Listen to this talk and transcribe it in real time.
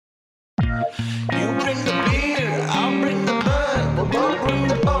You bring the beer, I'll bring the bud, we'll both bring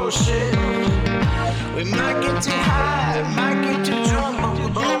the bullshit. We might get too high, might get too drunk, but we'll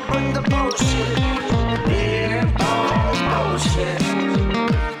both bring the bullshit. Beer, balls, bullshit.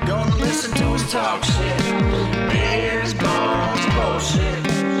 Gonna listen to us talk shit. Beers, balls, bullshit.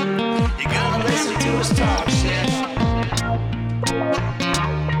 You gotta listen to us talk shit.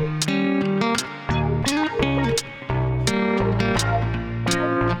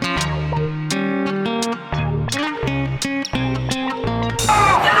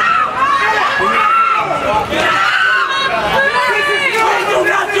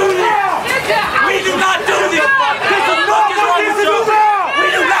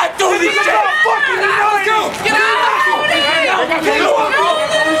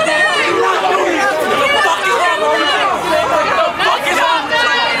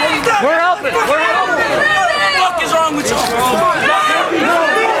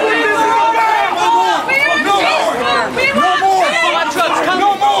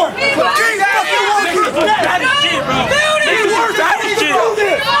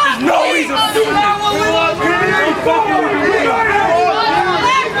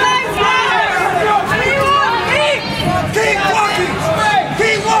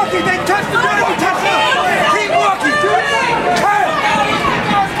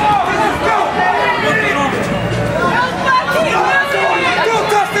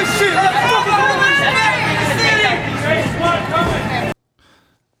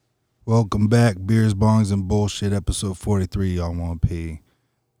 Welcome back, Beers, Bongs, and Bullshit, episode 43 on 1P.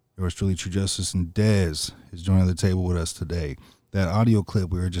 Yours truly, True Justice, and Dez is joining the table with us today. That audio clip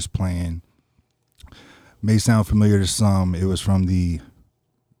we were just playing may sound familiar to some. It was from the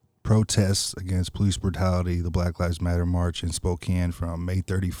protests against police brutality, the Black Lives Matter March in Spokane from May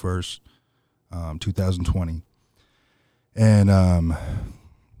 31st, 2020. And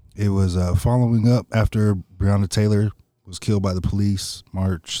it was following up after Breonna Taylor was killed by the police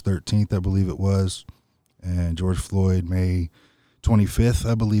March 13th, I believe it was, and George Floyd May 25th,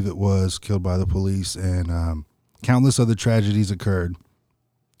 I believe it was, killed by the police, and countless other tragedies occurred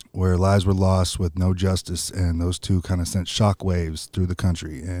where lives were lost with no justice, and those two kind of sent shockwaves through the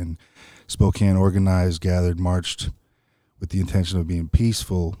country. And Spokane organized, gathered, marched with the intention of being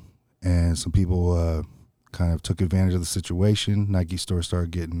peaceful, and some people kind of took advantage of the situation. Nike stores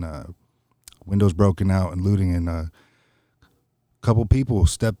started getting windows broken out and looting, and couple people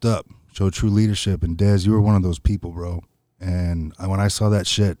stepped up, showed true leadership, and Dez, you were one of those people, bro. And when I saw that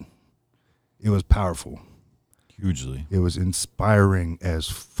shit, it was powerful. Hugely. It was inspiring as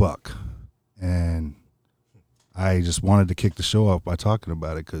fuck. And I just wanted to kick the show off by talking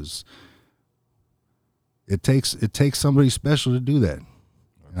about it, because it takes somebody special to do that.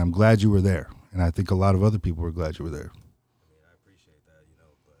 And I'm glad you were there. And I think a lot of other people were glad you were there. I appreciate that,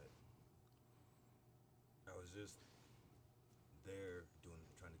 but I was just there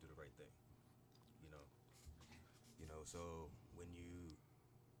trying to do the right thing, so when you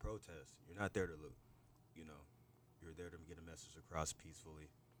protest, you're not there to loot, you're there to get a message across peacefully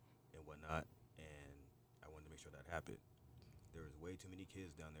and whatnot, and I wanted to make sure that happened. There was way too many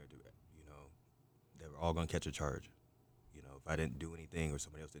kids down there, they were all going to catch a charge, if I didn't do anything or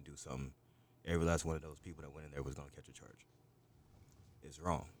somebody else didn't do something, every last one of those people that went in there was going to catch a charge. It's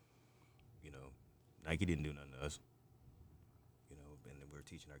wrong. Nike didn't do nothing to us. And we're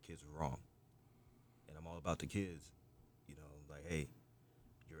teaching our kids wrong. And I'm all about the kids. Like, hey,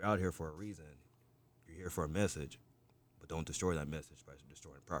 you're out here for a reason. You're here for a message, but don't destroy that message by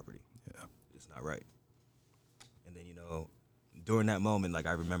destroying property. Yeah. It's not right. And then, during that moment, like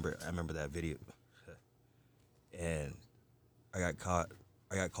I remember that video. And I got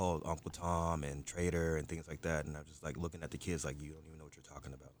called Uncle Tom and traitor and things like that, and I'm just like looking at the kids like, you don't even know what you're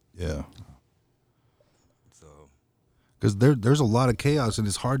talking about. Yeah. So, because there's a lot of chaos, and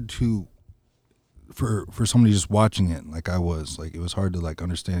it's hard to for somebody just watching it, like I was, like it was hard to like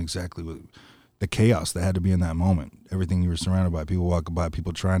understand exactly what the chaos that had to be in that moment. Everything you were surrounded by, people walking by,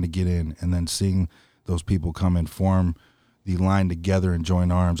 people trying to get in, and then seeing those people come and form the line together and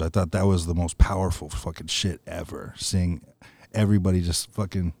join arms. I thought that was the most powerful fucking shit ever. Seeing everybody just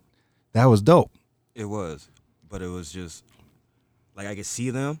fucking, that was dope. It was, but it was just like I could see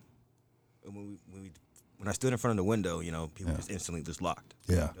them, and when I stood in front of the window, people just instantly just locked.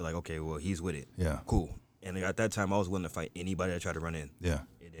 Yeah, they're like, okay, well, he's with it. Yeah, cool. And at that time, I was willing to fight anybody that tried to run in. Yeah,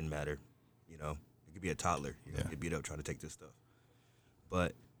 it didn't matter. It could be a toddler. Get beat up trying to take this stuff.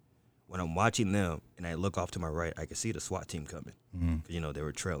 But when I'm watching them and I look off to my right, I can see the SWAT team coming. Mm-hmm. They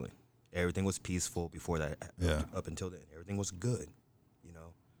were trailing. Everything was peaceful before that. Yeah. Up until then, everything was good.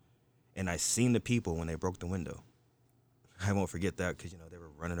 And I seen the people when they broke the window. I won't forget that because, they were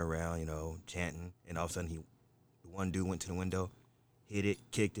running around, chanting. And all of a sudden, one dude went to the window, hit it,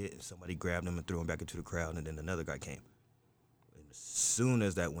 kicked it, and somebody grabbed him and threw him back into the crowd. And then another guy came. And as soon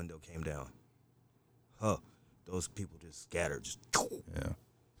as that window came down, those people just scattered. Yeah.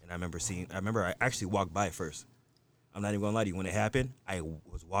 And I remember I actually walked by first. I'm not even going to lie to you. When it happened, I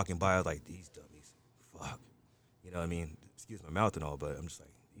was walking by. I was like, these dummies. Fuck. You know what I mean? Excuse my mouth and all, but I'm just like,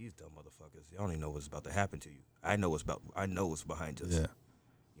 these dumb motherfuckers. Y'all don't even know what's about to happen to you. I know what's behind this. Yeah.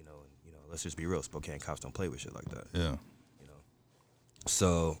 Let's just be real. Spokane cops don't play with shit like that. Yeah.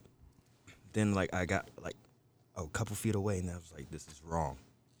 So then, I got, a couple feet away, and I was like, this is wrong.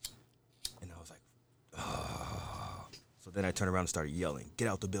 And I was like, oh. So then I turned around and started yelling, get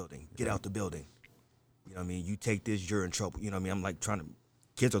out the building, get out the building. You know what I mean? You take this, you're in trouble. You know what I mean? I'm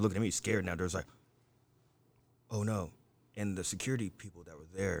kids are looking at me scared now. There's like, oh no. And the security people that were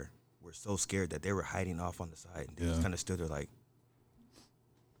there were so scared that they were hiding off on the side. They just kind of stood there like,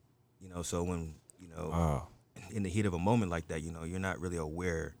 so when, in the heat of a moment like that, you're not really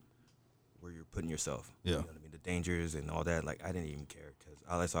aware where you're putting yourself. Yeah. You know what I mean? The dangers and all that. I didn't even care because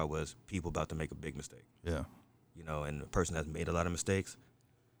all I saw was people about to make a big mistake. Yeah. And the person that's made a lot of mistakes,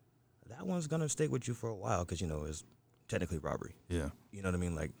 that one's going to stick with you for a while because, it's technically robbery. Yeah. You know what I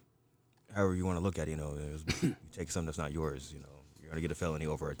mean? However you want to look at it, you take something that's not yours, you're going to get a felony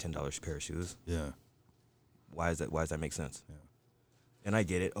over a $10 pair of shoes. Yeah. Why does that make sense? Yeah. And I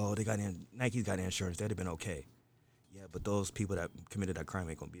get it. Oh, Nike's got insurance. They'd have been okay. Yeah, but those people that committed that crime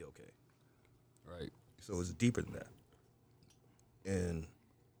ain't going to be okay. Right. So it's deeper than that. And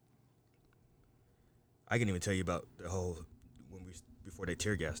I can even tell you about the whole, before they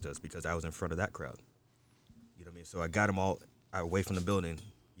tear gassed us, because I was in front of that crowd. You know what I mean? So I got them all away from the building.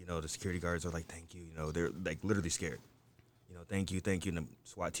 The security guards are like, thank you. They're literally scared. Thank you. And the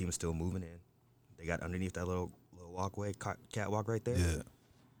SWAT team is still moving in. They got underneath that little walkway, catwalk right there. Yeah.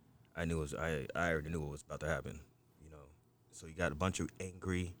 I already knew what was about to happen. So you got a bunch of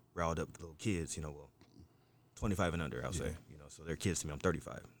angry, riled up little kids, 25 and under, I'll say. So they're kids to me. I'm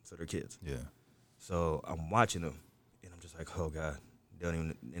 35, so they're kids. Yeah. So I'm watching them, and I'm just like, oh God,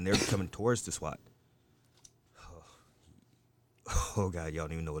 and they're coming towards the SWAT. Oh God, y'all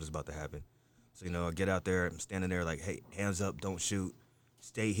don't even know what is about to happen. So I get out there, I'm standing there like, hey, hands up, don't shoot,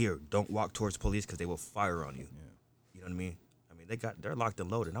 stay here, don't walk towards police because they will fire on you. Yeah. You know what I mean? They're locked and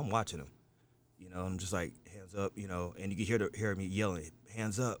loaded. I'm watching them. I'm just like, hands up, and you can hear me yelling,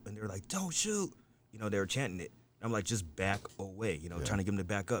 hands up, and they're like, don't shoot. They were chanting it. I'm like, just back away, trying to get them to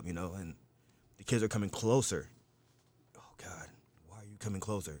back up, and the kids are coming closer. Oh God, why are you coming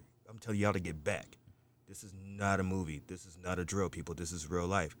closer? I'm telling y'all to get back. This is not a movie. This is not a drill, people. This is real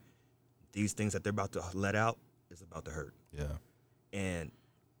life. These things that they're about to let out is about to hurt. Yeah. And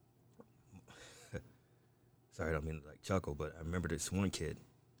sorry, I don't mean to chuckle, but I remember this one kid,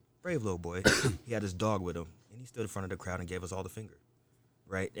 brave little boy. He had his dog with him, and he stood in front of the crowd and gave us all the finger,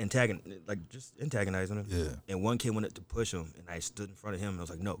 right? Just antagonizing him. Yeah. And one kid went to push him, and I stood in front of him, and I was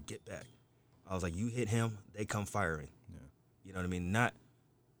like, no, get back. I was like, you hit him, they come firing. Yeah. You know what I mean? Not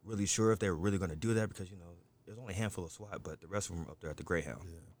really sure if they were really going to do that because, there's only a handful of SWAT, but the rest of them were up there at the Greyhound.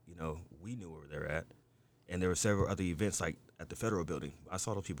 Yeah. We knew where they were at. And there were several other events, at the Federal Building. I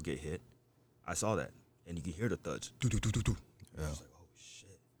saw those people get hit. I saw that. And you could hear the thuds. Do-do-do-do-do. Yeah. I was like, oh,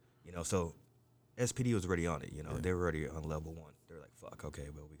 shit. So SPD was already on it, They were already on level 1. They're like, fuck, okay,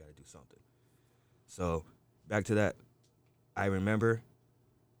 well, we got to do something. So back to that. I remember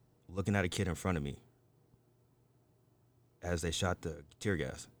looking at a kid in front of me as they shot the tear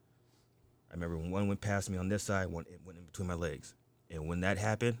gas. I remember when one went past me on this side, one went in between my legs. And when that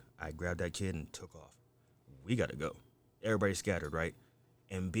happened, I grabbed that kid and took off. We got to go. Everybody scattered, right?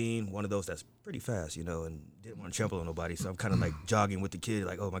 And being one of those that's pretty fast, and didn't want to trample on nobody, so I'm kind of jogging with the kid,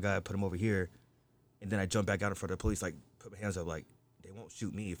 oh my God, I put him over here. And then I jump back out in front of the police, put my hands up, they won't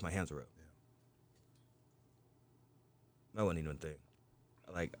shoot me if my hands are up. Yeah. That wasn't even a thing.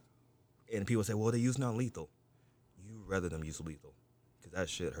 And people say, well, they use non-lethal. You rather them use lethal, because that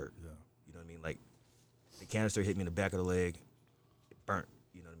shit hurt. Yeah. You know what I mean? The canister hit me in the back of the leg, it burnt,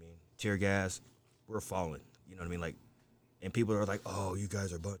 you know what I mean? Tear gas, we're falling, you know what I mean? And people are like, oh, you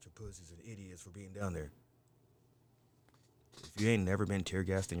guys are a bunch of pussies and idiots for being down there. If you ain't never been tear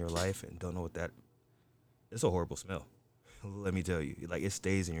gassed in your life and don't know what that, it's a horrible smell. Let me tell you. It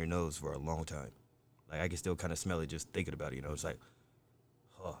stays in your nose for a long time. I can still kind of smell it just thinking about it, It's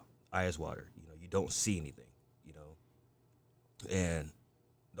eyes water. You don't see anything, And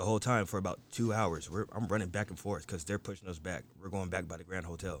the whole time for about 2 hours, I'm running back and forth because they're pushing us back. We're going back by the Grand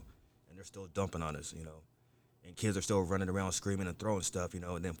Hotel, and they're still dumping on us, And kids are still running around screaming and throwing stuff,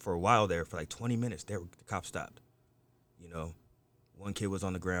 And then for a while there, for 20 minutes, the cops stopped. You know, one kid was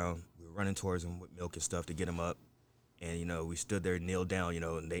on the ground. We were running towards him with milk and stuff to get him up. And, you know, we stood there, kneeled down, you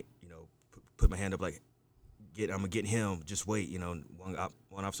know, and they, you know, put my hand up like, I'm going to get him, just wait. You know,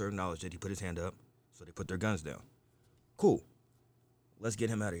 one officer acknowledged it. He put his hand up, so they put their guns down. Cool. Let's get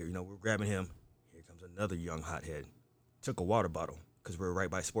him out of here. You know, we're grabbing him. Here comes another young hothead. Took a water bottle, because we're right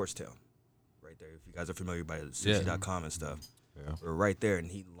by Sportstown. Right there. If you guys are familiar by sushi.com and stuff. Yeah. We're right there, and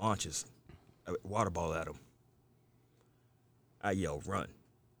he launches a water ball at him. I yell, run,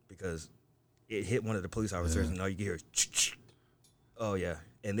 because it hit one of the police officers, and all you can hear is, oh, yeah.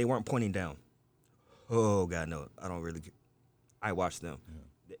 And they weren't pointing down. Oh, God, no. I don't really care. I watched them.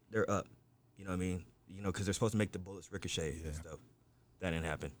 Yeah. They're up. You know what I mean? You know, because they're supposed to make the bullets ricochet and stuff. That didn't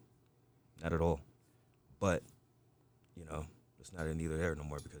happen. Not at all. But, you know, it's not neither there no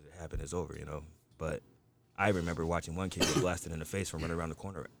more because it happened. It's over, you know. But I remember watching one kid get blasted in the face from running around the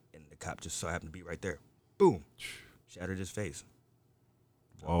corner, and the cop just so happened to be right there. Boom. Shattered his face.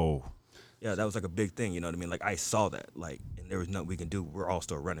 Oh. Yeah, that was like a big thing, you know what I mean? Like, I saw that, like, and there was nothing we can do. We're all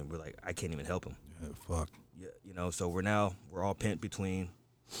still running. We're like, I can't even help him. Yeah, fuck. Yeah, you know, so we're all pent between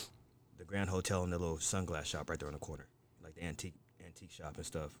the Grand Hotel and the little sunglass shop right there in the corner, like the antique shop and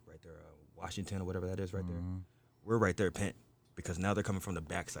stuff right there, Washington or whatever that is right there. We're right there pent because now they're coming from the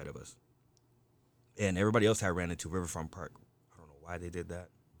backside of us. And everybody else had ran into Riverfront Park. I don't know why they did that.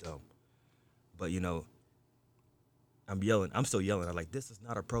 Dumb. But, you know, I'm still yelling. I'm like, this is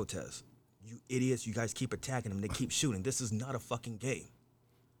not a protest. You idiots, you guys keep attacking them. They keep shooting. This is not a fucking game.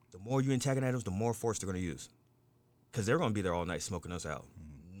 The more you antagonize them, the more force they're going to use. Because they're going to be there all night smoking us out.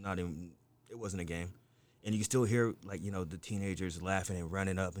 It wasn't a game. And you can still hear, like, you know, the teenagers laughing and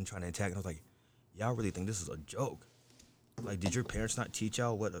running up and trying to attack. And I was like, y'all really think this is a joke? Like, did your parents not teach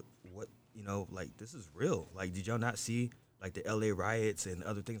y'all what you know, like, this is real? Like, did y'all not see, like, the LA riots and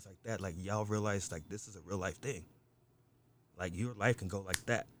other things like that? Like, y'all realize, like, this is a real life thing. Like, your life can go like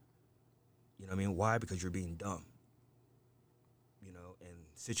that. You know what I mean? Why? Because you're being dumb. You know, and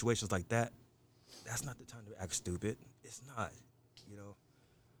situations like that, that's not the time to act stupid. It's not, you know.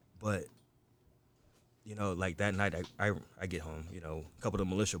 But, you know, like that night I get home, you know, a couple of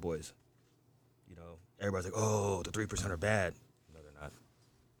the militia boys, you know, everybody's like, oh, the 3% are bad. No, they're not.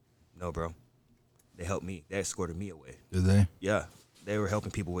 No, bro. They helped me. They escorted me away. Did they? Yeah. They were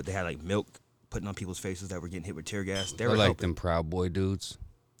helping people they had like milk putting on people's faces that were getting hit with tear gas. They were like helping. them Proud Boy dudes.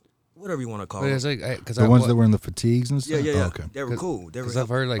 Whatever you want to call But them. it's like, cause The ones that were in the fatigues and stuff? Yeah. Oh, okay. They were cool. They were Because I've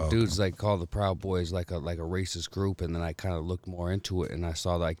heard like okay. dudes like call the Proud Boys like a racist group, and then I kind of looked more into it, and I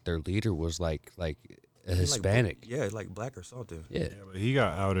saw like their leader was like a Hispanic. Like black or something. Yeah. Yeah, but he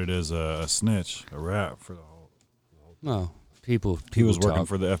got outed as a snitch, a rat for the whole. No, people. He was working talk.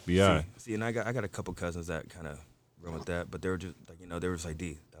 for the FBI. See, and I got a couple cousins that kind of run with that, but they were just like, you know, they were just like,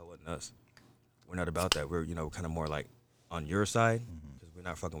 D, that wasn't us. We're not about that. We're, you know, kind of more like on your side because we're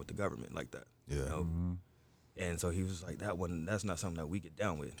not fucking with the government like that. Yeah. You know? And so he was like, that's not something that we get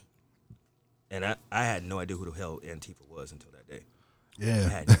down with. And I had no idea who the hell Antifa was until that day. Yeah. I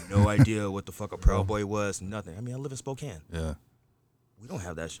had no idea what the fuck a Proud Boy was, nothing. I mean, I live in Spokane. Yeah. We don't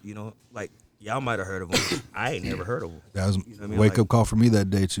have that, you know, like, y'all might have heard of them. I ain't never heard of them. That was You know what I mean? wake Like, up call for me that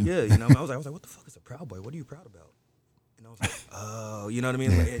day, too. Yeah, you know, I was like, what the fuck is a Proud Boy? What are you proud about? And I was like, oh, you know what I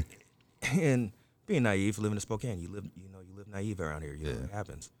mean? Like, and being naive, living in Spokane, you live naive around here. You know, it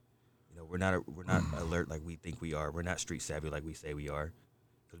happens. You know, we're not alert like we think we are. We're not street savvy like we say we are.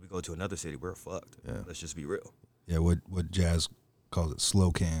 Because we go to another city, we're fucked. Yeah. Let's just be real. Yeah, what Jazz calls it,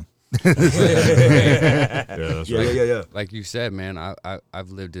 slow can. Yeah, that's right. Yeah. Like you said, man,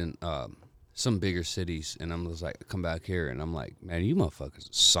 I've lived in some bigger cities, and I'm just like, come back here, and I'm like, man, you motherfuckers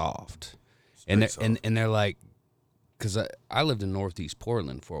are soft. And they're like, because I lived in Northeast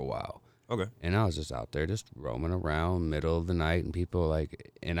Portland for a while. Okay. And I was just out there just roaming around middle of the night, and people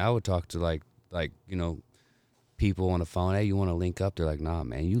like, and I would talk to like you know, people on the phone, hey, you want to link up? They're like, nah,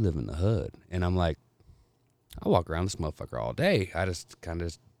 man, you live in the hood. And I'm like, I walk around this motherfucker all day. I just kind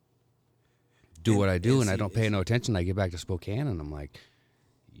of do what I do, and I don't pay no attention. I get back to Spokane, and I'm like,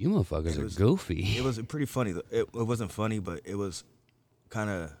 you motherfuckers are goofy. It was pretty funny. It wasn't funny, but it was kind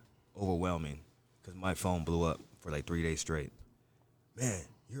of overwhelming because my phone blew up for like 3 days straight. Man,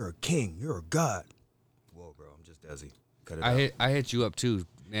 you're a king. You're a god. Whoa, bro, I'm just Desi. Cut it out. I hit you up too,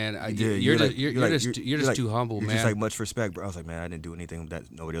 man. Yeah, You're like- just like- too humble, you're man. just like much respect, bro. I was like, man, I didn't do anything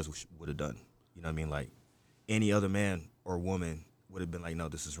that nobody else would have done. You know what I mean? Like any other man or woman would have been like, no,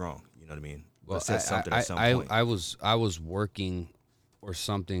 this is wrong. You know what I mean? Well, But said something at some point. I was working or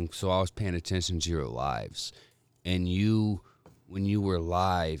something, so I was paying attention to your lives, and when you were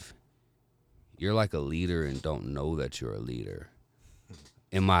live, you're like a leader and don't know that you're a leader.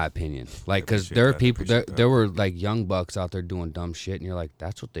 in my opinion. Like, because appreciate there are that. I people, appreciate that. there were like young bucks out there doing dumb shit, and you're like,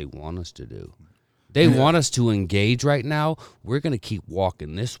 that's what they want us to do. They want us to engage right now. We're gonna keep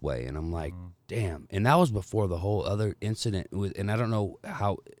walking this way, and I'm like, damn. And that was before the whole other incident with, and I don't know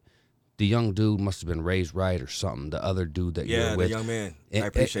how. The young dude must have been raised right or something. The other dude that you're Yeah, the with, young man. And- I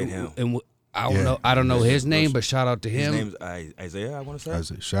appreciate him. And I don't Yeah. know. I don't know his name, His but shout out to him. name's Isaiah, I want to say.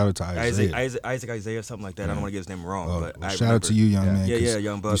 Isaiah. Shout out to Isaiah. Isaac, Isaiah, something like that. I don't want to get his name wrong, but Well, I shout out to remember. you, young man. Yeah, 'cause yeah,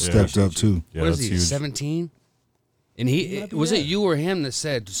 young you buck. stepped up Appreciate you. too. Yeah, What is that's he? huge. 17? And he might be was it that. you or him that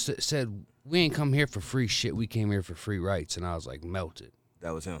said we ain't come here for free shit. We came here for free rights. And I was like melted.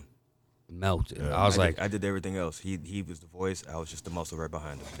 That was him. I was like, I did everything else. He was the voice. I was just the muscle right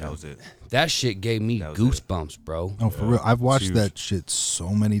behind him. That was it. that shit gave me That was it. goosebumps, bro. No, for real. I've watched huge. that shit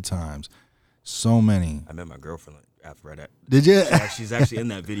so many times. So many. I met my girlfriend after that. Did you? She's actually in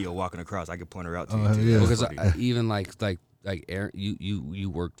that video walking across. I could point her out to you. Oh, Too. yeah. That was Because funny. even like Aaron, you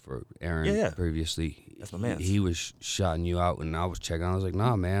worked for Aaron Yeah. previously. That's my mans. He was shouting you out, and I was checking. I was like,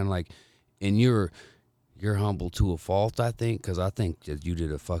 nah, man, like, and you're humble to a fault, I think, because I think that you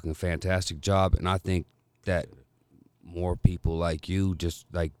did a fucking fantastic job, and I think that more people like you just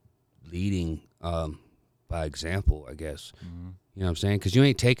like leading by example, I guess. Mm-hmm. You know what I'm saying? Because you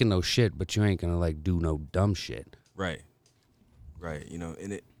ain't taking no shit, but you ain't gonna like do no dumb shit. Right. You know,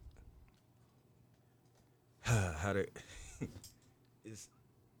 and it how to is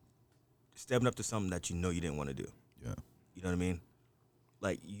stepping up to something that you know you didn't want to do. Yeah. You know what I mean?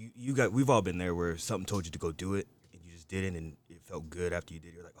 Like we've all been there where something told you to go do it and you just did it and it felt good after you did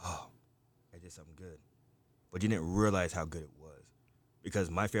it. You're like, oh, I did something good. But you didn't realize how good it was.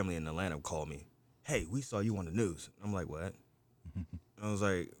 Because my family in Atlanta called me, hey, we saw you on the news. I'm like, what? And I was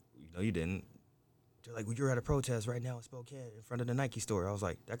like, no, you didn't. They're like, well, you're at a protest right now in Spokane in front of the Nike store. I was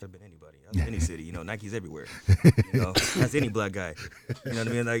like, that could have been anybody. That was any city. You know, Nike's everywhere. You know, that's any black guy. You know what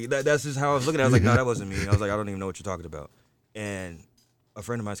I mean? Like that's just how I was looking at it. I was like, no, that wasn't me. I was like, I don't even know what you're talking about. And a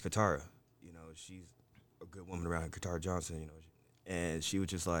friend of mine's Katara. You know, she's a good woman around, Katara Johnson. You know, and she was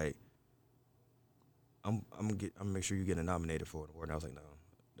just like, I'm gonna make sure you get nominated for an award. And I was like,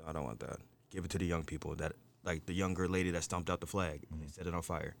 no, I don't want that. Give it to the young people that, like the younger lady that stomped out the flag and set it on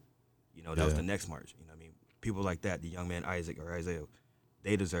fire. You know, that was the next march. You know what I mean? People like that, the young man Isaac or Isaiah,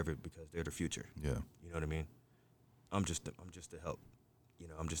 they deserve it because they're the future. Yeah. You know what I mean? I'm just to help. You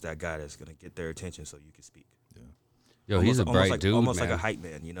know, I'm just that guy that's gonna get their attention so you can speak. Yo, he's a bright dude, almost man. like a hype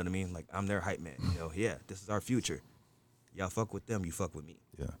man. You know what I mean? Like I'm their hype man. You know, yeah, this is our future. Y'all fuck with them, you fuck with me.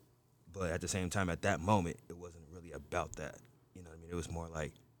 Yeah. But at the same time, at that moment, it wasn't really about that. You know what I mean? It was more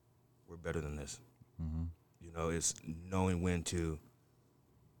like, we're better than this. You know, it's knowing when to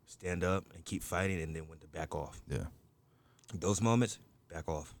stand up and keep fighting and then when to back off. Yeah. Those moments, back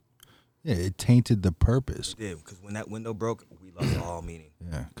off. Yeah. It tainted the purpose. It did, because when that window broke, we lost all meaning.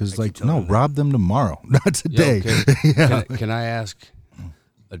 Yeah. Because I like, keep telling no, them that. rob them tomorrow, not today. Yo, can I ask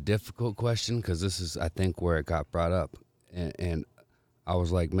a difficult question? Because this is, I think, where it got brought up. And I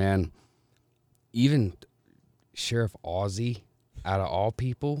was like, man, even Sheriff Ozzie, out of all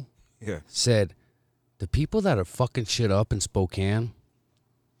people, Yeah. said, the people that are fucking shit up in Spokane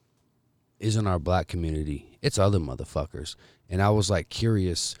isn't our black community. It's other motherfuckers. And I was like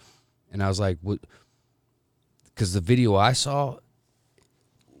curious. And I was like, what? Because the video I saw,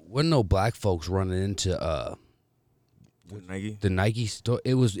 wasn't no black folks running into Nike. the Nike store.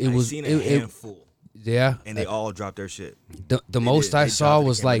 It I was seen a handful, yeah. and they all dropped their shit. The most did. I They saw dropped it,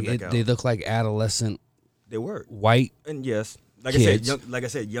 was came like right back they out. look like adolescent They were. white. And yes, Kids. like I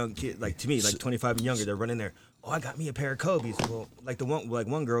said, young kids, like to me, like 25 and younger, they're running there. Oh, I got me a pair of Kobe's. Well, like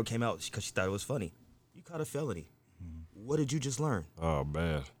one girl came out because she thought it was funny. You caught a felony. What did you just learn? Oh,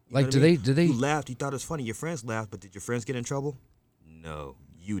 bad. You Like, know what do I mean? they? You laughed. You thought it was funny. Your friends laughed, but did your friends get in trouble? No,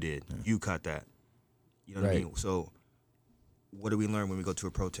 you did. You caught that. You know what I Right. mean? So, what do we learn when we go to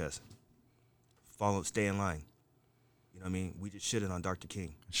a protest? Stay in line. You know what I mean? We just shitted on Dr.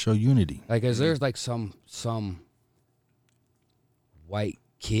 King. Show unity. Like, is there like some white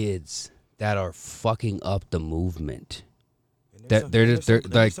kids that are fucking up the movement? And That- there's they're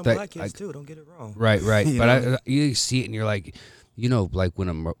there's like- some that- black kids like- too. Don't get it wrong. Right. You But know? you see it and you're like, you know, like when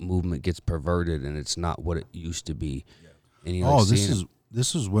a movement gets perverted and it's not what it used to be. And you're Oh, like this seeing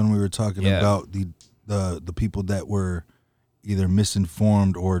is when we were talking Yeah. about the people that were either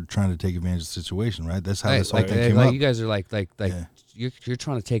misinformed or trying to take advantage of the situation, right? That's how Right, this whole like, thing came like up. you guys are like Yeah. you're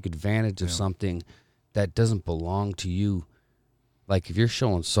trying to take advantage of something that doesn't belong to you. Like if you're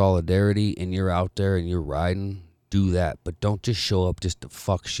showing solidarity and you're out there and you're riding, do that, but don't just show up just to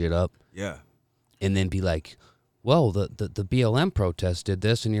fuck shit up Yeah. and then be like, well, the BLM protest did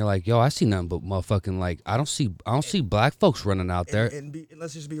this, and you're like, yo, I see nothing but motherfucking like I don't see black folks running out there. And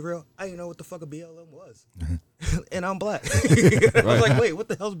let's just be real. I didn't know what the fuck a BLM was, and I'm black. I was like, wait, what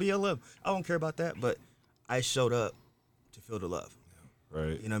the hell's BLM? I don't care about that, but I showed up to feel the love.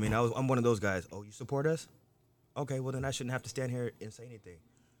 Right. You know what I mean? I'm one of those guys. Oh, you support us? Okay, well then I shouldn't have to stand here and say anything.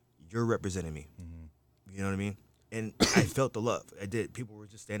 You're representing me. You know what I mean? And I felt the love. I did. People were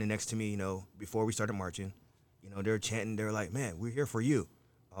just standing next to me, you know, before we started marching. You know, they were chanting. They were like, man, we're here for you.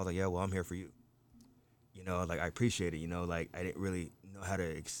 I was like, yeah, well, I'm here for you. You know, like, I appreciate it. You know, like, I didn't really know how to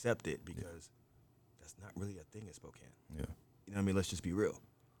accept it because that's not really a thing in Spokane. Yeah. You know what I mean? Let's just be real.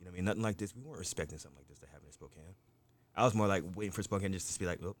 You know what I mean? Nothing like this. We weren't expecting something like this to happen in Spokane. I was more like waiting for Spokane just to be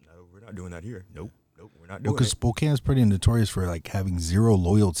like, nope, no, we're not doing that here. Nope, we're not doing Well, because it. Spokane is pretty notorious for like having zero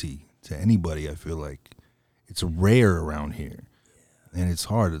loyalty to anybody. I feel like it's rare around here, and it's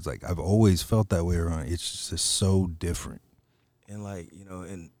hard. It's like I've always felt that way around. It's just so different. And like, you know,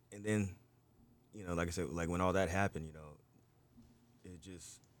 and then, you know, like I said, like when all that happened, you know,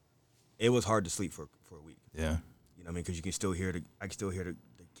 it was hard to sleep for a week. Yeah. You know what I mean? Because you can still hear I can still hear the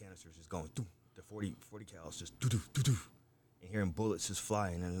canisters just going through, the 40 cals just doo doo doo doo, and hearing bullets just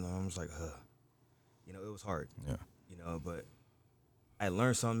flying, and I was like, you know, it was hard. Yeah. You know, but I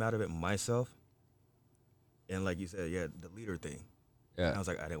learned something out of it myself. And like you said, yeah, the leader thing. Yeah. And I was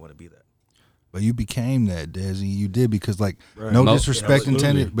like, I didn't want to be that. But you became that, Desi. You did because, like, Right. no Mo- disrespect Absolutely.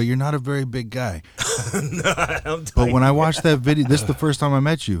 intended, but you're not a very big guy. I'm But when I watched that video, this is the first time I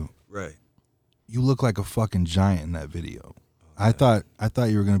met you. right. You look like a fucking giant in that video. I thought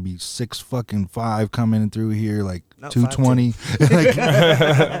you were gonna be 6'5" coming through here like Not 220. Like,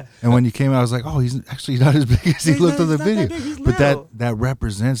 and when you came out, I was like, oh, he's actually not as big as he looked on the not that video. big, he's But little. that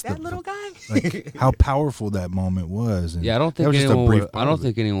represents That little guy. like how powerful that moment was. And Yeah, I don't that think was just a anyone brief would, part I don't of it.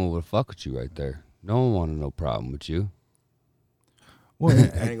 think anyone would fuck with you right there. No one wanted no problem with you. Well,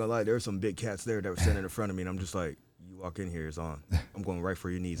 I ain't gonna lie, there were some big cats there that were standing in front of me, and I'm just like, you walk in here, it's on. I'm going right for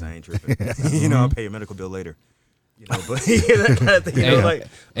your knees. I ain't tripping. You know, I'll pay your medical bill later. You know, but that kind of thing. You know, like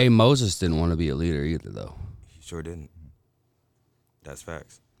Hey, Moses didn't want to be a leader either, though. he sure didn't. That's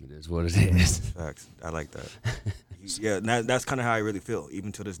facts. It is what it is. Facts. I like that. Yeah, and that's kind of how I really feel,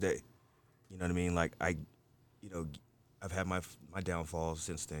 even to this day. You know what I mean? Like you know, I've had my downfalls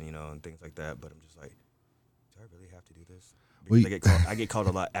since then, you know, and things like that. But I'm just like, do I really have to do this? Well, Because I get called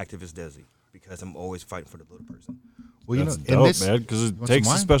a lot activist Desi because I'm always fighting for the little person. well, you That's know, dope, this, man. Because it want takes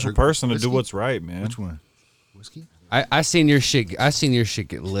some a wine? special Or person to whiskey? do what's right, man. Which one? Whiskey? I seen your shit. I seen your shit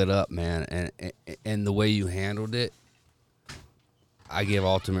get lit up, man, and the way you handled it, I give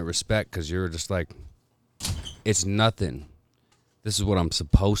ultimate respect because you're just like, it's nothing. This is what I'm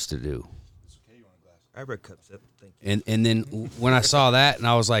supposed to do. I read cup sip. Thank you. And then when I saw that, and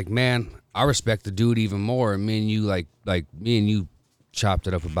I was like, man, I respect the dude even more. And me and you like me and you chopped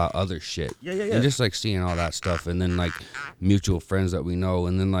it up about other shit. Yeah. And just like seeing all that stuff, and then like mutual friends that we know,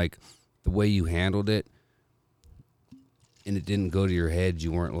 and then like the way you handled it, and it didn't go to your head.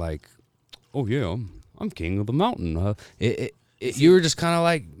 You weren't like, oh yeah, I'm king of the mountain. You were just kind of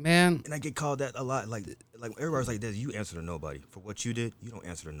like, man. And I get called that a lot. Like everybody's like, Des, you answer to nobody. For what you did, you don't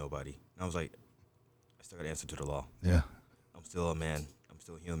answer to nobody. And I was like, I still got to answer to the law. Yeah. I'm still a man. I'm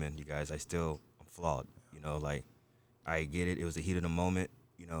still human, you guys. I'm flawed. You know, like, I get it. It was the heat of the moment.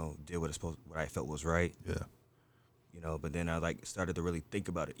 You know, did what I felt was right. Yeah. You know, but then I like started to really think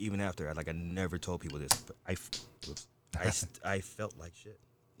about it. Even after, I never told people this. But I felt like shit.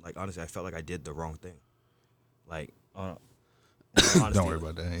 Like honestly, I felt like I did the wrong thing. Like, honestly, Don't worry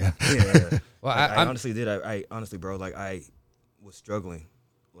about that. Yeah. Yeah. Well, Like, I I'm- honestly did. I honestly, bro, like I was struggling,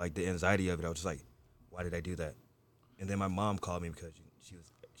 like the anxiety of it. I was just like, why did I do that? And then my mom called me because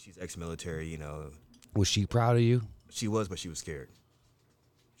she's ex-military. You know, Was she proud of you? she was, but she was scared.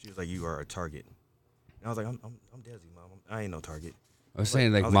 She was like, you are a target. And I was like, I'm Desi, mom. I ain't no target. I was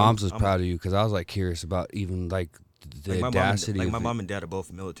saying like I was moms I'm- was proud of you because I was like curious about even like the Like audacity. my of it. mom and dad are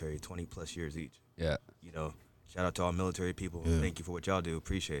both military, 20 plus years each. Yeah. You know, shout out to all military people. Yeah. Thank you for what y'all do.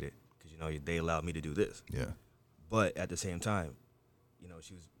 Appreciate it. Because, you know, they allowed me to do this. Yeah. But at the same time, you know,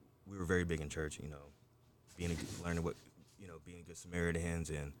 we were very big in church, you know, learning what, you know, being good Samaritans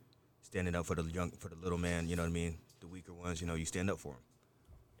and standing up for the little man, you know what I mean? The weaker ones, you know, you stand up for them.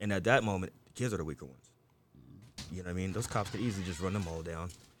 And at that moment, the kids are the weaker ones. You know what I mean? Those cops could easily just run them all down.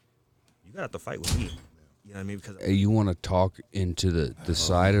 You got to have to fight with me. You know what I mean? Because You want to talk into the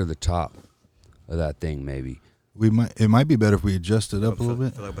side or the top of that thing, maybe. It might be better if we adjust it up a little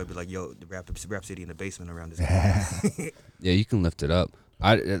bit. I feel like I'd be like, yo, the rap city in the basement around this. Yeah, you can lift it up.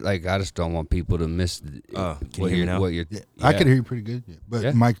 I just don't want people to miss Can you hear me now? what you're. Yeah, I can hear you pretty good. But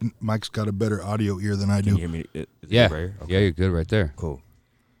Yeah. Mike's got a better audio ear than I Can you do. hear me? Is it Yeah, right here? Okay, yeah, you're good right there. cool.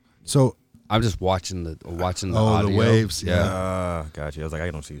 So, I'm just watching the the audio. waves. Gotcha. I was like,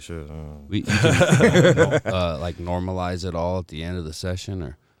 I don't see shit. You can like normalize it all at the end of the session,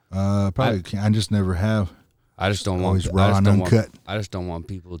 or Probably can't. I just never have. I just don't Always want. raw I just and don't uncut. I just don't want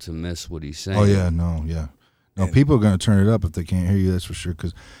people to miss what he's saying. Oh yeah, no, people are gonna turn it up if they can't hear you. That's for sure.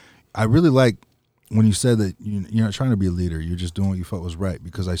 Because I really like when you said that you're not trying to be a leader. You're just doing what you felt was right.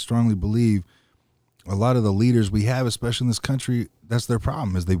 Because I strongly believe a lot of the leaders we have, especially in this country, that's their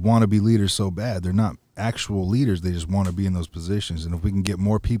problem. Is they want to be leaders so bad. They're not actual leaders. They just want to be in those positions. And if we can get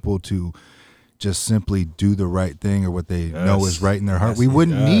more people to just simply do the right thing or what they know is right in their heart, we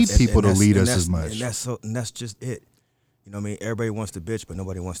wouldn't need people to lead us as much. And that's just it. You know what I mean? Everybody wants to bitch, but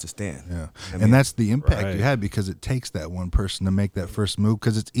nobody wants to stand. Yeah, You know what I mean? and that's the impact Right. you had because it takes that one person to make that first move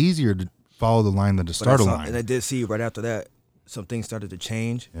because it's easier to follow the line than to But start a I saw- line. And I did see right after that, some things started to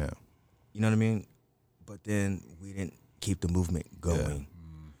change. Yeah, You know what I mean? But then we didn't keep the movement going.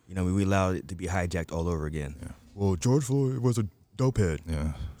 You know, we allowed it to be hijacked all over again. Well, George Floyd was a dopehead.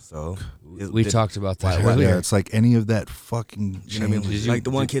 yeah, So We talked about that. yeah. earlier. It's like any of that fucking You know what I mean? changes. Like the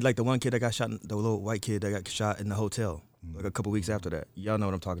one kid that got shot, the little white kid that got shot in the hotel, like a couple weeks after that. Y'all know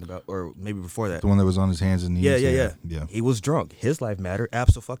what I'm talking about, or maybe before that. The one that was on his hands and knees. Yeah. He was drunk. His life mattered.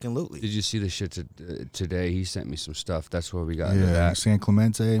 Absolutely. Did you see the shit today? He sent me some stuff. That's where we got into Yeah, that. San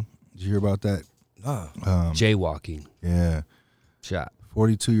Clemente. Did you hear about that? Nah. Jaywalking Yeah, shot.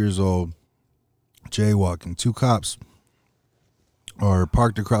 42 years old, jaywalking. Two cops are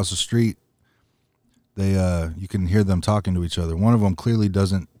parked across the street. They, you can hear them talking to each other. One of them clearly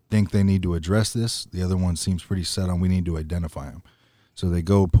doesn't think they need to address this. The other one seems pretty set on we need to identify him. So they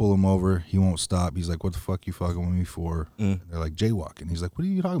go pull him over. He won't stop. He's like, "What the fuck you fucking with me for?" They're like, "Jaywalking." He's like, "What are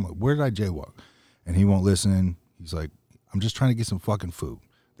you talking about? Where did I jaywalk?" And he won't listen. He's like, "I'm just trying to get some fucking food."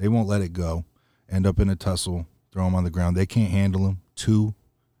 They won't let it go. End up in a tussle. Throw him on the ground. They can't handle him. Two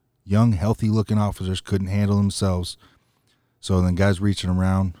young, healthy-looking officers couldn't handle themselves. So then guys reaching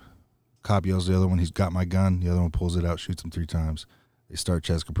around. Cop yells at the other one, "He's got my gun." The other one pulls it out, shoots him 3 times. They start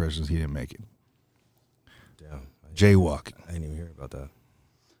chest compressions. He didn't make it. Damn. Jaywalking. I didn't even hear about that.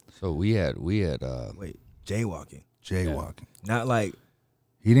 So we had Wait, jaywalking. Jaywalking. Not like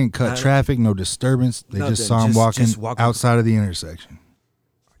He didn't cut Not- traffic, no disturbance. They Nothing, just saw him just walking walking- outside of the intersection.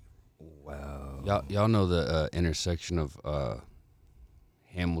 wow. y'all know the intersection of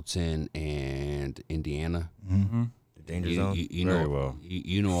Hamilton and Indiana. The danger zone. You Very know, well.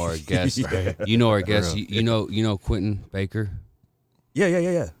 you know our guest. You know our guest. You know Quentin Baker.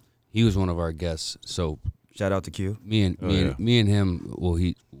 Yeah. He was one of our guests. So Shout out to Q. me and him. Well,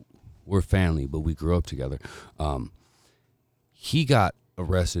 we're family, but we grew up together. He got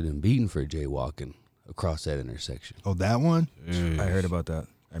arrested and beaten for jaywalking across that intersection. Oh, that one? I heard about that.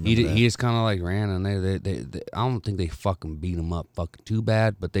 I remember He that. just kind of like ran, and they I don't think they fucking beat him up fucking too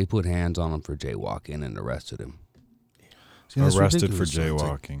bad, but they put hands on him for jaywalking and arrested him. See, that's Arrested for ridiculous. So it's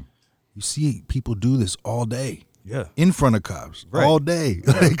like, jaywalking. you see people do this all day Yeah. in front of cops Right. all day.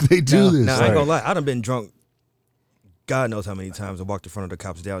 Like they do this. Now, I ain't gonna lie. I done been drunk. God knows how many times I walked in front of the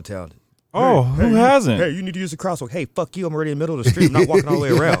cops downtown. Oh, who hasn't? Hey, you need to use the crosswalk. Hey, fuck you. I'm already in the middle of the street. I'm not walking all the way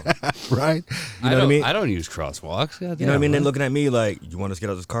around. Right? You know what I mean? I don't use crosswalks. You know what I mean? Then looking at me like, you want us to get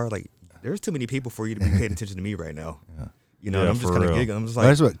out of this car? Like, there's too many people for you to be paying attention to me right now. You know, Yeah, and I'm just for kind of real. giggling. I'm just Well,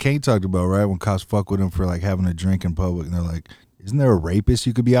 like, that's what Kane talked about, right? When cops fuck with him for like having a drink in public, and they're like, "Isn't there a rapist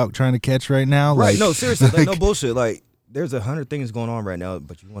you could be out trying to catch right now?" right? Like, No, seriously, like, no bullshit. Like, there's 100 things going on right now,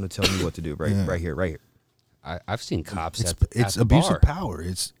 but you want to tell me what to do, right? Yeah. Right here. I've seen cops it's at the abuse bar. of power.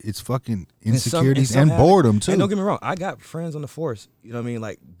 It's fucking And some- insecurities some and have- boredom too. And don't get me wrong, I got friends on the force. You know what I mean?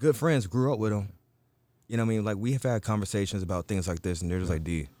 Like, good friends, grew up with them. You know what I mean? Like, we have had conversations about things like this, and they're just like,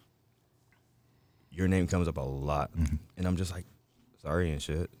 D, your name comes up a lot. And I'm just like, sorry and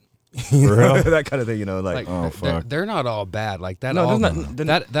shit. For real? That kind of thing, you know? Like, Oh, fuck. They're not all bad. Like that. No, all, there's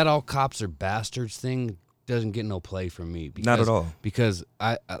not- that all cops are bastards thing doesn't get no play from me. Because, Not at all. Because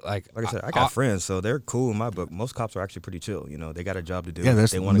I like I said, I got friends, so they're cool in my book. Most cops are actually pretty chill. You know, they got a job to do. yeah,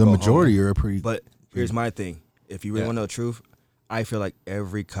 that's they the wanna go majority home. are pretty. But here's my thing: if you really Yeah. want to know the truth, I feel like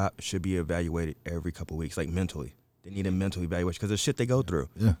every cop should be evaluated every couple weeks, like mentally. They need a mental evaluation because the shit they go through.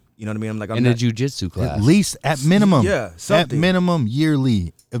 Yeah. You know what I mean? I'm like, I'm in a not, jujitsu class. at least at minimum, Yeah, at something. minimum yearly yeah,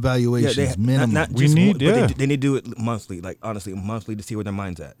 evaluations. minimum. not We just need- one, but yeah. they need to do it monthly. Like honestly, monthly to see where their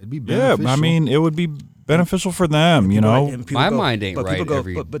mind's at. It'd be Yeah, beneficial. I mean, it would be beneficial for them, you People know. like- and people My go- mind ain't but right people go,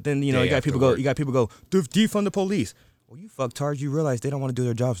 every but then you know day you got after people go. work. You got people go defund the police. Well, you fucktards. You realize they don't want to do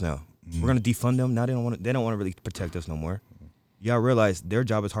their jobs now. We're gonna defund them now. They don't want to really protect us no more. y'all realize their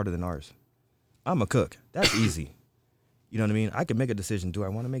job is harder than ours. I'm a cook. That's easy. You know what I mean? I can make a decision. Do I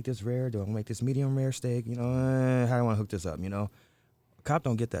want to make this rare? Do I want to make this medium rare steak? You know, how do I want to hook this up? You know, a cop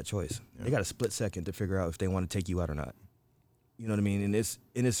don't get that choice. Yeah. They got a split second to figure out if they want to take you out or not. You know what I mean? And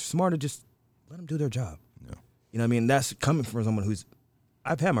it's smart to just let them do their job. Yeah. You know what I mean? That's coming from someone who's,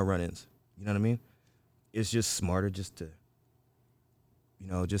 I've had my run-ins. You know what I mean? It's just smarter just to, you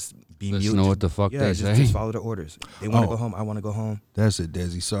know, just be mute. Know what the fuck they say. Just follow the orders. They want to go home. I want to go home. That's it,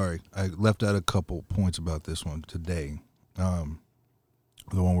 Desi. Sorry. I left out a couple points about this one today. The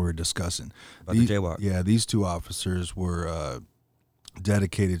one we were discussing. About the jaywalk. Yeah, these 2 officers were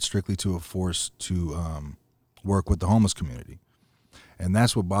dedicated strictly to a force to work with the homeless community. And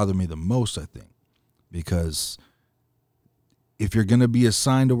that's what bothered me the most, I think. Because if you're going to be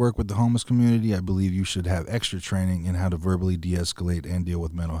assigned to work with the homeless community, I believe you should have extra training in how to verbally de-escalate and deal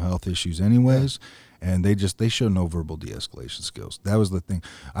with mental health issues anyways. Yeah. And they show no verbal de-escalation skills. That was the thing.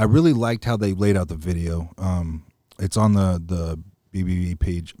 I really liked how they laid out the video. It's on the BBB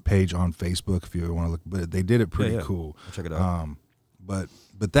page on Facebook if you ever want to look. But they did it pretty cool. I'll check it out. But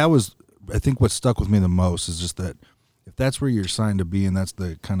that was, I think what stuck with me the most is just that if that's where you're assigned to be and that's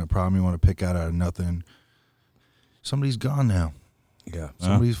the kind of problem you want to pick out of nothing, somebody's gone now. Yeah.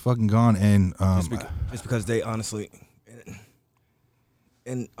 Somebody's fucking gone. And just because they honestly,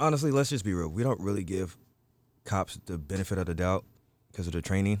 and honestly, let's just be real. We don't really give cops the benefit of the doubt because of their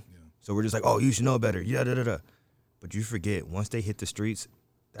training. Yeah. So we're just like, oh, you should know better. Yeah, da-da-da. But you forget, once they hit the streets,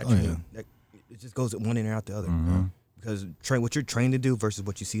 that training, it just goes one in and out the other. Mm-hmm. Because what you're trained to do versus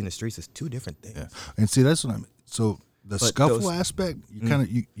what you see in the streets is 2 different things. Yeah. And see, that's what I mean. So the scuffle aspect, you kind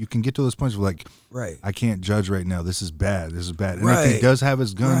of you can get to those points where like, right, I can't judge right now. This is bad. This is bad. And if he does have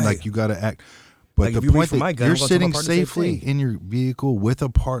his gun, like you got to act. But like the point that you're sitting safely in your vehicle with a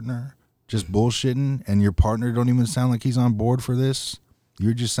partner, just bullshitting, and your partner don't even sound like he's on board for this.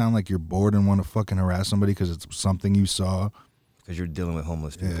 You just sound like you're bored and want to fucking harass somebody because it's something you saw. Because you're dealing with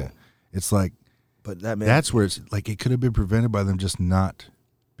homeless people. Yeah. It's like, but that man, that's where it's like it could have been prevented by them just not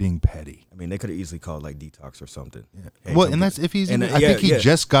being petty. I mean, they could have easily called like detox or something. Yeah. Hey, well, and that's if he's. I think he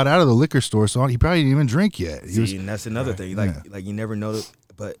just got out of the liquor store, so he probably didn't even drink yet. And that's another thing. Like you never know.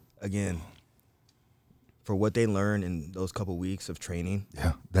 But again, for what they learned in those couple weeks of training.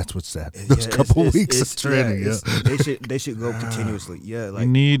 Yeah, that's what's sad. Those couple weeks of training. They should go continuously. Yeah, like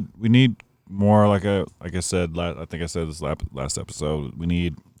we need more like I said. I think I said this last episode. We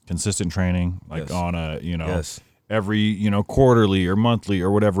need consistent training, on a every quarterly or monthly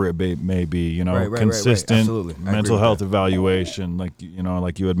or whatever it may be. Consistent mental health evaluation, like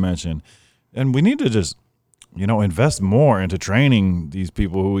you had mentioned, and we need to just invest more into training these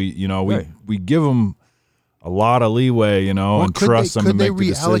people who we give them a lot of leeway, and trust them to make the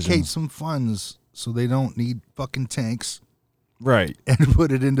decisions. Could they reallocate some funds so they don't need fucking tanks? Right. And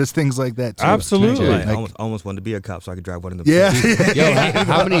put it into things like that too. Absolutely. Like, I almost wanted to be a cop so I could drive one of them. Yeah. Yo,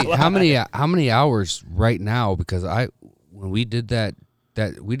 how many hours right now? Because when we did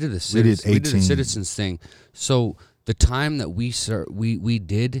we did the citizens thing. So the time that we served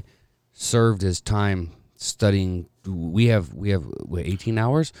as time studying. We have 18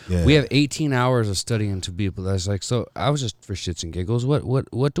 hours. Yeah. We have 18 hours of studying to people. That's like, so I was just for shits and giggles.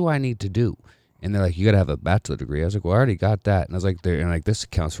 What do I need to do? And they're like, you got to have a bachelor degree. I was like, well, I already got that. And I was like, this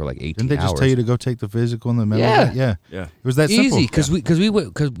accounts for like 18 hours. Didn't they just tell you to go take the physical in the middle? Yeah. It was that simple. Easy, because we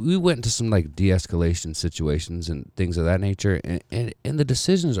went into some like de-escalation situations and things of that nature, and the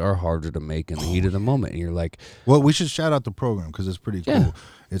decisions are harder to make in the heat of the moment. And you're like, well, we should shout out the program because it's pretty cool. Yeah.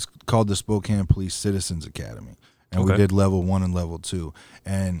 It's called the Spokane Police Citizens Academy. And we did level 1 and level 2.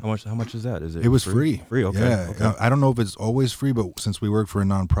 And how much is that? It was free. Free, okay. Yeah. Okay. I don't know if it's always free, but since we work for a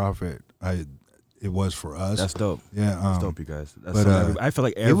nonprofit, it was for us. That's dope. Yeah, that's dope, you guys. I feel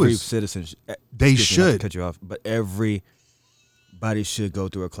like every citizen they should cut you off, but everybody should go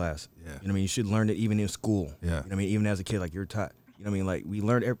through a class. Yeah, you know what I mean. You should learn it even in school. Yeah, you know what I mean. Even as a kid, like you're taught. You know what I mean. Like we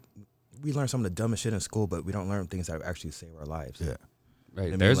learn some of the dumbest shit in school, but we don't learn things that actually save our lives. Yeah.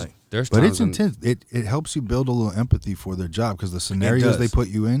 Right. You know there's but it's intense. It helps you build a little empathy for their job because the scenarios they put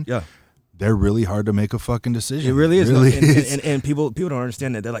you in. Yeah. They're really hard to make a fucking decision. It really is. And people don't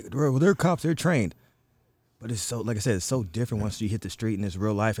understand that. They're like, well, they're cops, they're trained. But it's so, like I said, it's so different once you hit the street and it's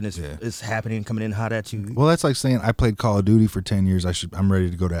real life and it's happening, coming in hot at you. Well, that's like saying I played Call of Duty for 10 years. I'm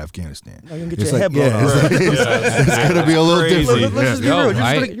ready to go to Afghanistan. No, you're going to get your head blown off. It's going to be a little different. Let's just be real.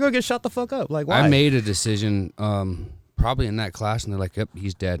 You're going to get shot the fuck up. Like, why? I made a decision probably in that class, and they're like, yep,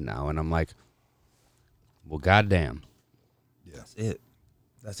 he's dead now. And I'm like, well, goddamn. Yeah. That's it.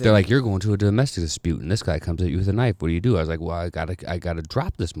 They're like, you're going to a domestic dispute, and this guy comes at you with a knife. What do you do? I was like, well, I gotta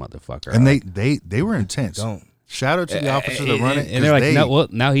drop this motherfucker. And they were intense. Don't. Shout out to the officers that run it. And they're like, no, well,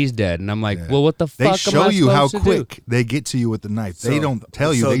 now he's dead. And I'm like, well, what the fuck am I They show you how supposed to do? quick they get to you with the knife. They don't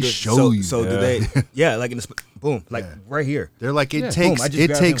tell you. They show you. So do they? Yeah, like in the boom, like right here. They're like it Boom, takes. I just It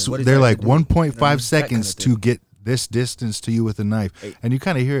grabbed takes. him. What is They're that like gonna do? 1.5 seconds that kind to of get this distance to you with a knife, and you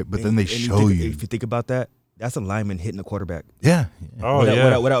kind of hear it, but then they show you. If you think about that, that's a lineman hitting a quarterback. Yeah.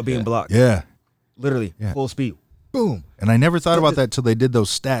 Without being blocked. Yeah. Literally, full speed. Boom. And I never thought about that till they did those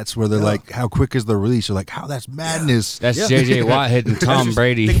stats where they're like, how quick is the release? You're like, how that's madness. That's J.J. Watt hitting Tom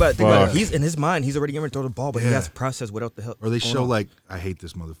Brady. Think about it. He's in his mind. He's already going to throw the ball, but he has to process without the help. Or they show like, I hate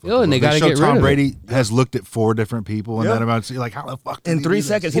this motherfucker. Yo, and they gotta show get rid Tom of Brady has looked at 4 different people and that amount. So you're like, how the fuck? In 3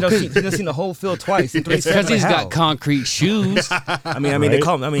 seconds, he done seen the whole field twice. In 3 It's seconds, because he's how? got concrete shoes. I mean, they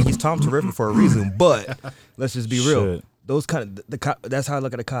call him. I mean, he's Tom Terrific for a reason. But let's just be real. Shit. Those kind of the cop. That's how I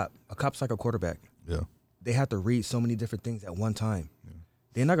look at a cop. A cop's like a quarterback. Yeah. They have to read so many different things at one time.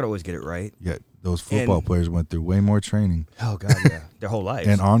 They're not gonna always get it right. Yeah. Those football players went through way more training Oh God, yeah, their whole lives.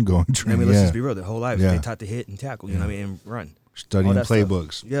 and ongoing I training. mean, let's just be real. Their whole lives, Yeah. they taught to hit and tackle. You know what I mean, and run. Studying All that stuff.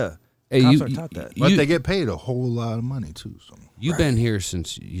 playbooks. Yeah, Hey, cops you- are taught that. But they get paid a whole lot of money too. So. You've been here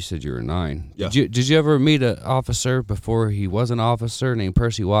since you said you were 9. Yeah. Did you ever meet an officer before he was an officer named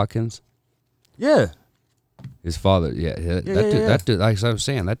Percy Watkins? Yeah, His father, that dude, like I was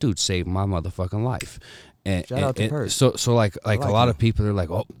saying, that dude saved my motherfucking life. And, Shout out to and Percy. so like like a lot him. of people are like,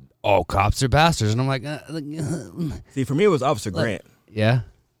 oh, cops are bastards, and I'm like, see, for me, it was Officer Grant. yeah,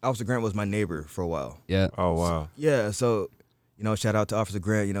 Officer Grant was my neighbor for a while. yeah. Oh wow. Yeah, so shout out to Officer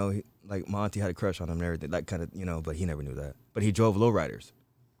Grant. Like my auntie had a crush on him and everything. Like kind of, but he never knew that. But he drove lowriders.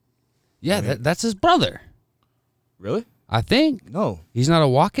 Yeah, that's his brother. Really? I think No, he's not a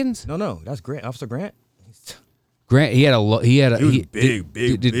Watkins. no, that's Grant. Officer Grant. Grant, he was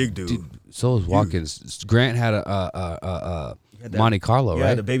big dude. So was Watkins. Grant had a had that- Monte Carlo, Yeah,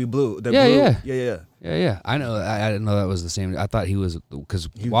 right? the baby blue. Yeah. Yeah. Yeah. I know. I didn't know that was the same. I thought he was because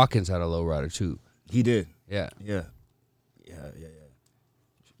Watkins had a lowrider too. He did. Yeah. Yeah.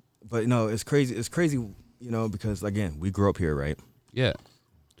 But no, it's crazy. It's crazy, because again, we grew up here, right? Yeah.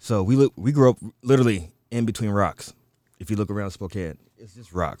 So we grew up literally in between rocks. If you look around Spokane, it's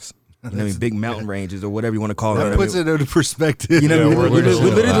just rocks. You know what I mean? Big mountain ranges or whatever you want to call it. That puts it into perspective. You know, Yeah, we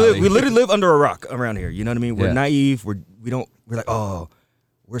we're literally live under a rock around here. You know what I mean? We're Yeah. naive. We're like, oh,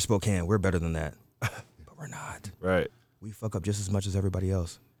 we're Spokane. We're better than that. But we're not. Right. We fuck up just as much as everybody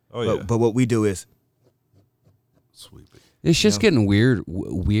else. Oh yeah. But what we do is, Sweep it. It's just getting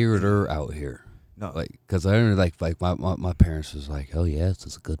weirder out here. no. Like, cause I remember like my parents was like, oh yeah, this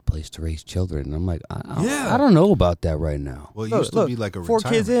is a good place to raise children. And I'm like, I don't know about that right now. Well, it used to be like a 4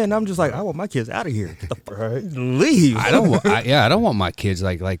 kids retirement. in. I'm just like, I want my kids out of here. Get the fuck leave. I don't want my kids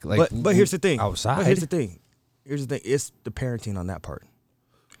like. But here's the thing. outside. But here's the thing. It's the parenting on that part.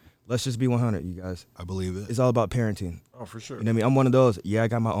 Let's just be 100, you guys. I believe it. It's all about parenting. Oh, for sure. You know what I mean? I'm one of those. Yeah, I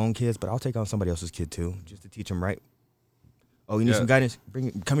got my own kids, but I'll take on somebody else's kid too, just to teach them right. Oh, you need some guidance?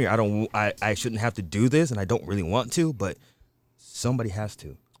 Come here. I shouldn't have to do this, and I don't really want to, but somebody has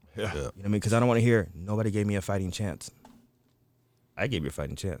to. Yeah. You know what I mean? Because I don't want to hear nobody gave me a fighting chance. I gave you a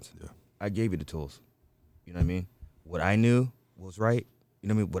fighting chance. Yeah. I gave you the tools. You know what I mean? What I knew was right. You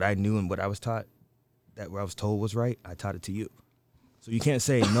know what I mean? What I knew and what I was taught, that what I was told was right, I taught it to you. So you can't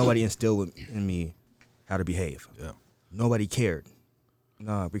say nobody instilled in me how to behave. Yeah. Nobody cared.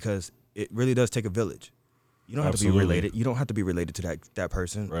 No, because it really does take a village. You don't have to be Absolutely. related. You don't have to be related to that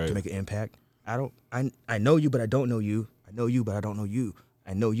person Right. to make an impact. I know you, but I don't know you. I know you, but I don't know you.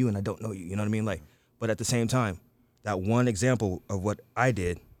 I know you and I don't know you. You know what I mean? Like, but at the same time, that one example of what I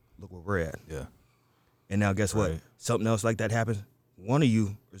did, look where we're at. Yeah. And now guess what? Right. Something else like that happens. One of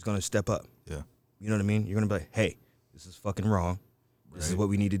you is gonna step up. Yeah. You know what I mean? You're gonna be like, hey, this is fucking wrong. This is what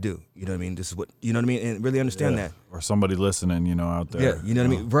we need to do. You know what I mean? This is what, you know what I mean? And really understand that. Or somebody listening, out there. Yeah, you know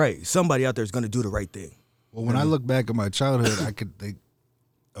what I mean? Right. Somebody out there is gonna do the right thing. Well, when I look back at my childhood, I could think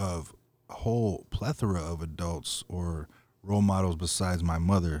of a whole plethora of adults or role models besides my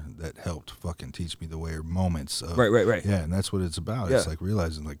mother that helped fucking teach me the way or moments of Right. Yeah, and that's what it's about. It's Yeah. like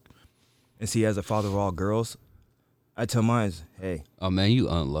realizing like And see, as a father of all girls, I tell mine, hey, Oh man, you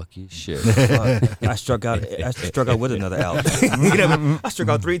unlucky as shit. I struck out with another out. You know what I mean? I struck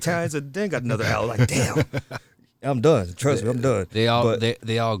out 3 times and then got another out. Like, damn. I'm done. Trust me, I'm done. They all But-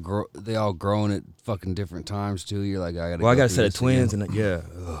 they all grown at fucking different times too. You're like, I gotta. Well, I go got a through set of this twins, again.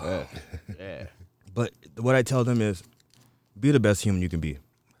 and Yeah. But what I tell them is, be the best human you can be.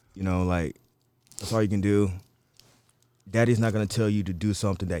 Like, that's all you can do. Daddy's not gonna tell you to do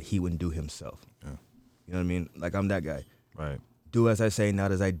something that he wouldn't do himself. Yeah. You know what I mean? Like, I'm that guy. Right. Do as I say,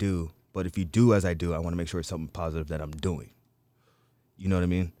 not as I do. But if you do as I do, I want to make sure it's something positive that I'm doing. You know what I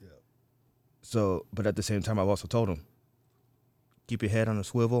mean? Yeah. So, but at the same time, I've also told them, keep your head on a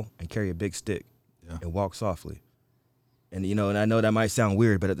swivel and carry a big stick and walk softly. And, you know, and I know that might sound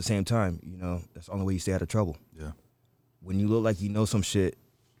weird, but at the same time, you know, that's the only way you stay out of trouble. Yeah. When you look like you know some shit,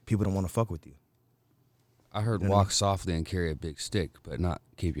 people don't want to fuck with you. I heard walk softly and carry a big stick, but not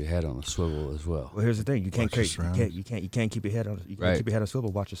keep your head on a swivel as well. Well, here's the thing: you can't Watch your keep your head on. You can't keep your head on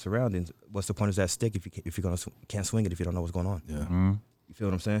swivel. Watch your surroundings. What's the point of that stick if you're can't swing it if you don't know what's going on? Yeah. Mm-hmm. You feel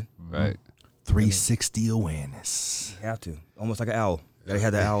what I'm saying? Right. 360 awareness. You have to, almost like an owl. You gotta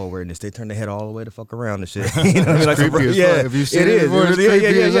have that owl awareness. They turn their head all the way the fuck around and shit. You know what I mean? Like, creepy as yeah, fuck. If you see it it is. before, it's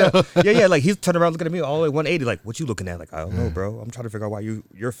creepy as hell. Yeah. Like he's turning around looking at me all the way 180. Like, what you looking at? Like, I don't know, bro. I'm trying to figure out why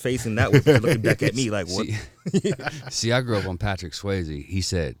you're facing that way. But you're looking back at me. Like, what? See, I grew up on Patrick Swayze. He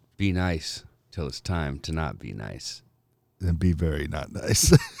said, "Be nice till it's time to not be nice." And be very not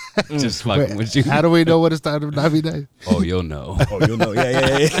nice. Just fucking with you. How do we know what it's time to not be nice? Oh, you'll know. Oh, you'll know.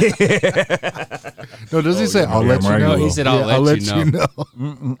 Yeah. No, does he say, I'll let you right. know? No, he said, I'll let you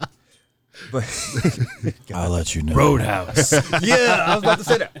know. But I'll let you know. Roadhouse. yeah, I was about to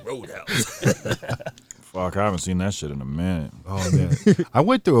say that. Roadhouse. Fuck, I haven't seen that shit in a minute. Oh, man. I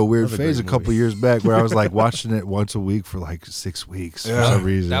went through a weird That was a phase a great couple movie. years back where I was like watching it once a week for like 6 weeks for some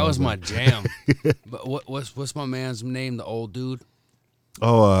reason. That I was my like, jam. But what's my man's name? The old dude.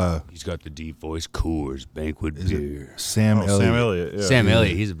 He's got the deep voice. Coors Banquet beer. Sam Elliott. Sam Elliott. Yeah. Sam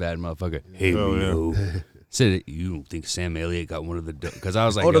Elliott. He's a bad motherfucker. Hey, Oh, Rio. Said you don't think Sam Elliott got one of the because I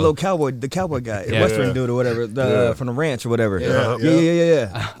was like, Oh, the yo, little cowboy, the cowboy guy, Yeah. Western Yeah. dude or whatever, from the ranch or whatever. Yeah.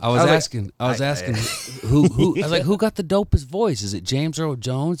 Yeah. I was like- asking who I was like, who got the dopest voice? Is it James Earl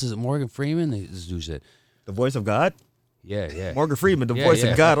Jones? Is it Morgan Freeman? This dude said, The voice of God, yeah. Morgan Freeman, the Yeah, voice yeah.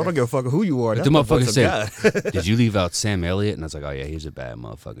 of God. I don't give a fuck who you are. But That's the the motherfucker voice of said, God. did you leave out Sam Elliott? And I was like, oh yeah, he's a bad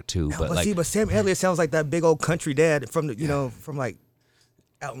motherfucker too. But But like, but Sam Elliott sounds like that big old country dad from the, from like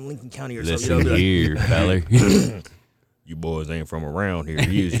out in Lincoln County or something. listen here, fella. You boys ain't from around here.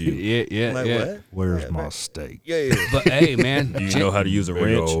 He is you. yeah. Like what? Where's my steak? Yeah. But hey, man, Do you know how to use a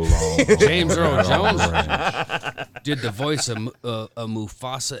wrench? James Earl Jones did the voice of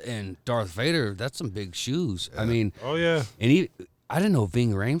Mufasa and Darth Vader. That's some big shoes. I mean, Oh, yeah. and I didn't know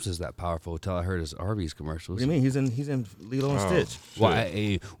Ving Rhames was that powerful until I heard his Arby's commercials. What do you mean? He's in Lilo and Stitch.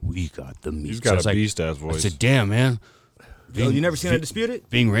 Why we got the meat. He's got It's a like, beast-ass I voice. said, damn, man. Yo, you never seen Undisputed?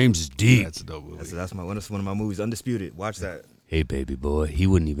 Ving Rhames is deep. That's a dope movie. That's one of my movies. Undisputed. Watch that. Hey, baby boy, he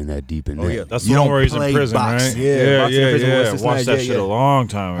wasn't even that deep in there. yeah. That's You the one don't where he's in play prison, boxing. right? Yeah, boxing in prison with Wesley Watched Snipes. that Yeah, shit yeah. a long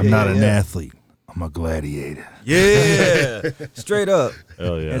time I'm ago. not an yeah. athlete. I'm a gladiator. Yeah, straight up.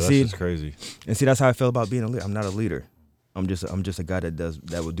 Hell yeah, And that's see- just crazy. And see, that's how I feel about being a leader. I'm not a leader. I'm just a guy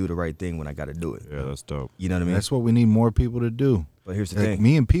that will do the right thing when I got to do it. Yeah, that's dope. You know what I mean? That's what we need more people to do. But here's the Like, thing: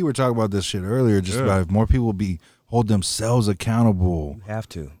 me and P were talking about this shit earlier, just Yeah. about if more people would hold themselves accountable. you have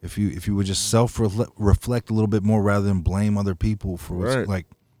to. If you would just reflect a little bit more rather than blame other people for what's Right. like,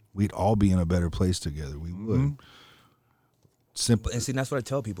 we'd all be in a better place together. We would. Simple. And see, that's what I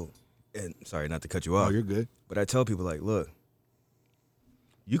tell people. And sorry, not to cut you Oh, off, you're good. but I tell people like, look,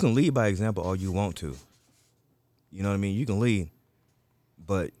 you can lead by example all you want to. You know what I mean? You can lead,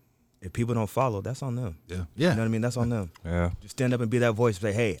 but if people don't follow, that's on them. Yeah. You Yeah. know what I mean? That's on them. Yeah. Just stand up and be that voice and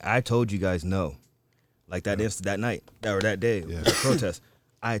say, hey, I told you guys no. Like that that night, that day, Yeah. that protest.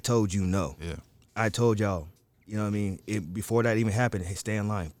 I told you no. Yeah. I told y'all, you know what I mean? Before that even happened, hey, stay in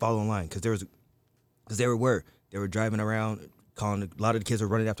line, follow in line. Because they were driving around, calling, a lot of the kids were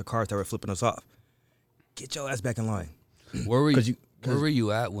running after cars that were flipping us off. Get your ass back in line. Where were 'Cause you? you- Where 'cause- were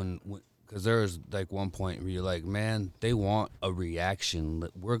you at when? Because there was like one point where you're like, man, they want a reaction.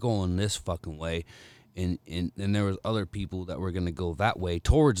 We're going this fucking way, and there was other people that were gonna go that way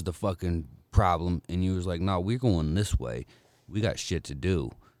towards the fucking problem, and you was like, no, we're going this way. We got shit to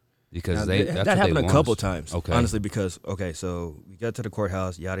do. Because Now, that's that what happened they a want couple us- times, Okay. honestly, because, so we got to the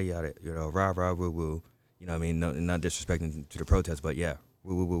courthouse, yada, yada, rah, rah, woo, woo. You know what I mean? No, not disrespecting to the protest, but yeah,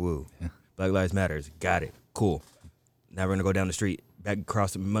 woo, woo, woo, woo. Black Lives Matters, got it, cool. Now we're going to go down the street, back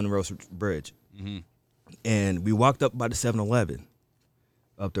across the Monroe Bridge. Mm-hmm. And we walked up by the 7-Eleven,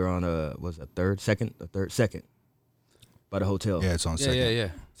 up there on, second, by the hotel. Yeah, it's on second. Yeah.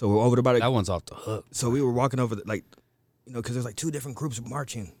 So we're over there by the, That one's off the hook. so we were walking over, because there's like two different groups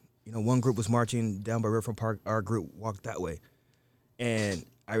marching. One group was marching down by Riverfront Park. Our group walked that way. And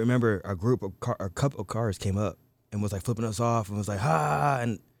I remember a couple of cars came up and was like flipping us off and was like, ha,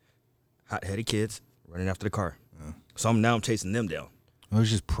 and hot-headed kids running after the car. So I'm chasing them down. It was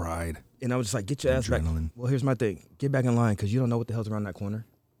just pride. And I was just like, get your ass back. Adrenaline. Well, here's my thing. Get back in line because you don't know what the hell's around that corner.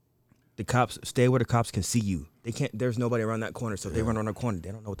 The cops, stay where the cops can see you. They can't, there's nobody around that corner. So if they run around the corner,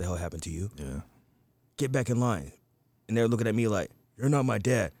 they don't know what the hell happened to you. Yeah. Get back in line. And they're looking at me like, you're not my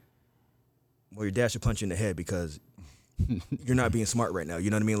dad. well, your dad should punch you in the head because you're not being smart right now. You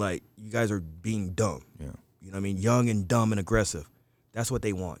know what I mean? Like, you guys are being dumb. Yeah. You know what I mean? Young and dumb and aggressive. That's what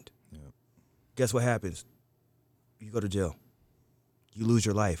they want. Yeah. Guess what happens? You go to jail. You lose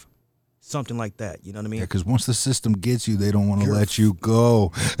your life. Something like that. You know what I mean? Yeah, because once the system gets you, they don't want to You're let you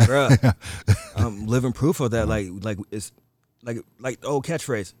go. Bruh, I'm living proof of that. Like it's like the old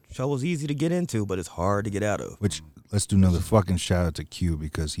catchphrase. Trouble's easy to get into, but it's hard to get out of. Which, let's do another fucking shout out to Q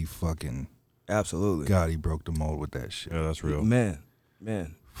because he fucking, Absolutely. God, he broke the mold with that shit. Yeah, that's real. Man. He's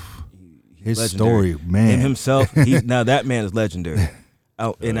His legendary. story, man. And himself, now that man is legendary.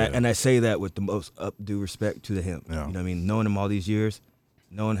 And I say that with the most due respect to him. Yeah. You know what I mean? Knowing him all these years,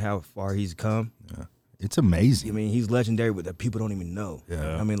 knowing how far he's come. Yeah. It's amazing. I mean, he's legendary, but that people don't even know.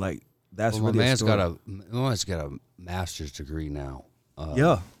 Yeah. I mean, like, that's Well, really my a man's story. got a master's degree now.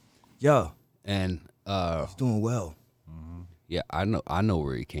 Yeah. And He's doing well. yeah, I know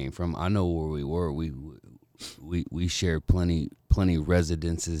where he came from. I know where we were. We shared plenty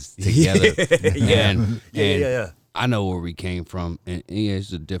residences together. Yeah. I know where we came from, and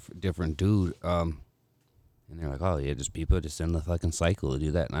he's a different dude. And they're like, oh yeah, just people just in the fucking cycle to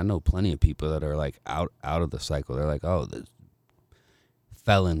do that. And I know plenty of people that are like out of the cycle. They're like, oh, the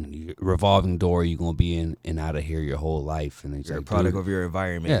felon revolving door, you're gonna be in and out of here your whole life. And it's You're like, a product dude, of your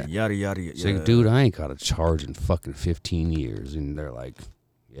environment. Yeah. Yada. it's like, dude, I ain't got a charge in fucking 15 years. And they're like,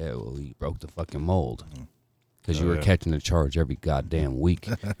 yeah, well, you broke the fucking mold because you were catching a charge every goddamn week.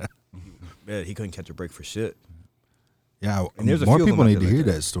 Man, he couldn't catch a break for shit. Yeah, And there's a more few of them people out need to there like hear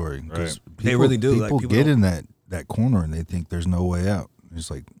that. that story. 'Cause They really do. Like, People people get don't- in that corner and they think there's no way out. It's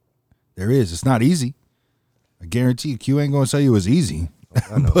like, there is. It's not easy. I guarantee you, Q ain't going to tell you it's easy.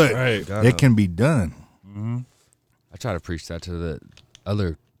 I know. But Right. God, no. it can be done. I try to preach that to the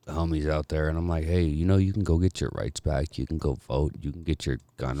other homies out there, and I'm like, hey, you can go get your rights back. You can go vote. You can get your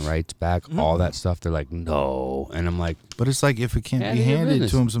gun rights back. All that stuff. They're like, no, and I'm like, But it's like if it can't Yeah, be your handed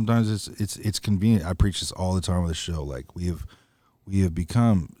business. to them, sometimes it's convenient. I preach this all the time on the show. Like we have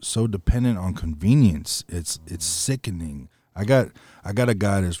become so dependent on convenience. It's sickening. I got a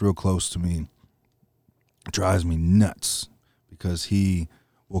guy that's real close to me. Drives me nuts because he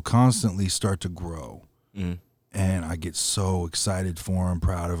will constantly start to grow. And I get so excited for him,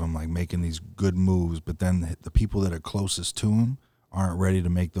 proud of him, like making these good moves. But then the people that are closest to him aren't ready to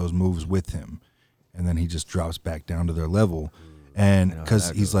make those moves with him. And then he just drops back down to their level. And because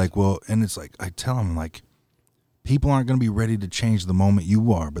he's like, well, and it's like, I tell him, like, people aren't going to be ready to change the moment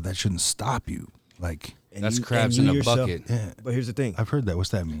you are, but that shouldn't stop you. Like, And that's you- crabs and in you a yourself- bucket. yeah, But here's the thing. I've heard that. What's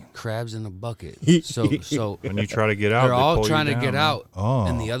that mean? Crabs in a bucket. So When you try to get out, they're they all pull you trying to down, get man. out, Oh.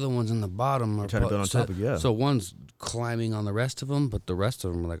 and the other ones in the bottom are trying to build on top of it, yeah. So one's climbing on the rest of them, but the rest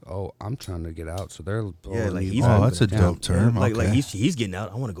of them are like, oh, I'm trying to get out. So they're pulling like me he's back Oh, that's a down. dope term. Like Okay. he's getting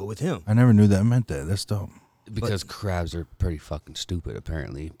out. I want to go with him. I never knew that meant that. That's dope. Because crabs are pretty fucking stupid,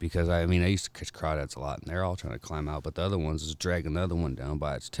 apparently. Because I used to catch crawdads a lot, and they're all trying to climb out, but the other one's is dragging the other one down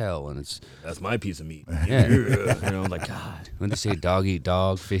by its tail, and it's That's my piece of meat. Yeah. You know, like God. when they say dog eat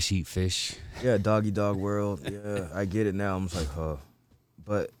dog, fish eat fish. Yeah, doggy dog world. Yeah, I get it now. I'm just like, huh.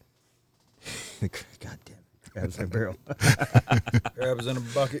 But God damn it, crabs in a barrel. Crabs in a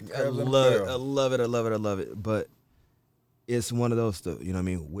bucket. I love it. I love it. But it's one of those stuff. You know what I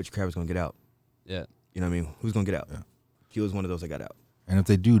mean? Which crab is gonna get out? Yeah. You know what I mean? Who's gonna get out? He was one of those that got out. And if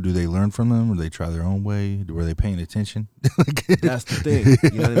they do they learn from them or they try their own way? Were they paying attention? That's the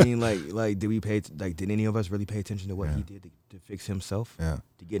thing. You know what I mean? Like did any of us really pay attention to what he did to fix himself? Yeah.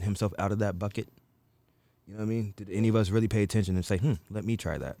 To get himself out of that bucket? You know what I mean? Did any of us really pay attention and say, let me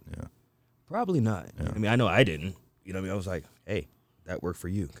try that? Yeah. Probably not. I mean, I know I didn't. You know what I mean? I was like, hey, that worked for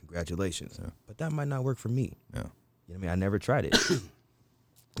you. Congratulations. Yeah. But that might not work for me. Yeah. You know what I mean? I never tried it.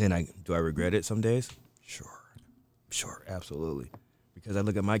 And do I regret it some days? Sure, absolutely. Because I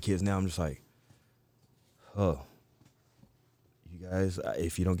look at my kids now, I'm just like, oh, you guys,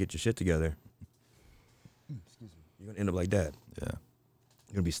 if you don't get your shit together, you're going to end up like dad. Yeah.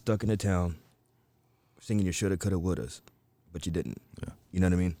 You're going to be stuck in the town singing your shoulda, coulda, wouldas, but you didn't. Yeah. You know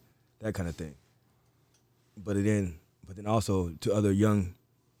what I mean? That kind of thing. But then also to other young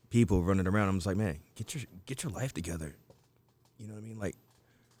people running around, I'm just like, man, get your life together. You know what I mean? Like,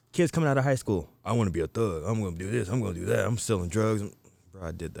 kids coming out of high school, I want to be a thug. I'm going to do this. I'm going to do that. I'm selling drugs. Bro,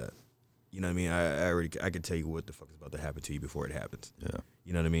 I did that. You know what I mean? I could tell you what the fuck is about to happen to you before it happens. Yeah.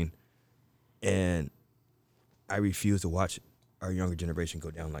 You know what I mean? And I refuse to watch our younger generation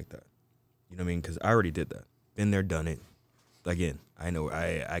go down like that. You know what I mean? Because I already did that. Been there, done it. Again, I know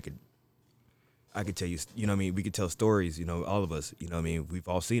I could tell you, you know what I mean? We could tell stories, you know, all of us, you know what I mean? We've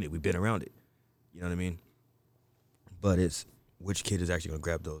all seen it. We've been around it. You know what I mean? But it's which kid is actually going to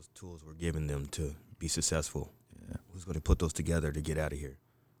grab those tools we're giving them to be successful? Yeah. Who's going to put those together to get out of here?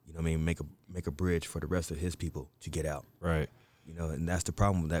 You know what I mean? Make a bridge for the rest of his people to get out. Right. You know, and that's the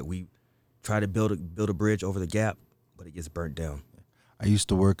problem, that we try to build a bridge over the gap, but it gets burnt down. I used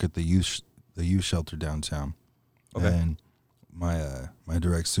to work at the youth shelter downtown. Okay. And my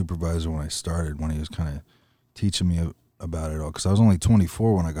direct supervisor when I started, when he was kind of teaching me about it all, because I was only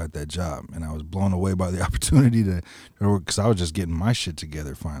 24 when I got that job, and I was blown away by the opportunity to work, because I was just getting my shit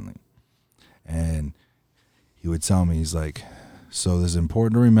together finally. And he would tell me, he's like, so this is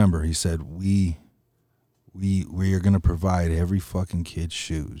important to remember. He said, we are going to provide every fucking kid's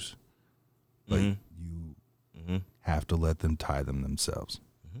shoes, but you have to let them tie them themselves.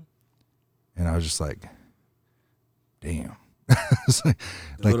 And I was just like, damn.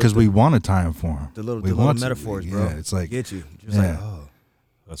 like, because we want to tie them for them. The little metaphors, bro. Yeah, it's like, get you. Just like, oh.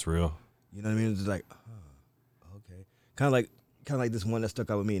 That's real. You know what I mean? It's like, oh, okay. Kind of like this one that stuck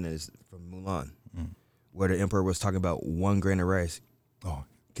out with me, and it's from Mulan, where the emperor was talking about 1 grain of rice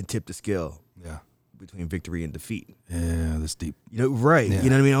can tip the scale between victory and defeat. Yeah, that's deep. You know, right. Yeah. You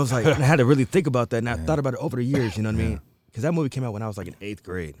know what I mean? I was like, I had to really think about that, and I thought about it over the years, you know what I mean? Because that movie came out when I was like in 8th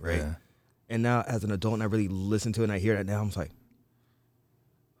grade, right? Yeah. And now as an adult, and I really listen to it, and I hear that now, I'm like,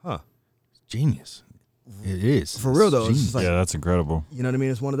 huh. It's genius. It is. For real, though. It's just like, yeah, that's incredible. You know what I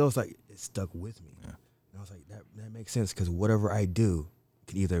mean? It's one of those, like, it stuck with me. Yeah. And I was like, that makes sense, because whatever I do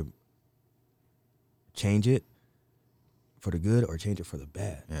can either change it for the good or change it for the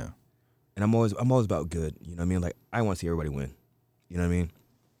bad. Yeah. And I'm always about good. You know what I mean? Like, I want to see everybody win. You know what I mean?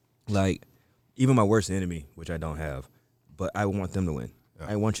 Like, even my worst enemy, which I don't have, but I want them to win. Yeah.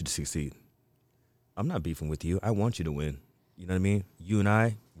 I want you to succeed. I'm not beefing with you. I want you to win. You know what I mean? You and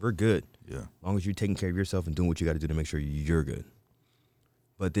I, we're good. Yeah. As long as you're taking care of yourself and doing what you got to do to make sure you're good.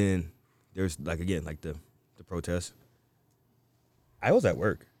 But then there's, like, again, like the protest. I was at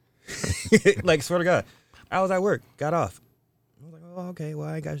work. Like, swear to God. I was at work. Got off. I was like, oh, okay, well,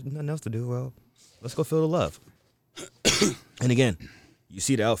 I ain't got nothing else to do. Well, let's go feel the love. And again, you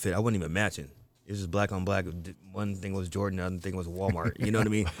see the outfit. I wasn't even matching. It was just black on black. One thing was Jordan, the other thing was Walmart. You know what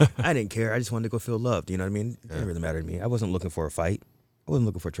I mean? I didn't care. I just wanted to go feel loved. You know what I mean? It didn't really matter to me. I wasn't looking for a fight. I wasn't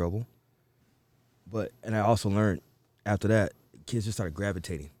looking for trouble. And I also learned after that, kids just started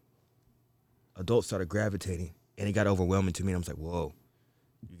gravitating. Adults started gravitating. And it got overwhelming to me. And I was like, whoa,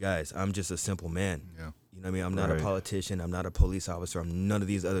 you guys, I'm just a simple man. Yeah. You know what I mean? I'm not a politician. I'm not a police officer. I'm none of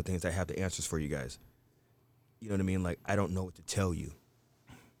these other things. I have the answers for you guys. You know what I mean? Like, I don't know what to tell you.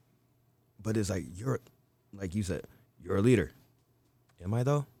 But it's like, like you said, you're a leader. Am I,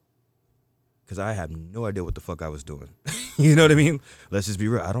 though? Because I have no idea what the fuck I was doing. You know what I mean? Let's just be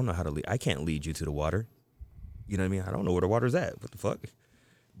real. I don't know how to lead. I can't lead you to the water. You know what I mean? I don't know where the water's at. What the fuck?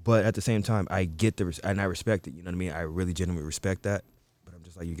 But at the same time, I get and I respect it. You know what I mean? I really genuinely respect that. But I'm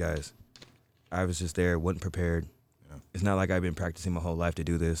just like, you guys, I was just there, wasn't prepared. Yeah. It's not like I've been practicing my whole life to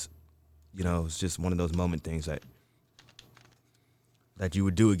do this. You know, it's just one of those moment things that you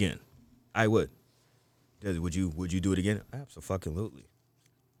would do again. I would. Would you do it again? Absolutely.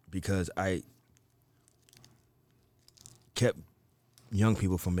 Because I kept young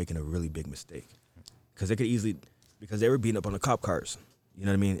people from making a really big mistake. Because they were beating up on the cop cars. You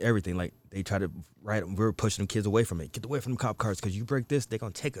know what I mean? Everything. Like, they try to we were pushing them kids away from it. Get away from them cop cars, because you break this, they're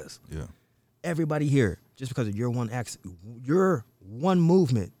going to take us. Yeah. Everybody here, just because of your one your one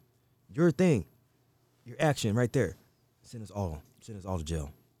movement, your thing, your action right there, send us all to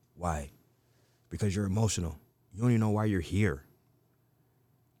jail. Why? Because you're emotional. You don't even know why you're here.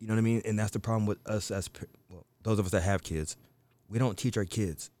 You know what I mean? And that's the problem with us those of us that have kids. We don't teach our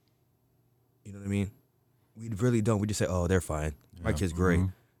kids. You know what I mean? We really don't. We just say, oh, they're fine. Yeah. My kid's great.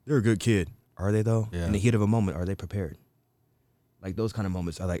 They're a good kid. Are they, though? Yeah. In the heat of a moment, are they prepared? Like, those kind of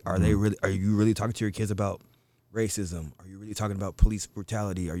moments are like, are you really talking to your kids about racism? Are you really talking about police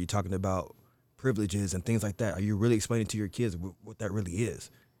brutality? Are you talking about privileges and things like that? Are you really explaining to your kids what that really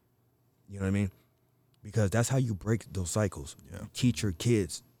is? You know what I mean? Because that's how you break those cycles. Yeah. You teach your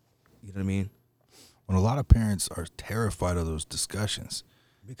kids. You know what I mean? When a lot of parents are terrified of those discussions.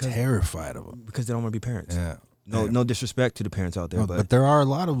 Terrified of them. Because they don't want to be parents. Yeah. No disrespect to the parents out there. No, but there are a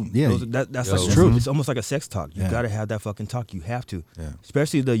lot of, that's like the truth. It's almost like a sex talk. You got to have that fucking talk. You have to. Yeah.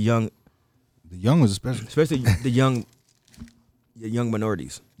 Especially the young. The young was especially the young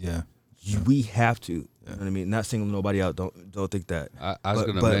minorities. Yeah. We have to. You know what I mean? Not singling nobody out. Don't think that. I was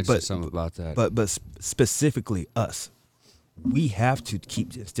going to mention something about that. But specifically us, we have to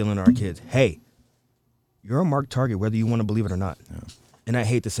keep instilling in our kids, hey, you're a marked target whether you want to believe it or not. Yeah. And I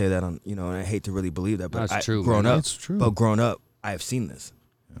hate to say that and I hate to really believe that, but that's true. Growing up, it's true. But growing up, I have seen this.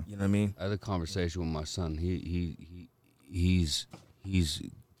 Yeah. You know what I mean? I had a conversation with my son. He he's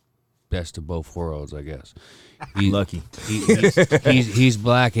best of both worlds, I guess. Lucky. He's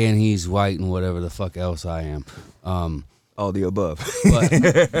black and he's white and whatever the fuck else I am. All the above. But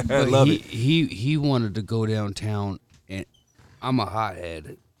Love it. he wanted to go downtown, and I'm a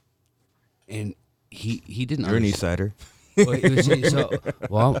hothead, and he didn't. You're an East Sider.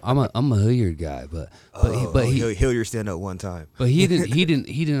 Well, I'm a Hilliard guy, but Hilliard stand up one time. But he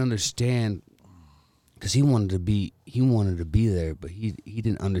didn't understand, because he wanted to be there, but he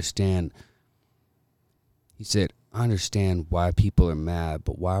didn't understand. He said, "I understand why people are mad,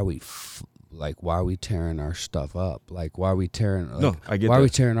 but why are we why are we tearing our stuff up? Like, why are we tearing? Like, no, I get why that. are we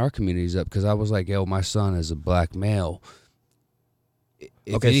tearing our communities up?" Because I was like, "Yo, my son is a black male.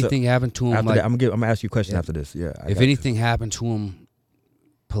 If anything happened to him, after like, that, I'm gonna ask you a question after this. Yeah. if anything happened to him,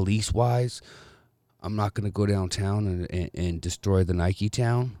 police wise, I'm not gonna go downtown and destroy the Nike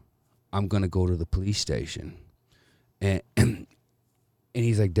town. I'm gonna go to the police station." And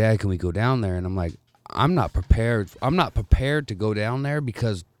he's like, "Dad, can we go down there?" And I'm like, I'm not prepared to go down there,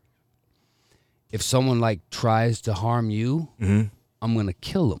 because if someone like tries to harm you, I'm gonna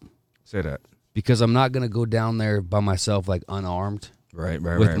kill them. Say that. Because I'm not gonna go down there by myself, like unarmed, Right.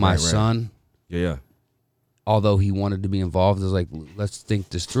 with my son. Yeah. Although he wanted to be involved, I was like, let's think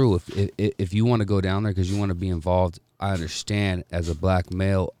this through. If you want to go down there because you want to be involved, I understand. As a black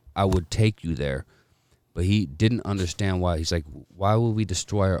male, I would take you there. But he didn't understand why. He's like, why would we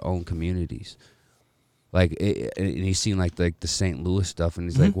destroy our own communities? Like, and he's seen like the St. Louis stuff, and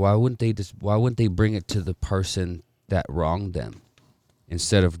he's like, why wouldn't they bring it to the person that wronged them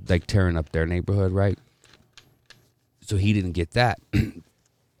instead of like tearing up their neighborhood, right? So he didn't get that.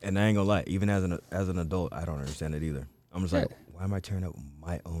 And I ain't gonna lie, even as an adult, I don't understand it either. I'm just like, why am I tearing up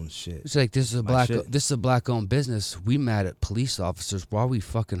my own shit? It's like, this is a black owned business. We mad at police officers. Why are we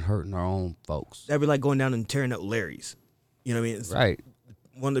fucking hurting our own folks? That'd be like going down and tearing up Larry's. You know what I mean? It's Right.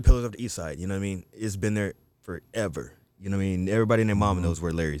 one of the pillars of the East Side. You know what I mean? It's been there forever. You know what I mean? Everybody and their mama knows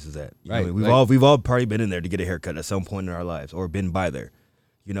where Larry's is at. You know what I mean? We've all probably been in there to get a haircut at some point in our lives, or been by there.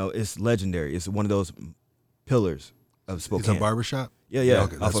 You know, it's legendary. It's one of those pillars of Spokane. It's a barbershop? Yeah.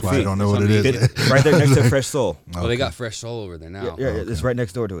 Okay, that's why I don't know what it is. Right there next to Fresh Soul. Well, they got Fresh Soul over there now. Yeah, it's right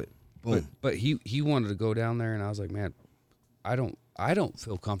next door to it. Boom. But he wanted to go down there, and I was like, man, I don't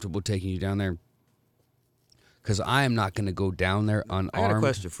feel comfortable taking you down there, because I am not going to go down there unarmed. I got a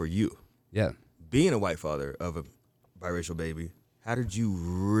question for you. Yeah. Being a white father of a biracial baby, how did you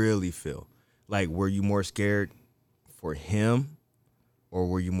really feel? Like, were you more scared for him, or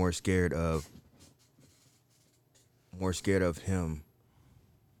were you more scared of him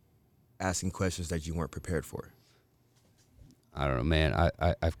asking questions that you weren't prepared for? I don't know, man.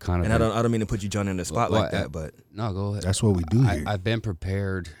 I've kind of. And I don't mean to put you, John, in the spot like that, but no, go ahead. That's what we do here. I've been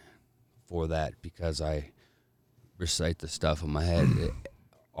prepared for that, because I recite the stuff in my head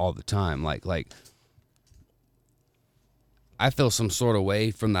all the time. Like I feel some sort of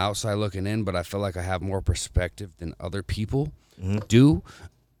way from the outside looking in, but I feel like I have more perspective than other people do,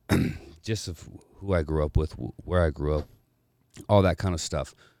 just of who I grew up with, where I grew up, all that kind of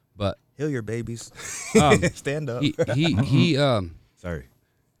stuff. But heal your babies. Stand up. He Sorry.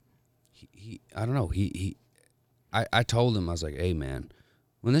 He I don't know. I told him, I was like, hey man,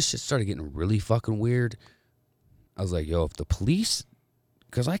 when this shit started getting really fucking weird, I was like, yo, if the police,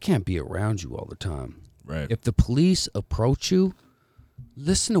 because I can't be around you all the time. Right. If the police approach you,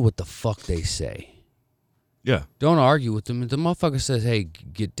 listen to what the fuck they say. Yeah. Don't argue with them. If the motherfucker says, hey,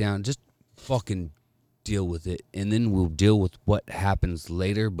 get down, just fucking deal with it, and then we'll deal with what happens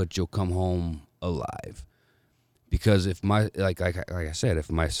later, but you'll come home alive. Because if like I said,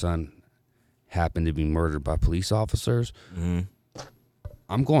 if my son happened to be murdered by police officers,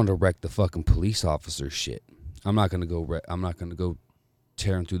 I'm going to wreck the fucking police officer shit. I'm not gonna go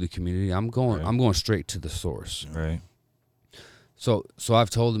tearing through the community. I'm going straight to the source. Right. So I've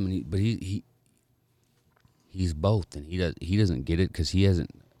told him, but he's both, and he doesn't get it, because he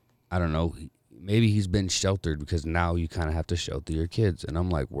hasn't. I don't know. Maybe he's been sheltered, because now you kind of have to shelter your kids, and I'm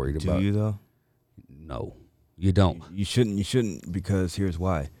like worried about. Do you though? No, you don't. You shouldn't, because here's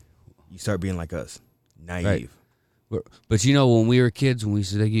why. You start being like us, naive. Right. But you know, when we were kids, when we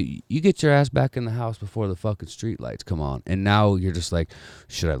said, you get your ass back in the house before the fucking street lights come on, and now you're just like,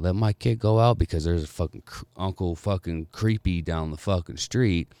 should I let my kid go out because there's a fucking uncle fucking creepy down the fucking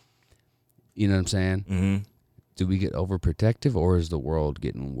street? You know what I'm saying? Mm-hmm. Do we get overprotective, or is the world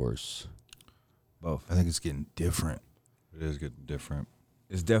getting worse? Both. I think it's getting different. It is getting different.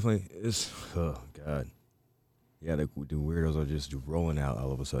 It's definitely, oh God. Yeah, the weirdos are just rolling out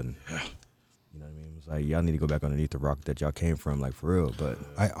all of a sudden. You know what I mean? It's like, y'all need to go back underneath the rock that y'all came from, like, for real. But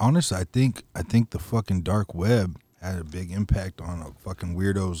I honestly, I think the fucking dark web had a big impact on a fucking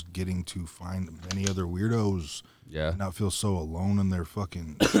weirdos getting to find many other weirdos. Yeah. And not feel so alone in their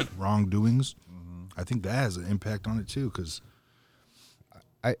fucking wrongdoings. I think that has an impact on it too, because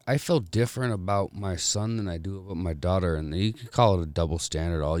I feel different about my son than I do about my daughter, and you can call it a double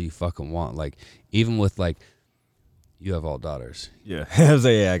standard all you fucking want. Like, even with, like, you have all daughters. Yeah. I was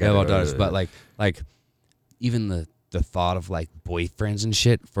like, yeah, I I got have all it. daughters, but like even the thought of like boyfriends and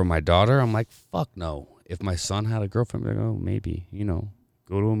shit for my daughter, I'm like, fuck no. If my son had a girlfriend, I'd be like, oh, maybe, you know,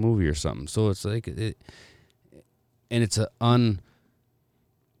 go to a movie or something. So it's like and it's a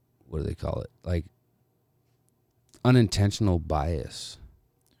what do they call it? Like unintentional bias.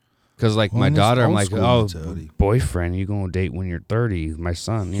 Because, like, my daughter, I'm like, oh, boyfriend, you going to date when you're 30. My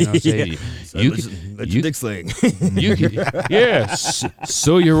son, you know what I'm saying? Let your dick sling. Yeah,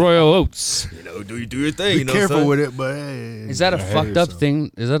 sow your royal oats. You know, do your thing. Be careful with it, but hey, is that a fucked up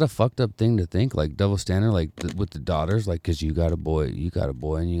thing? Is that a fucked up thing to think? Like, double standard, like, with the daughters? Like, because you got a boy, and you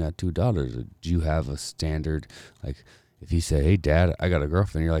got 2 daughters. Do you have a standard, like, if you say, hey, Dad, I got a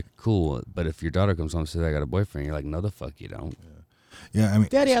girlfriend, you're like, cool. But if your daughter comes home and says, I got a boyfriend, you're like, no, the fuck you don't. Yeah, I mean,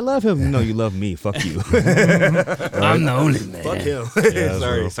 Daddy, I love him. No, you love me. Fuck you. I'm the only man. Fuck him. Yeah,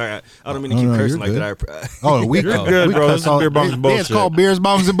 sorry. I don't mean to keep cursing like good. that. oh, we You're good, we bro. cuss This is all- beer bongs and It's bullshit. called beers,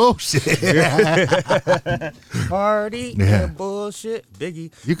 bongs, and bullshit. Party Yeah. and bullshit.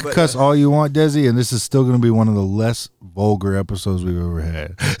 Biggie. You can cuss all you want, Desi, and this is still going to be one of the less vulgar episodes we've ever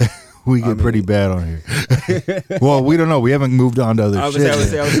had. We get pretty bad on here. Well, we don't know. We haven't moved on to other I would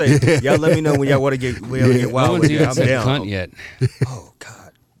shit. say, y'all let me know when y'all want to get No wild one's with it. even I'm said down. cunt yet. Oh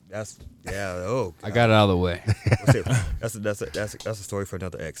God, God. I got it out of the way. That's a story for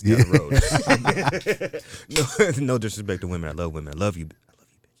another ex down the road. no disrespect to women. I love women. I love you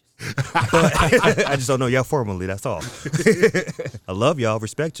bitches. But I just don't know y'all formally. That's all. I love y'all.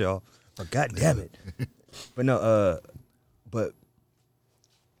 Respect y'all. But God damn it. But no. But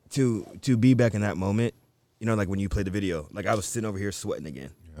to be back in that moment, you know, like when you play the video, like I was sitting over here sweating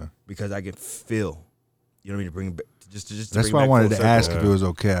again, because I can feel. You know what I mean? To bring back, just to That's bring why I back wanted full to circle. ask if it was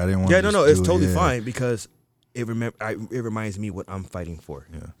okay. I didn't want. Yeah, to no, just it's do it. totally Yeah. fine because it reminds me what I'm fighting for.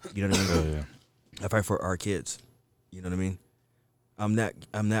 Yeah. You know what I mean? Yeah. I fight for our kids. You know what I mean? I'm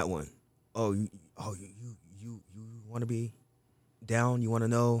that one. You want to be down? You want to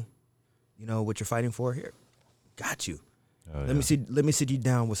know, what you're fighting for? Here, got you. Let me sit you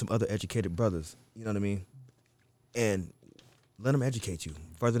down with some other educated brothers. You know what I mean? And let them educate you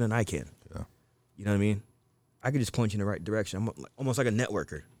further than I can. Yeah. You know what I mean? I could just point you in the right direction. I'm almost like a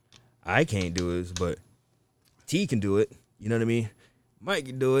networker. I can't do this, but T can do it. You know what I mean? Mike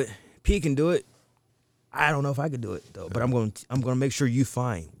can do it. P can do it. I don't know if I could do it though, but I'm going to make sure you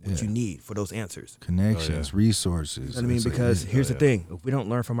find what you need for those answers. Connections, resources. You know what I mean? It's like, Because here's the thing: if we don't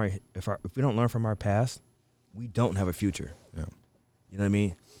learn from our past, we don't have a future. Yeah. You know what I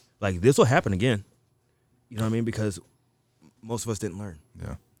mean? Like this will happen again. You know what I mean? Because most of us didn't learn.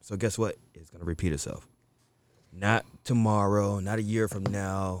 Yeah. So guess what? It's gonna repeat itself. Not tomorrow, not a year from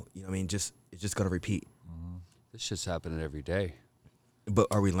now. You know what I mean? It's just gonna repeat. This shit's happening every day. But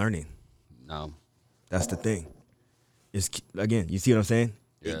are we learning? No. That's the thing. Again, you see what I'm saying?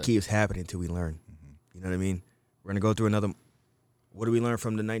 Yeah. It keeps happening until we learn. You know what I mean? We're gonna go through another. What do we learn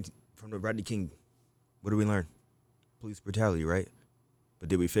from the Rodney King? What do we learn? Police brutality, right? But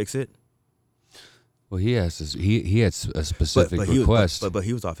did we fix it? Well, he has he had a specific But he request. but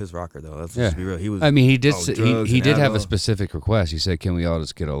he was off his rocker though. Let's Yeah. just be real. He was. I mean, he did. drugs He and did have a alcohol. specific request. He said, "Can we all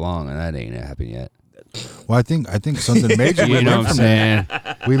just get along?" And that ain't happened yet. Well, I think something major. You know what I'm saying?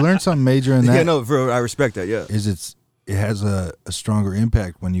 We learned something major in that. Yeah, no, bro, I respect that. Yeah, It has a stronger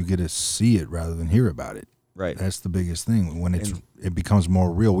impact when you get to see it rather than hear about it. right. That's the biggest thing when it becomes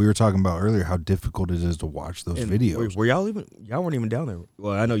more real. We were talking about earlier how difficult it is to watch those And videos. Were y'all weren't even down there?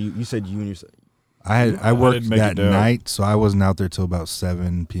 Well, I know you said you and your. I worked didn't make that it down. night, so I wasn't out there till about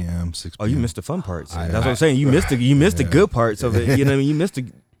 7 p.m., 6 Oh, p.m. you missed the fun parts. That's what I'm saying. You missed the good parts of it. You know what I mean? You missed the.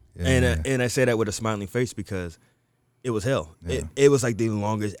 Yeah. And I say that with a smiling face because it was hell. Yeah. It was like the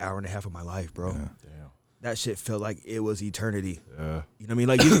longest hour and a half of my life, bro. Yeah. That shit felt like it was eternity. Yeah. You know what I mean?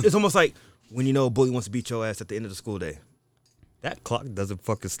 Like it's almost like when a bully wants to beat your ass at the end of the school day. That clock doesn't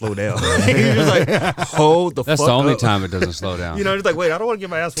fucking slow down. You're just like, hold the That's fuck the only up. time it doesn't slow down. You know, it's like, wait, I don't want to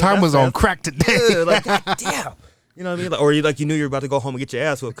get my ass whooped. Time that was on fast. crack today. Yeah, like, God damn. You know what I mean? Like, or you knew you were about to go home and get your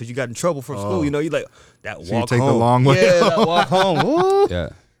ass whooped because you got in trouble from school. You know, you like that walk So you take home. the long way Yeah, that walk home. Woo. Yeah.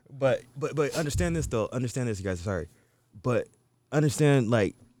 But understand this though. Understand this, you guys. Sorry, but understand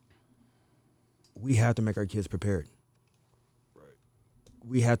like we have to make our kids prepared. Right.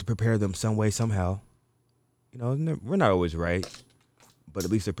 We have to prepare them some way, somehow. You know, we're not always right, but at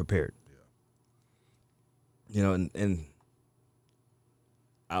least they're prepared. You know, and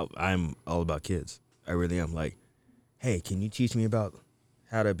I'm all about kids. I really am. Like, hey, can you teach me about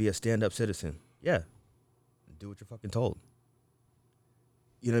how to be a stand-up citizen? Yeah. Do what you're fucking told.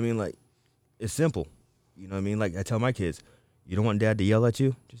 You know what I mean? Like, it's simple. You know what I mean? Like, I tell my kids, you don't want dad to yell at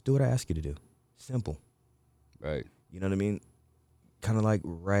you? Just do what I ask you to do. Simple. Right. You know what I mean? Kind of like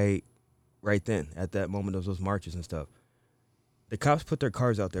right then, at that moment of those marches and stuff. The cops put their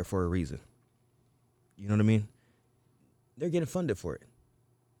cars out there for a reason. You know what I mean? They're getting funded for it.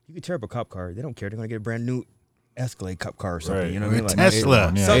 You could tear up a cop car. They don't care. They're going to get a brand new Escalade cop car or something. Right. You know what I mean? Like,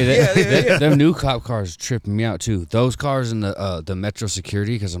 Tesla. Yeah. Hey, them new cop cars tripping me out too. Those cars in the Metro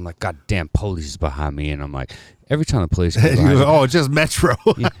security, because I'm like, God damn, police is behind me, and I'm like, every time the police comes behind me, Oh, just Metro.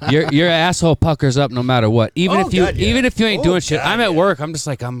 your asshole puckers up no matter what. Even Oh, if you God, yeah. even if you ain't Oh, doing shit. God, I'm at yeah. work. I'm just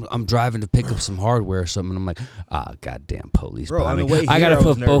like I'm driving to pick up some hardware or something. And I'm like, goddamn police bro, on behind the me. way I here, gotta I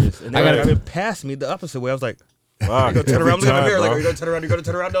was put both. nervous. And I they were gotta. driving past me the opposite way. I was like, Fuck, go turn around. Look at the mirror. Like, bro. are you going to turn around? You going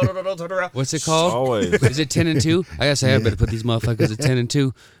to turn around? No, turn around. What's it called? Always. Is it 10 and 2? I gotta say, I better put these motherfuckers at 10 and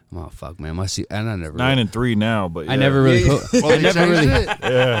 2. Oh fuck, man, my seat. And I never. 9 and 3 now, but yeah. I never really put. I never really.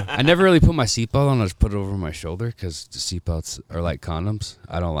 Yeah. I never really put my seatbelt on. I just put it over my shoulder because the seatbelts are like condoms.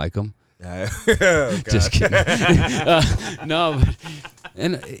 I don't like them. Just kidding. No, but,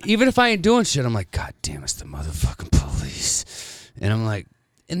 and even if I ain't doing shit, I'm like, God damn, it's the motherfucking police. And I'm like,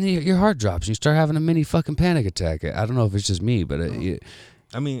 and your heart drops. You start having a mini fucking panic attack. I don't know if it's just me, but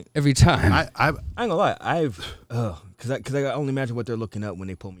I mean, every time. I ain't gonna lie. Because I can only imagine what they're looking at when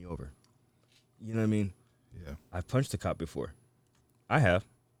they pull me over. You know what I mean? Yeah. I've punched a cop before. I have.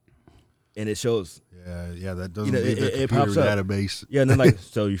 And it shows. Yeah, that doesn't You know, leave the it computer pops up. database. Yeah, and then like,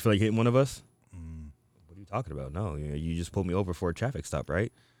 so you feel like hitting one of us? What are you talking about? No, you just pulled me over for a traffic stop,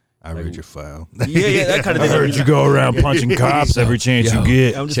 right? I read your file. Yeah, that kind of I thing. heard you go around punching cops every chance you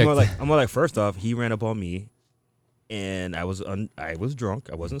get. I'm just Check more like, I'm more like, first off, he ran up on me, and I was drunk.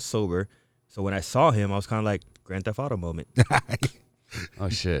 I wasn't sober. So when I saw him, I was kind of like Grand Theft Auto moment. Oh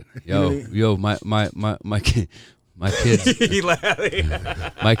shit, yo, my kid, my kids, He laughed.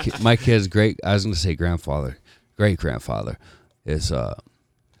 my kid's great. I was gonna say great grandfather is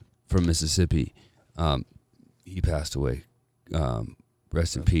from Mississippi. He passed away.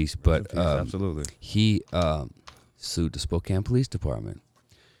 Rest in peace. But Absolutely. he sued the Spokane Police Department.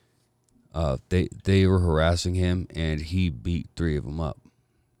 They were harassing him, and he beat 3 of them up.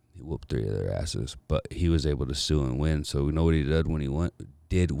 He whooped 3 of their asses, but he was able to sue and win. So we know what he did when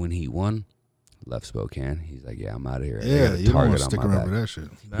he won. Left Spokane. He's like, yeah, I'm out of here. I Yeah, got a you don't want target to on stick my around back. for that shit.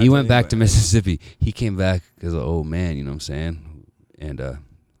 He went back to Mississippi. He came back as an old man, you know what I'm saying? And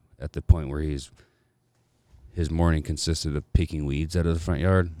at the point where his morning consisted of picking weeds out of the front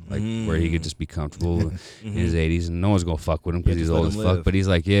yard, like where he could just be comfortable in his 80s, and no one's gonna fuck with him because Yeah, he's just old let as him fuck. live. But he's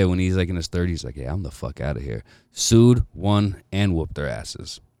like, yeah, when he's like in his 30s, he's like, yeah, I'm the fuck out of here. Sued, won, and whooped their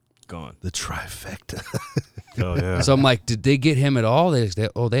asses. Gone. The trifecta. Oh, yeah. So I'm like, did they get him at all?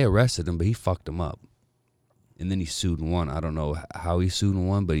 They arrested him, but he fucked him up. And then he sued and won. I don't know how he sued and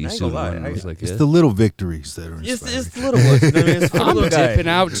won, but he I ain't sued and gonna won. lie. And I was like, It's yeah. the little victories that are It's inspiring. the little ones. You know what I mean? It's for the I'm little guy. tipping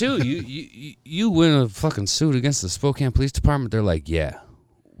out too. You win a fucking suit against the Spokane Police Department. They're like, yeah,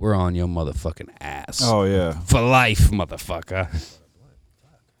 we're on your motherfucking ass Oh, yeah. for life, motherfucker.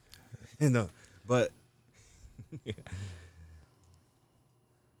 No, but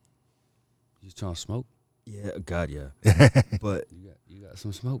You trying to smoke? yeah, God, yeah. But You got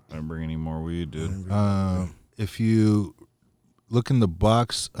some smoke. I didn't bring any more weed, dude. If you look in the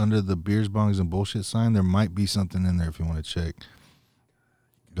box under the beers, bongs, and bullshit sign, there might be something in there if you want to check.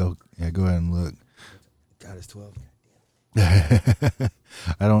 Go ahead and look. God, it's 12. I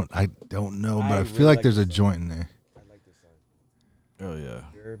don't know, but I feel really like like there's a this joint in there. I like this song. Oh, yeah.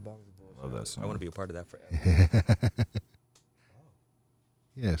 Love that I song. want to be a part of that forever.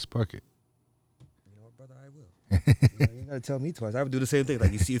 Yeah, spark it. You know what, brother? I will. You gotta tell me twice. I would do the same thing.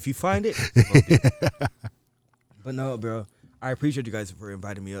 Like, you see, if you find it, smoke it. But no, bro. I appreciate you guys for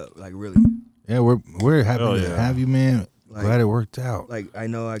inviting me up. Like, really. Yeah, we're happy Hell to yeah. have you, man. Like- Glad it worked out. Like, I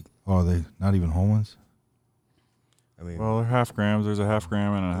know, Oh, are they not even whole ones? I mean, Well, they're half grams. There's a half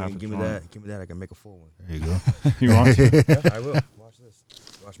gram and a half. give me that. Give me that. I can make a full one. There you go. You want to? Yeah, I will. Watch this.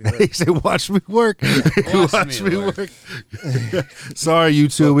 Watch me He work. said, "Watch me work. Watch me me work." work." Sorry, you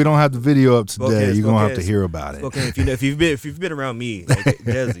two. We don't have the video up today. Spokane, You're gonna have to Spokane, hear about it. Okay, if you've been around me, like,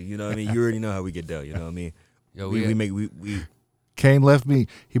 Desi, you know what I mean. You already know how we get down. You know what I mean. Yo, We Kane left me.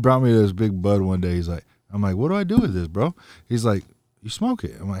 He brought me this big bud one day. He's like, I'm like, what do I do with this, bro? He's like, you smoke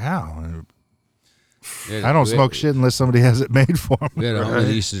it. I'm like, how? And I don't smoke shit unless somebody has it made for me. We had a homie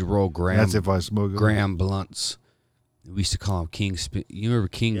that used to roll That's if I smoke it. gram blunts We used to call him King. You remember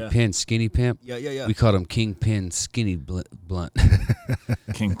Kingpin Skinny Pimp? Yeah. We called him Kingpin Skinny Blunt.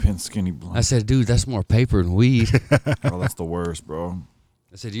 Kingpin Skinny Blunt. I said, dude, that's more paper than weed. Oh, that's the worst, bro.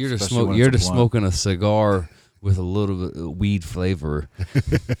 I said, you're just Especially when it's a blunt. smoking a cigar with a little bit of weed flavor.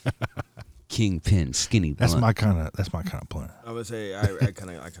 Kingpin Skinny Blunt. That's my kind of blunt. I would say I kind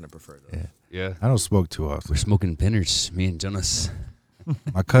of prefer that. Yeah. I don't smoke too often. We're smoking pinners, me and Jonas.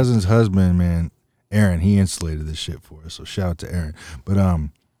 My cousin's husband, man, Aaron, he insulated this shit for us. So shout out to Aaron. But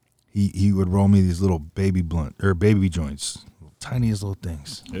he would roll me these little baby joints, tiniest little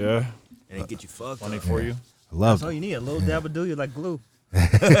things. Yeah. And it get you fucked. Funny up. for you. I love That's all it. you need. A little dab will do you like glue.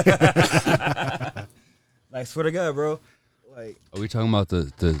 Like, swear to God, bro. Like, Are we talking about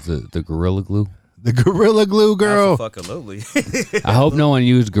the Gorilla Glue? The Gorilla Glue girl. absolutely. I hope no one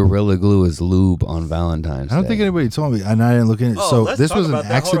used Gorilla Glue as lube on Valentine's I don't Day. think anybody told me, and I didn't look in it. So let's this talk was an about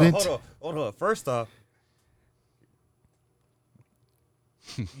that. accident. Hold on. First off,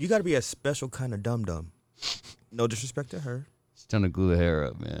 you got to be a special kind of dum-dum. No disrespect to her. She's trying to glue the hair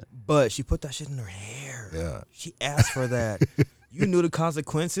up, man. But she put that shit in her hair. Yeah. She asked for that. You knew the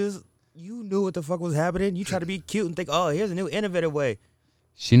consequences. You knew what the fuck was happening. You tried to be cute and think, oh, here's a new innovative way.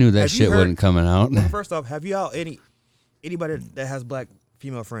 She knew that Have you shit heard- wasn't coming out. First off, have you out anybody that has black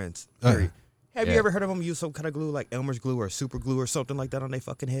female friends? Period. Have you Yeah. ever heard of them use some kind of glue like Elmer's glue or super glue or something like that on their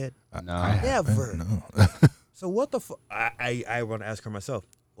fucking head? No. Never. No. So what the fuck? I want to ask her myself.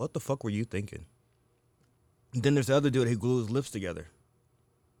 What the fuck were you thinking? And then there's the other dude who glued his lips together.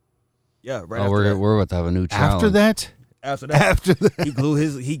 Yeah, right. Oh, we're about to have a new challenge. After that, After that,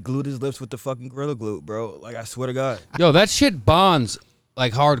 he glued his lips with the fucking Gorilla Glue, bro. Like, I swear to God, Yo, that shit bonds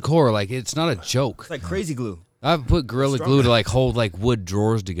like hardcore. Like, it's not a joke. it's like crazy glue. I've put Gorilla Glue to like hold like wood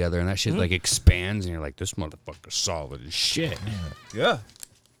drawers together, and that shit like expands, and you're like, this motherfucker's solid as shit. Yeah,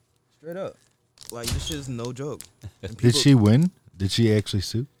 straight up. Like, this shit is no joke. And did people- she win? Did she actually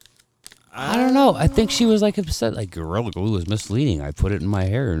sue? I don't know. I think she was like upset. Like, Gorilla Glue was misleading. I put it in my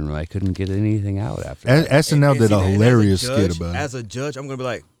hair, and I couldn't get anything out after that. SNL And did see, a and as hilarious judge- skit about it. As a judge, I'm gonna be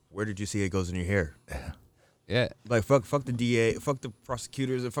like, where did you see it goes in your hair? Yeah. Like, fuck the DA, fuck the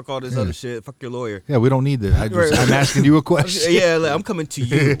prosecutors, and fuck all this other shit. Fuck your lawyer. Yeah, we don't need that. Right. I'm asking you a question. Yeah, like, I'm coming to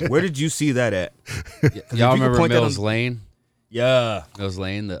you. Where did you see that at? Y'all you could remember point that Mills on- Lane? Yeah. Mills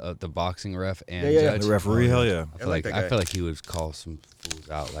Lane, the boxing ref and Yeah. judge. The referee, hell yeah. I like that I guy. feel like he would call some fools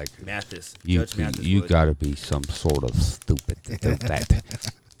out. Like, Mathis. you Judge Mathis would. gotta be some sort of stupid to do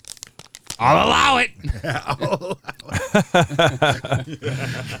that. I'll allow it.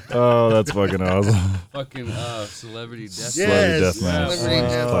 Oh, that's fucking awesome. Fucking celebrity death. Celebrity Yes. Deathmatch. Celebrity Oh,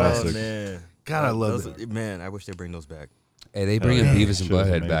 Deathmatch. classic. Oh, man. God, I love Those- it. Man, I wish they bring those back. Hey, they bring yeah. Beavis and Shit was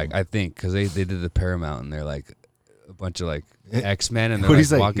Butthead back, amazing. I think, because they did the Paramount, and they're like a bunch of like X-Men, and they're What'd he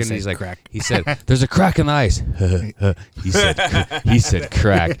like say? walking. He and said he's like, crack. he said, "There's a crack in the ice." he said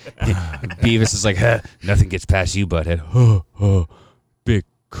crack. Beavis is like, "Nothing gets past you, Butthead." Big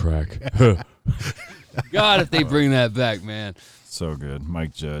crack. God, if they bring that back, man. So good.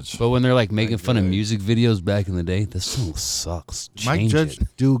 Mike Judge. But when they're like making fun of music videos back in the day, this song sucks. Mike Change Judge it.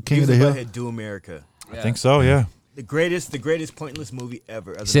 do King of Beavis the and Hill. Butthead Do America. I think so, yeah. The greatest pointless movie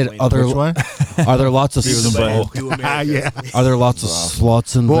ever. He said, Which one? Are there lots of Beavis and Butthead. Butthead Do America. Yeah. Are there lots of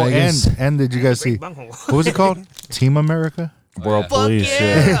slots in Well, Vegas? and did you guys see what was it called? Team America. World yeah. Police,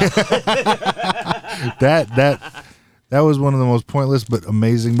 yeah. That was one of the most pointless but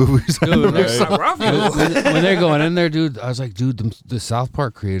amazing movies. I've Dude, ever they're- when they're going in there, dude, I was like, dude, the South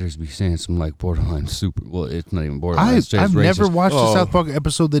Park creators be saying some like borderline super. Well, it's not even borderline. it's just I've never racist. watched a South Park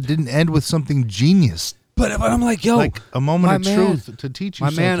episode that didn't end with something genius, But I'm like, yo, like a moment my of man- truth to teach you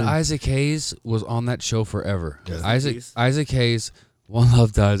my something. man Isaac Hayes was on that show forever. Yeah. Isaac Hayes. One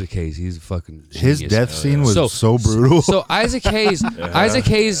love to Isaac Hayes. He's a fucking His genius. death scene was so brutal. So Isaac Hayes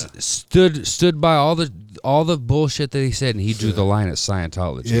stood by all the bullshit that he said, and he drew the line at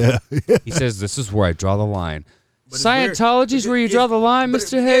Scientology. yeah, He says, "This is where I draw the line." But it's weird. Scientology's where you draw the line, But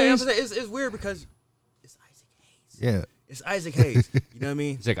Mr. yeah, Hayes. it's weird because it's Isaac Hayes. yeah. It's Isaac Hayes. You know what I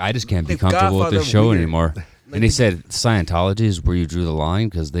mean? He's like, I just can't be The comfortable with this Godfather show weird. anymore. And he said Scientology is where you drew the line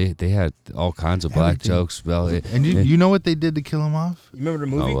because they had all kinds of black Everything. jokes about it. And you know what they did to kill him off? You remember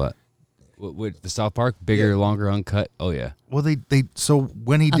the movie? Oh, what the South Park, bigger, Yeah. longer, uncut. Oh yeah. Well, they so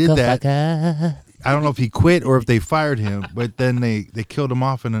when he did that, I don't know if he quit or if they fired him, but then they killed him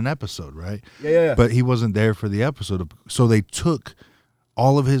off in an episode, right? Yeah. But he wasn't there for the episode, so they took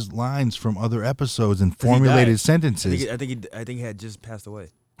all of his lines from other episodes and formulated died. sentences. I think he had just passed away.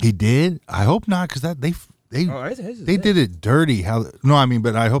 He did. I hope not, because that they Isaac Hayes is they dead. did it dirty.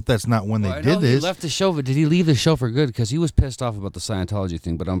 But I hope that's not when Well, they I know did this. He left the show, but did he leave the show for good? Because he was pissed off about the Scientology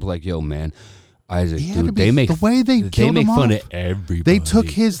thing. But I'm like, yo, man, Isaac, He had to dude, be- they make the way they killed make him fun off. of everybody. They took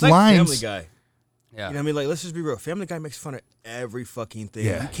his It's like lines. Family Guy. Yeah. You know what I mean? Like, let's just be real. Family Guy makes fun of every fucking thing.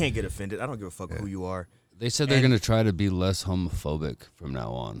 Yeah. You can't get offended. I don't give a fuck who you are. They said they're And- gonna try to be less homophobic from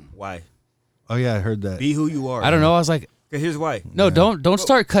now on. Why? Oh yeah, I heard that. Be who you are. I don't know. I was like, 'Cause here's why. no, don't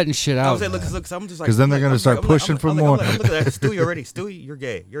start cutting shit I out. was like, look, I'm just like, 'Cause then they're gonna start pushing for more. I'm looking at Stewie already. Stewie, you're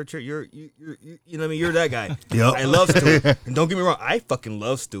gay. You're you know what I mean? You're that guy. Yep. I love Stewie. And don't get me wrong, I fucking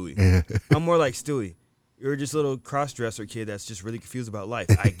love Stewie. I'm more like Stewie. You're just a little cross-dresser kid that's just really confused about life.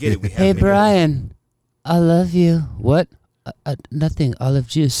 I get it. We have Hey, maybe- Brian, I love you. What? Nothing. Olive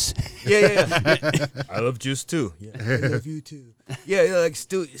juice. Yeah. I love juice too. Yeah, I love you too. Yeah, like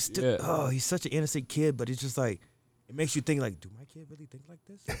Stewie. Yeah. Oh, he's such an innocent kid, but it's just like it makes you think like, do my kid really think like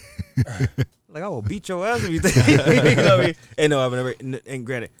this? Like I will beat your ass if you think. You know what I mean? And no, I've never. And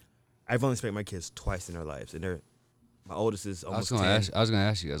granted, I've only spanked my kids twice in their lives, and they're my oldest is almost 10. I was gonna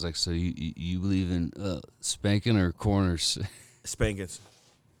ask you guys, like, so you believe in spanking or corners? Spankings.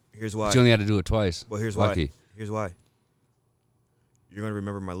 Here's why. But you only had to do it twice. Well, here's Lucky. why. Here's why. You're gonna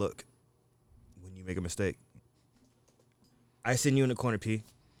remember my look when you make a mistake. I send you in the corner, P.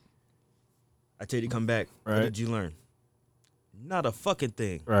 I tell you to come back. What Right. did you learn? Not a fucking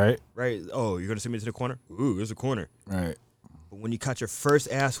thing. Right. Right? Oh, you're gonna send me to the corner? Ooh, there's a corner. Right. But when you caught your first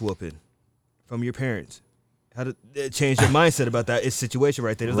ass whooping from your parents, how did it change your mindset about that situation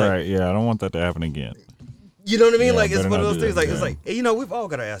right there? It's Right. like, Yeah. I don't want that to happen again. you know what I mean? Yeah, Like it's better one of not those do things. that Like it's again. like, hey, you know, we've all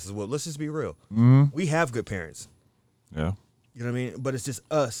got our asses whooped. Let's just be real. Mm-hmm. We have good parents. Yeah. You know what I mean? But it's just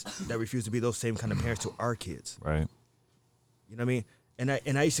us that refuse to be those same kind of parents to our kids. Right. You know what I mean?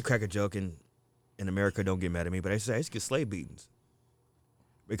 And I used to crack a joke, and in America, don't get mad at me, but I used to get slave beatings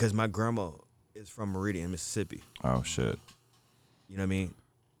because my grandma is from Meridian, Mississippi. Oh shit. You know what I mean?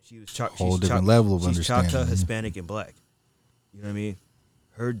 She was Whole different level of she's Choctaw, understanding. Hispanic, and black. You know what I mean?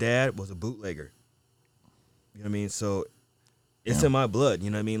 Her dad was a bootlegger. You know what I mean? So it's in my blood. You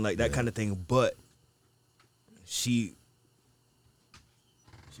know what I mean? Like that kind of thing. But she's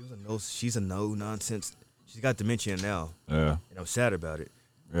a no nonsense. She's got dementia now, Yeah. and I'm sad about it.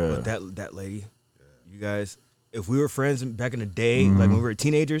 Yeah. But that lady, you guys, if we were friends back in the day, like when we were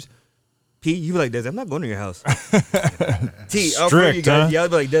teenagers, P, you be like, Desi, I'm not going to your house. T, I'm for you Strict, guys. huh? Yeah, I'd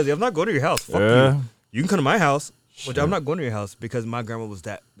be like, Desi, I'm not going to your house. Fuck Yeah. you. You can come to my house, but Shit. I'm not going to your house because my grandma was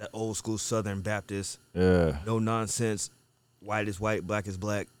that old school Southern Baptist, Yeah. no nonsense, white is white, black is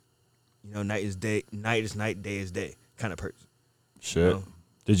black, you know, night is day, day is day kind of person. Shit. know?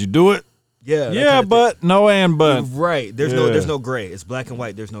 Did you do it? Yeah. that Yeah, kinda thing. but no and but. Right. There's Yeah. no gray. It's black and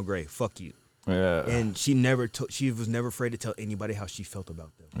white. There's no gray. Fuck you. Yeah. And she was never afraid to tell anybody how she felt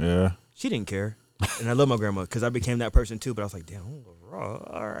about them. Yeah. She didn't care. And I love my grandma because I became that person too. But I was like, damn,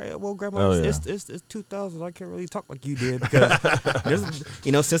 all right, well, grandma, Oh, yeah. it's 2000. I can't really talk like you did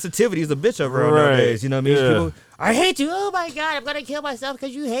because sensitivity is a bitch over on Right. nowadays. You know what I mean? Yeah. People, I hate you. Oh my god, I'm gonna kill myself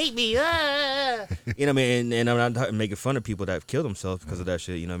because you hate me. Ah. You know what I mean? And I'm not making fun of people that have killed themselves because of that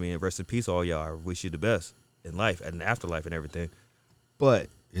shit. You know what I mean? Rest in peace, all y'all. I wish you the best in life and afterlife and everything. But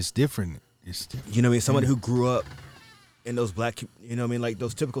It's different. It's different. you know what I mean? Somebody who grew up in those black, you know what I mean? Like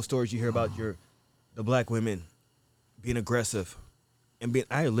those typical stories you hear about the black women being aggressive and being,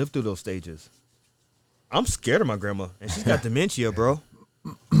 I lived through those stages. I'm scared of my grandma and she's got dementia, bro.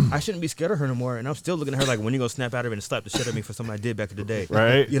 I shouldn't be scared of her no more. And I'm still looking at her like, when you gonna snap out of it and slap the shit out of me for something I did back in the day.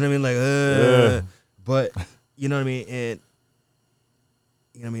 Right. You know what I mean? Like, Yeah. But you know what I mean? And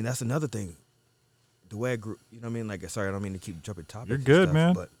you know what I mean? That's another thing. The way I grew, you know what I mean? Like, sorry, I don't mean to keep jumping topics. You're and good, stuff,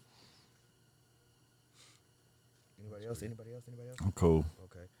 man. But anybody else? I'm cool.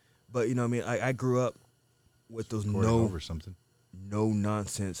 Okay. But you know what I mean? I grew up with those Pouring over something. no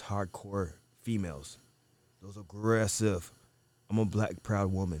nonsense hardcore females. Those aggressive. I'm a black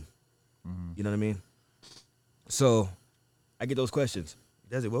proud woman. You know what I mean? So I get those questions.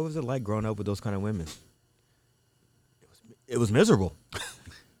 Desi, what was it like growing up with those kind of women? It was miserable.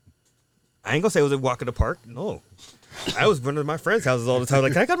 I ain't gonna say it was a walk in the park. No. I was running to my friends' houses all the time.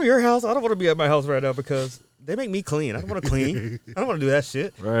 Like, can I come to your house? I don't want to be at my house right now because they make me clean. I don't want to clean. I don't want to do that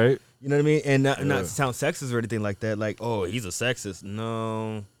shit. Right. You know what I mean? And not Yeah. sound sexist or anything like that. Like, oh, he's a sexist.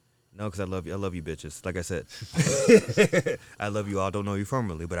 No, because I love you. I love you, bitches. Like I said, I love you all. Don't know you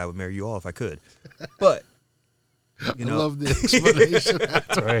formally, but I would marry you all if I could. But you know, I love the explanation.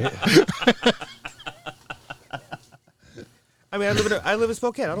 Right. I mean, I live in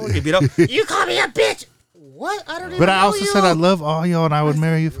Spokane. I don't want to get beat up. You call me a bitch. What? I don't even But know I also you. said I love all y'all and I would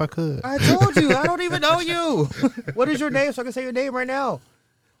marry you if I could. I told you. I don't even know you. What is your name? So I can say your name right now.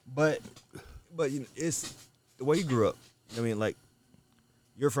 But you know, it's the way you grew up. I mean, like,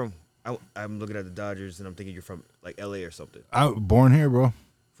 you're from. I'm looking at the Dodgers and I'm thinking you're from like L.A. or something. I was born here, bro.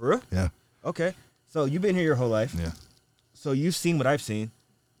 For real? Yeah. Okay. So you've been here your whole life. Yeah. So you've seen what I've seen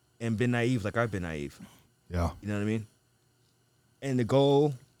and been naive like I've been naive. Yeah. You know what I mean? And the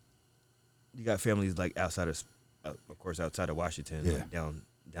goal, you got families like outside of course, outside of Washington, Yeah. like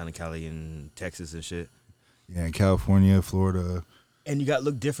down in Cali and Texas and shit. Yeah, in California, Florida. And you got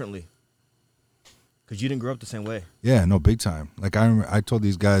looked differently because you didn't grow up the same way. Yeah, no, big time. Like I remember, I told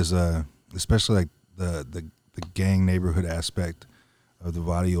these guys, especially like the gang neighborhood aspect of the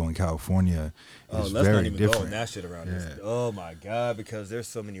barrio in California is let's very not even different. go on that shit around Yeah. here. Oh my God, because there's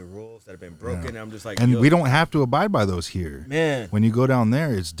so many rules that have been broken. Yeah. I'm just like, And yo, we don't have to abide by those here. man, When you go down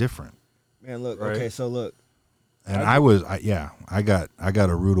there, it's different. look, Right. okay, so look, And I got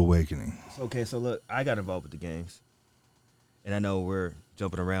a rude awakening. so look, I got involved with the gangs, and I know we're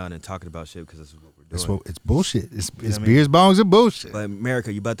jumping around and talking about shit because this is what we're doing. It's bullshit. It's what I mean? beers, bongs, and bullshit. But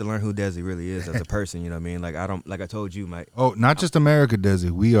America, you about to learn who Desi really is as a person. You know what I mean? Like I told you, Mike. Oh, not just America, Desi.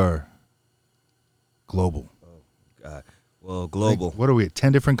 We are global. God, well, global. Like, what are we at?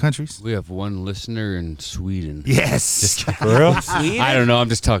 10 different countries? We have one listener in Sweden. Yes. For real? I don't know. I'm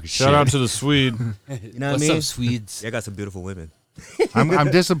just talking shit. Shout out to the Swede. You know what What's I mean? up, Swedes? Yeah, I got some beautiful women.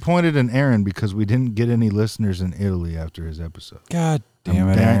 I'm disappointed in Aaron because we didn't get any listeners in Italy after his episode. God damn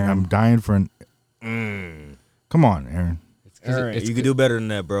it, I'm dying for an. Come on, Aaron. Aaron, it's you can do better than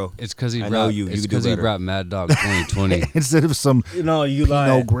that, bro. It's because he I know brought. you. You It's could do because he better. brought Mad Dog 2020. Instead of some No, you Pinot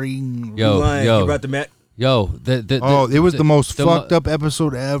lying. Green. Yo, You lying. yo. You brought the Matt. Yo, Oh, it was the most the mo- fucked up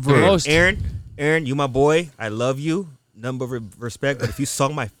episode ever. The most- Aaron, you my boy. I love you. Number of respect. But if you saw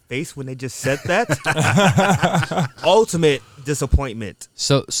my face when they just said that, ultimate disappointment.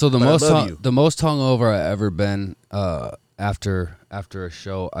 So the But I most love you. the most hungover I ever been after a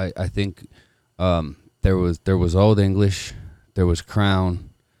show. I think there was Old English, there was Crown,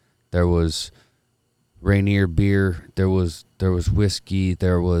 there was Rainier beer, there was whiskey,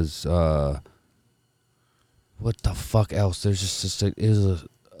 there was what the fuck else? There's just a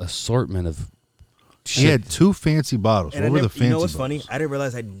assortment of shit. He had 2 fancy bottles. And What I were never, the fancy you know what's bottles? funny? I didn't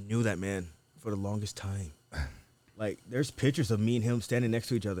realize I knew that man for the longest time. Like, there's pictures of me and him standing next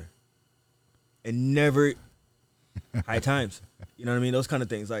to each other, and never high times. You know what I mean? Those kind of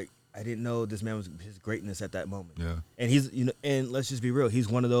things. Like, I didn't know this man was his greatness at that moment. Yeah. And he's, you know, and let's just be real. He's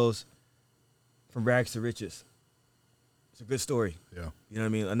one of those from rags to riches. It's a good story. Yeah. You know what I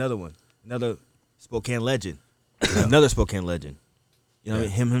mean? Another Spokane legend. Another Spokane legend. You know what I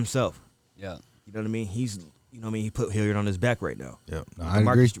mean? Him himself. Yeah. You know what I mean? He's, you know what I mean? He put Hilliard on his back right now. Yeah. No, With I the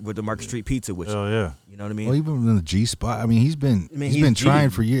agree. with the Market Street Pizza, which, Hell yeah. you know what I mean? Well, even in the G spot, I mean, he's been he's been trying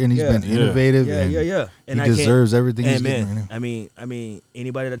G. for years, and he's Yeah. been innovative. Yeah, and yeah. And he I can't- deserves everything he's And getting man, right now. I mean,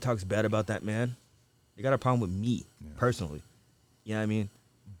 anybody that talks bad about that man, they got a problem with me personally. You know what I mean?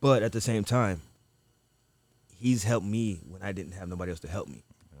 But at the same time, he's helped me when I didn't have nobody else to help me.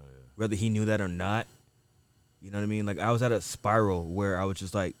 Whether he knew that or not, you know what I mean? Like, I was at a spiral where I was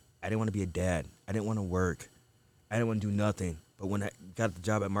just like, I didn't want to be a dad. I didn't want to work. I didn't want to do nothing. But when I got the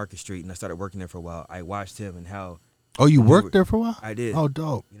job at Market Street and I started working there for a while, I watched him and how, Oh, you when we worked were- there for a while? I did. Oh,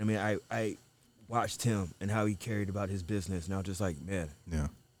 dope. you know what I mean? I watched him and how he carried about his business. And I was just like, man, Yeah.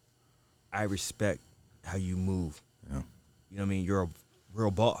 I respect how you move. Yeah. You know what I mean? You're a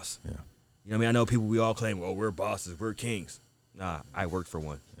real boss. Yeah. You know what I mean? I know people, we all claim, well, we're bosses, we're kings. Nah, I worked for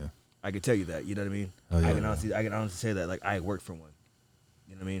one. Yeah. I can tell you that. You know what I mean? Oh, yeah. I can honestly say that. Like, I worked for one.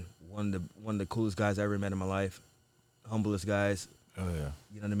 You know what I mean? One of the coolest guys I ever met in my life. Humblest guys. Oh yeah.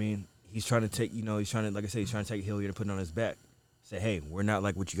 You know what I mean? He's trying to take, like I say, he's trying to take Hilliard and put it on his back. Say, hey, we're not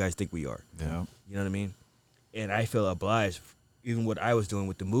like what you guys think we are. Yeah. You know what I mean? And I feel obliged, even what I was doing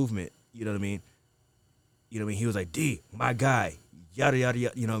with the movement, you know what I mean? You know what I mean? He was like, D, my guy, yada, yada,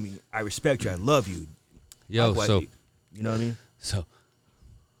 yada. You know what I mean? I respect you. I love you. Yo, Likewise, so you know what I mean? So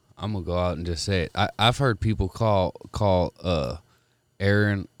I'm gonna go out and just say it. I've heard people call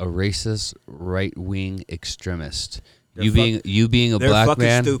Aaron a racist, right wing extremist. They're You being a They're black fucking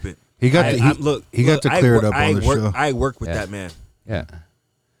man. stupid. He got he got to clear it up on the show. I work with Yeah. that man. Yeah.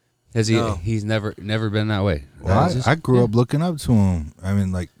 Has he? No. He's never been that way. Well, That's just- I grew up looking up to him. I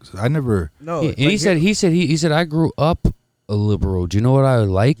mean, like, I never. No, and he said I grew up a liberal. Do you know what I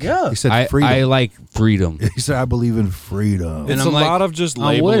like? Yeah. He said I freedom. like freedom. He said, "I believe in freedom." And It's I'm a like, lot of just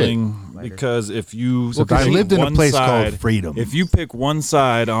I'm with it. labeling because if you Well, 'cause I pick lived in a one place side- called freedom. If you pick one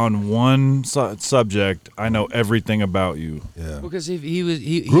side on one subject, I know everything about you. Yeah. Because he was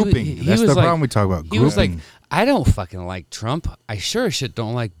Grouping. He That's was the like, problem we talk about. He was like, Grouping. I don't fucking like Trump. I sure as shit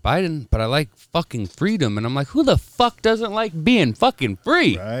don't like Biden, but I like fucking freedom. And I'm like, who the fuck doesn't like being fucking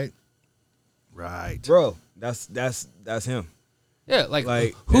free? Right. Right. bro, that's him. Yeah, like,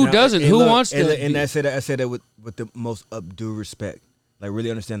 Like, who and doesn't? and who look, wants and, to? And I say that with the most due respect. Like really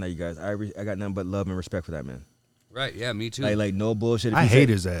understand that, you guys. I got nothing but love and respect for that man. Right? Yeah, me too. Like no bullshit. If I he hate said-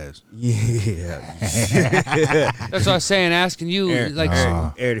 his ass. Yeah. That's what I was saying. Asking you, Aaron, like,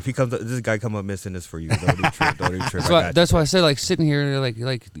 Aaron, if he comes, this guy come up missing this for you. Don't do trip. Don't do trip. that's why I said, like, sitting here, like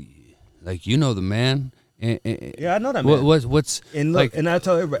you know the man. And, Yeah, I know that man. What's And look, like, and I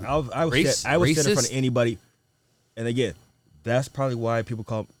tell everybody, I was race- sit in front racist? of anybody. And again, that's probably why people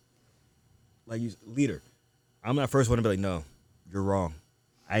call, like, you leader. I'm not first one to be like, no, you're wrong.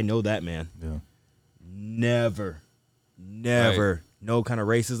 I know that man. Yeah. Never, no kind of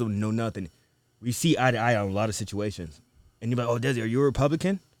racism, no nothing. We see eye to eye on a lot of situations. And you're like, oh, Desi, are you a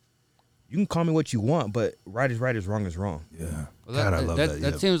Republican? You can call me what you want, but right is right, is wrong is wrong. Yeah. Well, God, I love that.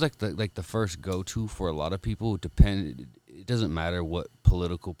 That seems like the first go-to for a lot of people. It doesn't matter what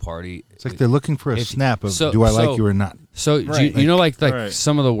political party. It's like they're looking for a if- snap of so- do I so- like you or not. So Right. you know, like Right.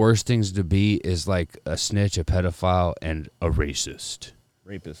 some of the worst things to be is like a snitch, a pedophile, and a racist.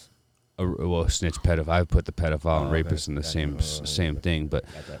 Rapist. Well, snitch, pedophile. I put the pedophile and okay. rapist in the Gotcha. same thing, but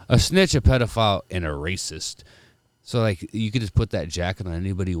Got that. a snitch, a pedophile, and a racist. So like you could just put that jacket on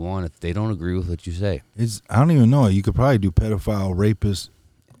anybody you want if they don't agree with what you say. I don't even know. You could probably do pedophile, rapist,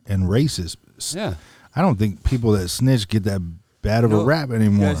 and racist. Yeah. I don't think people that snitch get that bad of a rap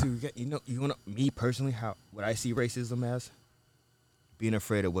anymore. You know, me personally, what I see racism as being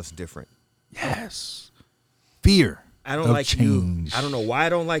afraid of what's different. Yes. Fear. I don't of like change. you. I don't know why I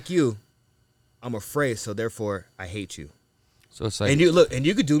don't like you. I'm afraid, so therefore I hate you. So it's like, And you look, and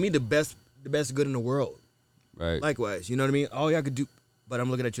you could do me the best good in the world. right. Likewise, you know what I mean? All y'all could do, but I'm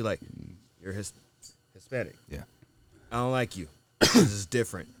looking at you like you're Hispanic. Yeah. I don't like you. This is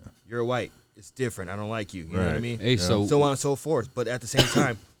different. You're white. It's different. I don't like you. You know what I Right. mean? Hey, so So on and so forth. But at the same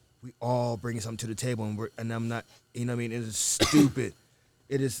time, we all bringing something to the table, and I'm not. You know what I mean? It is stupid.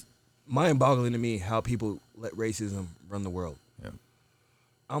 It is mind-boggling to me how people let racism run the world. Yeah.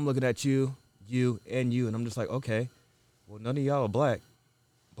 I'm looking at you, and I'm just like, okay, well, none of y'all are black,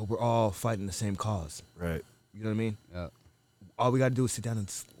 but we're all fighting the same cause. Right. You know what I mean? yeah. All we got to do is sit down and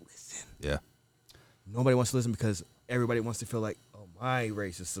just listen. Yeah. Nobody wants to listen because everybody wants to feel like, oh, my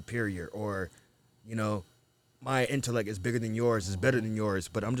race is superior, or, you know, my intellect is bigger than yours, is better than yours.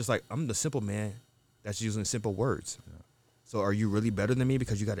 But I'm just like, I'm the simple man that's using simple words. Yeah. So are you really better than me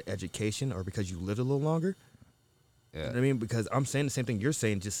because you got an education or because you lived a little longer? You know what I mean? Because I'm saying the same thing you're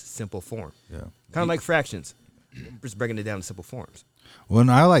saying, just simple form. Yeah. Kind of like fractions. I'm just breaking it down in simple forms. Well,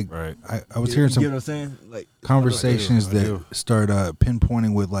 and I like. Right. I was hearing You some get what I'm saying? Like conversations I that do. start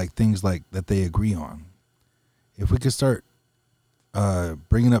pinpointing with like things like that they agree on. If we could start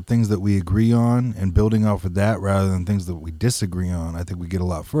bringing up things that we agree on and building off of that rather than things that we disagree on, I think we get a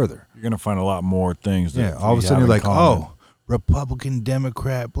lot further. You're gonna find a lot more things. Yeah, That all of a we sudden you're have in like, common. oh, Republican,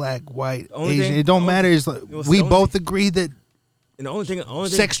 Democrat, black, white, only Asian. thing- It don't the only- matter. It's like it was we the only- both agree that and the only thing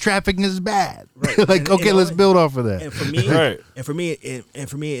sex trafficking is bad. Right. like, And- okay, and let's only- build off of that. And for me, Right.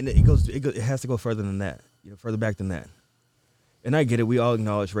 and it has to go further than that. You know, further back than that. And I get it. We all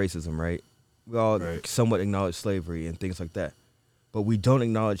acknowledge racism, right? We all Right. somewhat acknowledge slavery and things like that. But we don't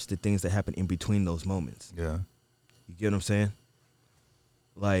acknowledge the things that happen in between those moments. Yeah. You get what I'm saying?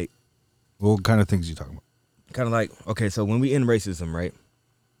 Like, What kind of things you talking about? kind of like, okay, so when we end racism, right?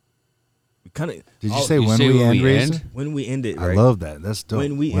 We kind of Did you Oh, say you when say we when end we racism? end? when we end it, I right? love that. That's dope.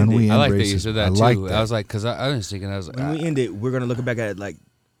 When we end it. I like that racism. you said that I too. like that. I was like, because I was thinking, I was like, When we end it, we're gonna look back at like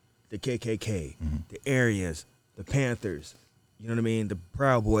the KKK, the Aryans, the Panthers, you know what I mean, the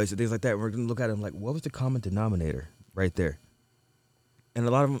Proud Boys and things like that. We're gonna look at them like, what was the common denominator right there? And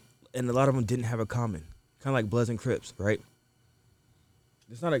a lot of them didn't have a common, kind of like Bloods and Crips, right?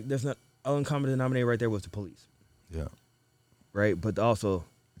 There's not uncommon denominator right there was the police, Yeah. right? But also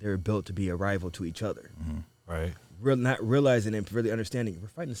they were built to be a rival to each other. Right. Not realizing and really understanding we're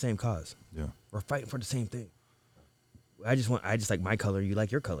fighting the same cause. Yeah. We're fighting for the same thing. I just like my color. You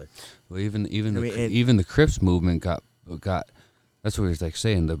like your color. well, even I mean, and- even the Crips movement got. That's what he's like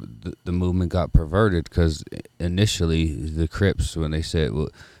saying. The movement got perverted because initially the Crips, when they said, well,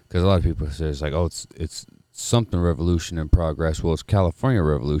 because a lot of people say it's like, oh, it's something revolution in progress. Well, it's California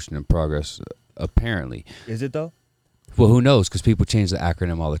Revolution in Progress, apparently. Is it though? Well, who knows? Because people change the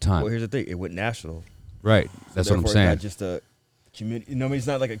acronym all the time. Well, here's the thing. It went national. Right. That's what I'm Therefore, it's saying. not just a community. You know, what I mean, it's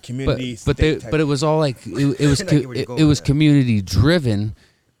not like a community. But it was all like it was I get where you're going it was with that. community driven,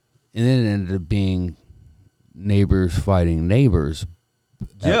 and then it ended up being neighbors fighting neighbors.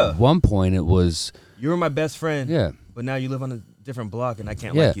 Yeah. At one point, it was You were my best friend. yeah. But now you live on a different block, and I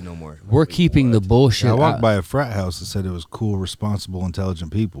can't Yeah. like you no more. We're keeping the bullshit. I walked out. by a frat house that said it was cool, responsible,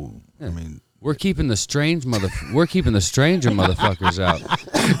 intelligent people. Yeah. I mean, We're keeping the stranger motherfuckers out.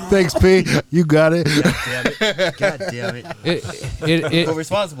 Thanks, P. You got it. God damn it. It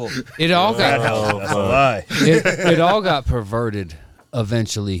responsible. It all got That's a lie. it all got perverted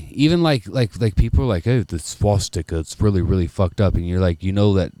eventually. Even like people are like, hey, the swastika, it's really, really fucked up. And you're like, you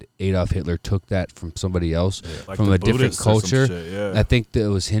know that Adolf Hitler took that from somebody else, like from the a different Buddhists or some culture. shit, yeah. I think that it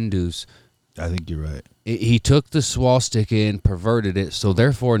was Hindus. I think you're right. He took the swastika and perverted it, so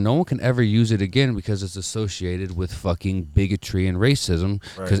therefore no one can ever use it again because it's associated with fucking bigotry and racism.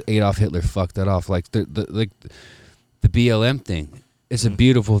 Because Adolf Hitler fucked that off. Like the BLM thing. It's a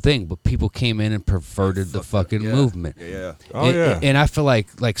beautiful thing, but people came in and perverted the fucking movement. Yeah. And I feel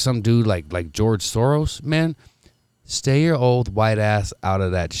like some dude like George Soros, man, stay your old white ass out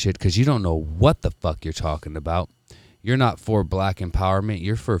of that shit because you don't know what the fuck you're talking about. You're not for black empowerment.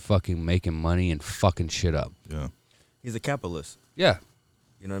 You're for fucking making money and fucking shit up. Yeah. He's a capitalist. Yeah.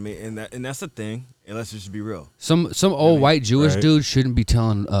 You know what I mean? And that's the thing. And let's just be real. Some old white Jewish Right. dude shouldn't be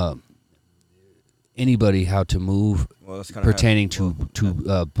telling anybody how to move pertaining to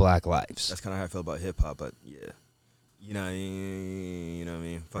black lives. That's kind of how I feel about hip hop. But yeah, you know what I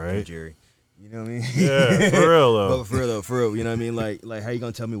mean? Fuck you, Right. Jerry. You know what I mean? Yeah, for real though. But for real, you know what I mean? Like how you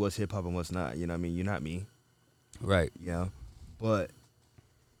gonna tell me what's hip hop and what's not? You know what I mean? You're not me. Right. You know, but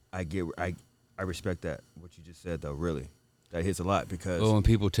I respect that what you just said though. Really, that hits a lot because Well, when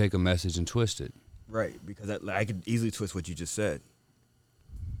people take a message and twist it. right because I could easily twist what you just said.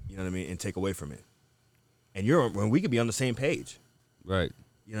 You know what I mean, and take away from it. And when we could be on the same page. Right.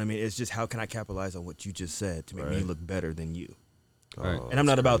 You know what I mean? It's just how can I capitalize on what you just said to make me Right. look better than you? Right. And I'm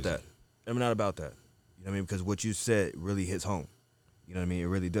not about that. I'm not about that. You know what I mean? Because what you said really hits home. You know what I mean? It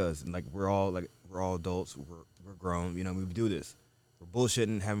really does. And we're all adults. We're grown. You know, we do this. We're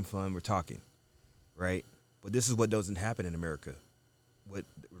bullshitting, having fun. We're talking, right? But this is what doesn't happen in America with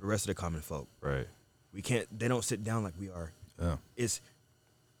the rest of the common folk. Right. We can't. They don't sit down like we are. Yeah. It's,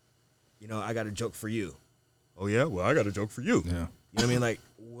 I got a joke for you. Oh yeah, well I got a joke for you. Yeah. You know what I mean? Like,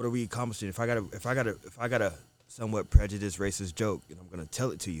 what are we accomplishing? If I got a somewhat prejudiced, racist joke, and I'm gonna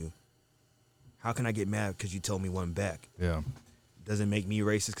tell it to you, how can I get mad because you told me one back? Yeah. Does it make me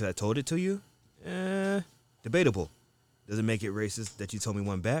racist because I told it to you? Debatable. Does it make it racist that you told me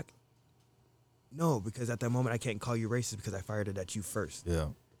one back? No, because at that moment I can't call you racist because I fired it at you first. Yeah.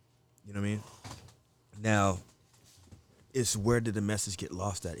 You know what I mean? Now, it's where did the message get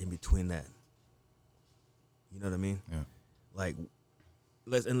lost at in between that? You know what I mean? Yeah. Like,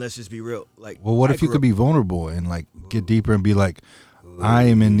 let's just be real. Like, Well, what if you could be vulnerable and like get deeper and be like, I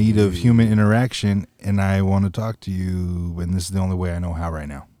am in need of human interaction and I want to talk to you, and this is the only way I know how right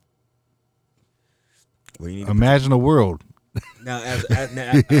now. Well, you need Imagine a world. now, as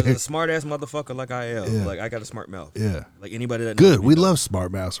a smart ass motherfucker like I am, Yeah. like I got a smart mouth. Yeah. Like anybody that knows Good. me We knows. love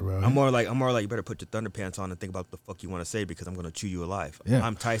smart mouse around. I'm more like you better put your thunder pants on and think about what the fuck you want to say because I'm gonna chew you alive. Yeah.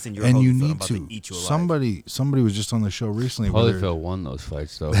 I'm Tyson. You're and you Holyfield. I'm need about to. eat you alive. Somebody was just on the show recently. where they're- Holyfield won those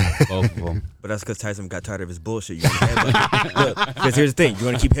fights though, both of them. But that's because Tyson got tired of his bullshit. You headbutt. Look, because here's the thing: you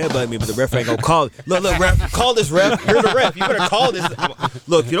want to keep headbutting me, but the ref ain't gonna call. Look, ref, call this ref. You're the ref. You better call this.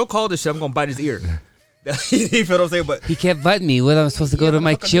 Look, if you don't call this shit, I'm gonna bite his ear. You feel what I'm saying? But He kept biting me. What, I'm supposed to go to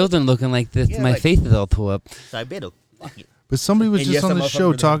my children looking like this? Yeah, My like- face is all tore up. I better. But somebody was And just yes, on that the motherfucker show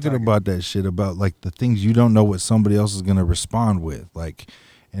really talking talking. about that shit, about like the things you don't know what somebody else is gonna respond with, like,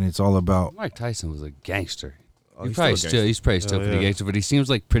 and it's all about. Mike Tyson was a gangster. Oh, he's he's probably still a gangster. he's probably still pretty yeah. gangster, but he seems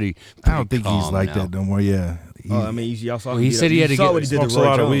like pretty I don't think he's calm like now. that no more. Yeah. Oh, I mean, y'all saw. Well, him he beat said up- he had you to saw get- what he did to Smokes a Roy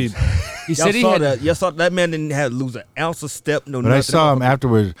lot of Jones. weed. He Y'all said he saw had. that. Y'all saw that man didn't have lose an ounce of step. No, But I nothing. saw him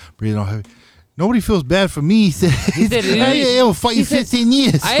afterwards breathing all heavy. Nobody feels bad for me. He said, said- I will fight you 15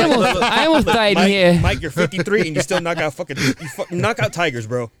 years. I almost died here. Mike, you're 53 and you still knock out knock out tigers,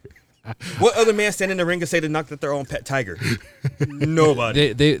 bro. What other man stand in the ring and say they knocked out their own pet tiger?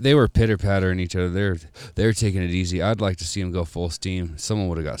 Nobody. They were pitter pattering each other. They're taking it easy. I'd like to see him go full steam. Someone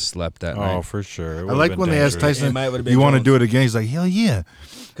would have got slept that Oh, night. for sure. It I would've like been when they asked dangerous. Tyson, It might would've been you want to Jones. do it again? He's like, hell yeah.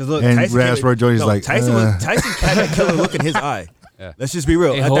 Because look, And Tyson Raz Roy Jones is like, Tyson had that killer look in his eye. Yeah. Let's just be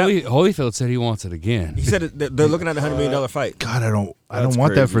real. Hey, At that- Holyfield said he wants it again. he said that they're looking at a $100 million fight. God, I don't That's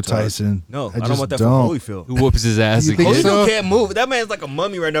want that crazy for talk. Tyson. No, I just don't want that don't. for Holyfield. Who whoops his ass You think again? so? Holyfield can't move. That man's like a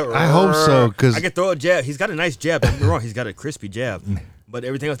mummy right now. I hope so, 'cause- I can throw a jab. He's got a nice jab. Don't get me wrong. He's got a crispy jab. But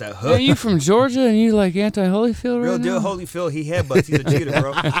everything else, that Are hook. you from Georgia and you like anti-Holyfield Real right deal, now? Holyfield, he headbutts. He's a cheater,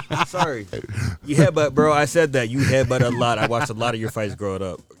 bro. Sorry. You headbutt, bro. I said that. You headbutt a lot. I watched a lot of your fights growing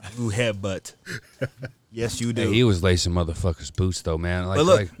up. You headbutt. Yes, you do. Hey, he was lacing motherfuckers' boots though, man. Like, but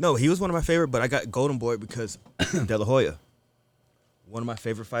look, like, no, he was one of my favorite, but I got Golden Boy because De La Hoya. One of my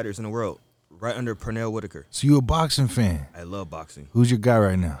favorite fighters in the world. Right under Pernell Whitaker. So you a boxing fan? I love boxing. Who's your guy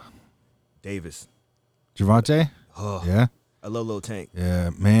right now? Davis. Javante? Oh, Yeah. I love Lil Tank.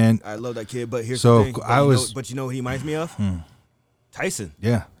 Yeah, man. I love that kid. But here's So, the thing. But you know what he reminds me of? Tyson.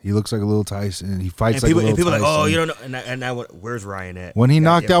 Yeah, he looks like a little Tyson. He fights And like people, a little people Tyson. like, oh, you don't know. And I went, where's Ryan at? When he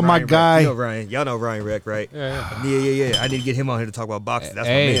knocked out my Ryan guy. Reck. You know Ryan. Y'all know Ryan Reck, right? Yeah. I need to get him on here to talk about boxing. That's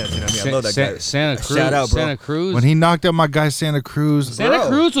my man. You know what I mean? I love that guy. Santa Cruz. Shout out, bro. Santa Cruz. When he knocked out my guy Santa Cruz. Santa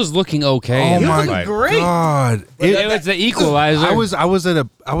Cruz was looking okay. Oh in the my fight. God! It was the equalizer. I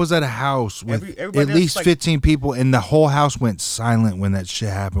was at a house with Everybody at least else, like- 15 people, and the whole house went silent when that shit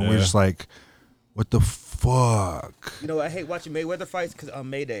happened. We're Yeah. just like, what the fuck? You know, I hate watching Mayweather fights because on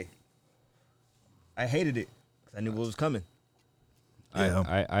Mayday, I hated it because I knew what was coming. I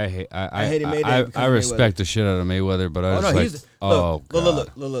hated Mayday because I of respect the shit out of Mayweather, but I was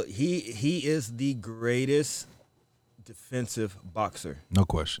Look. He is the greatest defensive boxer. No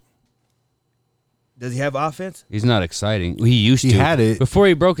question. Does he have offense? He's not exciting. He used He to. had it, Before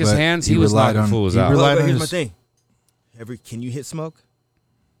he broke his but hands. he He was relied knocking on- fools he out. relied But on here's my his- thing. Can you hit smoke?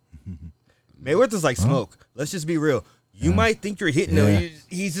 Mayweather's like smoke. Let's just be real. You might think you're hitting him.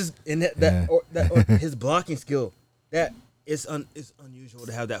 He's just in that his blocking skill. That is unusual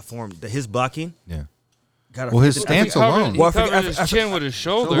to have that form. His blocking. Yeah. Gotta Well, his forget- stance alone. He Well, I covered forget- his I- chin with his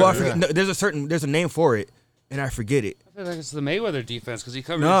shoulder. Well, I forget, no, there's a name for it, and I forget it. I feel like it's the Mayweather defense because he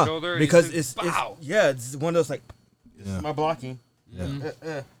covered his No, shoulder. because and he said, it's "Bow." it's one of those like this is my blocking.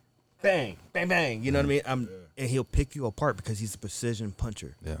 Bang, bang, bang. You know what I mean? And he'll pick you apart because he's a precision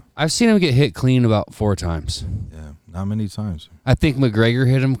puncher. Yeah. I've seen him get hit clean about 4 times. Yeah. Not many times. I think McGregor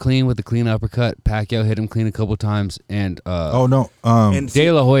hit him clean with a clean uppercut. Pacquiao hit him clean a couple times, and Oh no. And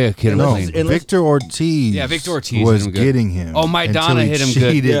De La Hoya hit him No, clean. and- Victor Ortiz. Yeah, Victor Ortiz was hit him good. getting him. Oh, Maidana until he hit him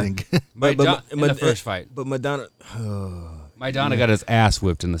good. cheated Yeah. and- In the first fight. But Madonna. Maidana got his ass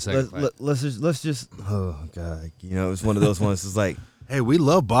whipped in the second fight. Let's just. Oh God, you know it's one of those ones. It's like Hey, we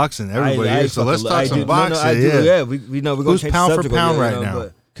love boxing, everybody I here. So let's fucking- talk I some do. boxing. No, I do. Yeah. We know we're gonna Who's change pound the for subject pound over right there, now?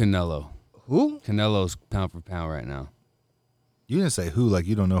 but- Canelo. Who? Canelo's pound for pound right now. You didn't say who, like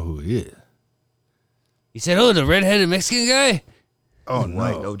you don't know who he is. He said, "Oh, the redheaded Mexican guy." Oh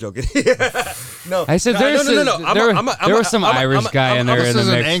Right, no joking. no, I said, no, "There's no. there was some Irish guy in there This in the is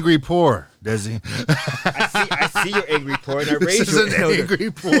an mix." angry poor, Desi. I see your angry pour, and I This raised is your an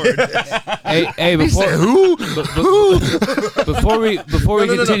angry poor. Hey, before Who? before we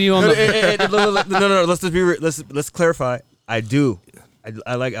continue on the No. Let's just be. Let's clarify. I do.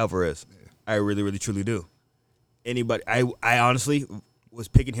 I like Alvarez. I really, really, truly do. Anybody? I honestly was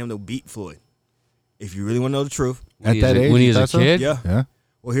picking him to beat Floyd. If you really want to know the truth, At that age, when he you was a thought so? kid. yeah. Yeah.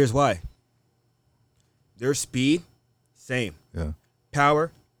 Well, here's why. Their speed, same. Yeah.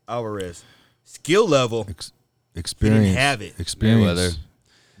 Power, Alvarez. Skill level, Experience. have it. Experience.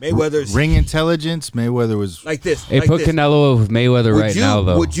 Mayweather's Ring intelligence. Mayweather was. like this. Hey, like put this. Canelo with Mayweather right now,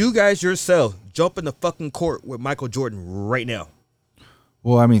 though. Would you guys yourself jump in the fucking court with Michael Jordan right now?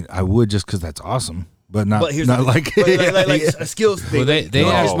 Well, I mean, I would just because that's awesome, but not. But here's not the, like. like a skills thing. Well, they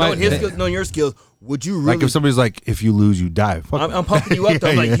knowing asked knowing my- his they- skills, knowing your skills. Would you really? Like if somebody's like, if you lose, you die. Fuck I'm pumping you up. Though.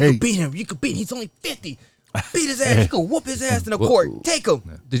 I'm like, you Hey. can beat him. You can beat him. He's only 50. Beat his ass. You can whoop his ass in the court. Take him.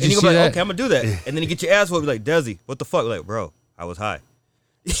 Did and you go see like, that? okay, I'm gonna do that. And then you get your ass whooped. Like Desi, what the fuck? Like, bro, I was high.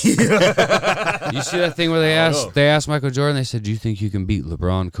 You see that thing where they asked Michael Jordan? They said, "Do you think you can beat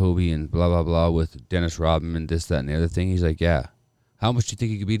LeBron, Kobe, and blah blah blah with Dennis Rodman, this, that, and the other thing?" He's like, "Yeah." How much do you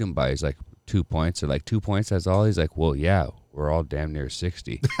think you could beat him by? He's like, 2 points or like 2 points. That's all. He's like, "Well, yeah, we're all damn near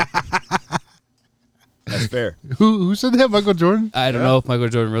 60." That's fair. Who said that? Michael Jordan? I don't know if Michael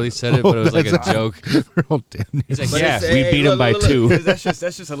Jordan really said it, but it was like a joke. We're all damn near. He's like, But "Yeah, it's- we hey, beat him by look, 2." 'cause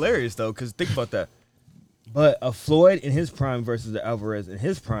that's just hilarious though. Because think about that. But a Floyd in his prime versus the Alvarez in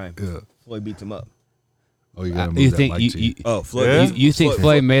his prime, Yeah. Floyd beats him up. Oh, you gotta move You that think mic to you. Oh, Floyd. Yeah? you think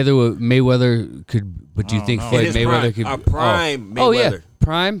Floyd Mayweather could? But do you think know. Floyd In his Mayweather prime, could? a prime Oh yeah, Mayweather.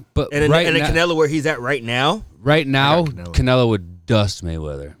 prime. But And right and now, Canelo where he's at right now. right now, Canelo. Canelo would dust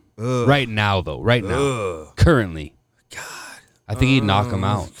Mayweather. Ugh. Right now, though. Right now. Ugh. Currently. God. I think he'd knock him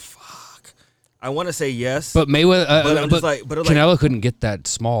out. I want to say yes, But Mayweather, But I'm just like- but I'm like- Canelo couldn't get that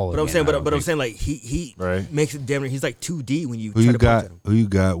small. but I'm again, saying, I don't but I'm think. saying like he Right. makes it damn near. He's like 2D when you Who try you to got? punch at him. Who you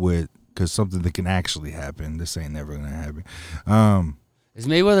got with? Because something that can actually happen. This ain't never gonna happen. Is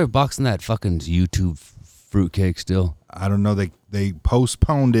Mayweather boxing that fucking YouTube fruitcake still? I don't know. They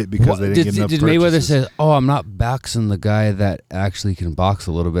postponed it because they didn't get enough. Did Mayweather purchases. say, "Oh, I'm not boxing the guy that actually can box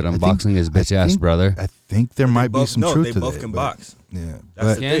a little bit. I'm I think- boxing his I bitch ass think- brother"? I think there might be both- some no, truth they to both that. can but- box. Yeah, That's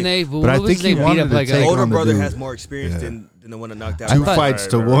but the Can thing. they? But I think he wanted to take The older on the brother dude. has more experience Yeah. than the one that knocked out. two thought- fights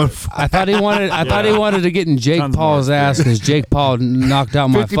to Right, one. right. Fight. I thought he wanted. I thought he wanted to get in Jake Tons more Paul's ass because Jake Paul knocked out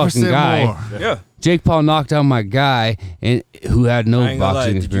my fucking 50% guy. more. Yeah. Jake Paul knocked out my guy and who had no I ain't gonna lie.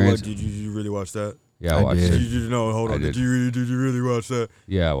 boxing Did experience. you you really watch that? Yeah, I watched did. it. Did you know? Hold I on. did. Did you really watch that?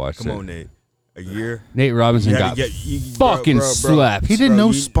 Yeah, I watched it. Come on, Nate. A year. Nate Robinson You had got to get- fucking slapped. He did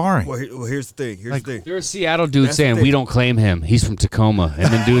no sparring. Well, here's the thing. Here's the thing. There were Seattle dudes That's the saying, thing. we don't claim him. He's from Tacoma.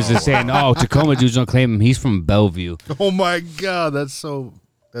 And then dudes are saying, oh, Tacoma dudes don't claim him. He's from Bellevue. Oh my God, that's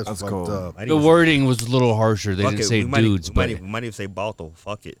fucked cool. up. I The didn't wording was a little harsher. They Fuck didn't it, say we might dudes, we but might even say Balto.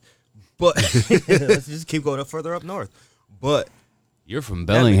 Fuck it. But let's just keep going up further up north. But you're from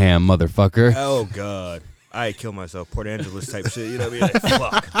Bellingham, motherfucker. oh god, I kill myself. Port Angeles type shit. You know what I mean? Like,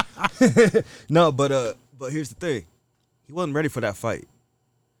 fuck. No, but here's the thing. He wasn't ready for that fight.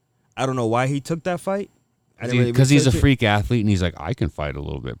 I don't know why he took that fight. Because he's a research it. freak athlete, and he's like, I can fight a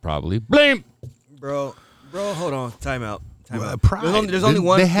little bit, probably. Blame! Bro, hold on. Time out. Well, pride. There's only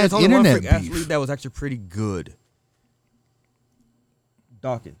one. They had there's only one internet freak beef. athlete that was actually pretty good.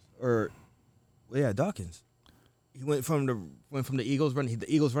 Dawkins, Dawkins. He went from the Eagles the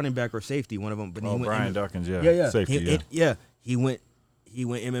Eagles running back or safety, one of them. But he went Brian Dawkins, yeah. Yeah. Safety, yeah. He went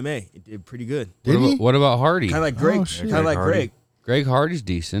MMA. It did pretty good. Did he? What about Hardy? Kind of like Greg. Oh, shit. Kind of like Hardy. Greg. Greg Hardy's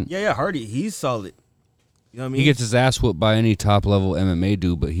decent. Yeah. Hardy. He's solid. You know what I mean? He gets his ass whooped by any top-level MMA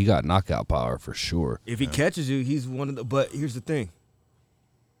dude, but he got knockout power for sure. if he catches you, he's one of the. But here's the thing.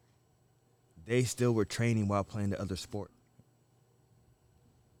 They still were training while playing the other sport.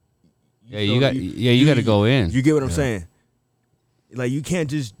 Yeah, you got to go in. You get what I'm saying? Like you can't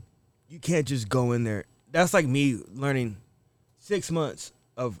just go in there. That's like me learning 6 months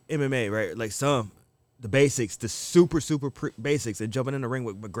of MMA, right? Like the basics, the super basics, and jumping in the ring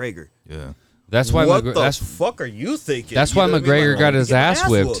with McGregor. Yeah. That's why what the fuck are you thinking? That's You why know what I mean? McGregor Like, got you his get my ass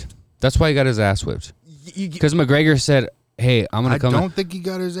whipped. whooped. That's why he got his ass whipped. You get- Because McGregor said, "Hey, I'm gonna I come." don't think he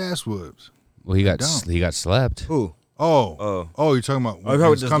got his ass whooped. Well, he got don't. he got slept. Who? Oh, you're talking about I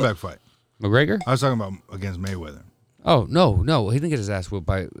heard his this comeback fight. McGregor? I was talking about against Mayweather. Oh no, he didn't get his ass whipped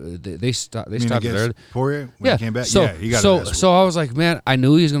by. They stopped. They You mean stopped against there. Poirier when Yeah, he came back. So, Yeah, he got so, his ass so I was like, man, I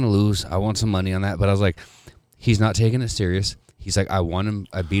knew he was gonna lose. I want some money on that, but I was like, he's not taking it serious. He's like, I won him.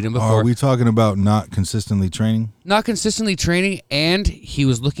 I beat him before. Are we talking about not consistently training? Not consistently training, and he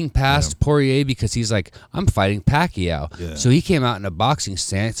was looking past Poirier because he's like, I'm fighting Pacquiao. Yeah. So he came out in a boxing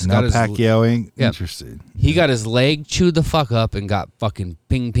stance. Now got his, Pacquiao ain't Yeah. interested. he got his leg chewed the fuck up and got fucking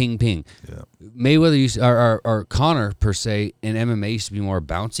ping, ping, ping. Yeah. Mayweather used or Conor per se in MMA used to be more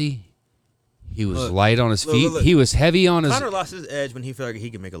bouncy. He was light on his feet. look. He was heavy on his. Conor lost his edge when he felt like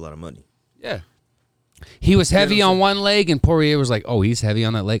he could make a lot of money. Yeah. He was heavy on one leg, and Poirier was like, "Oh, he's heavy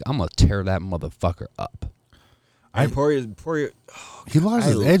on that leg. I'm gonna tear that motherfucker up." And Poirier. He lost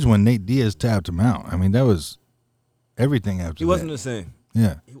his edge when Nate Diaz tapped him out. I mean, that was everything after He wasn't that. the same.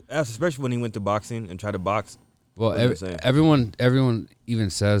 Yeah. Especially when he went to boxing and tried to box. Well, What was he saying? everyone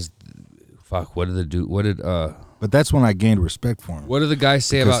even says, "Fuck, what did the dude? What did But that's when I gained respect for him. what did the guy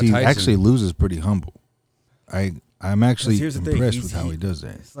say Because about he Tyson?" actually loses pretty humble. I'm actually Here's the thing, impressed he's- with how he does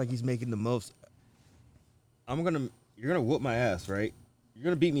that. It's like he's making the most. You're gonna whoop my ass, right? You're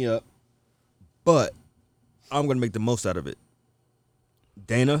gonna beat me up, but I'm gonna make the most out of it.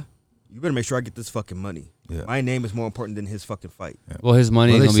 Dana, you better make sure I get this fucking money. Yeah. My name is more important than his fucking fight. Well, his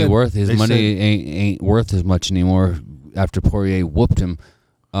money Well, ain't they gonna be said- worth. His they money said- ain't worth as much anymore after Poirier whooped him.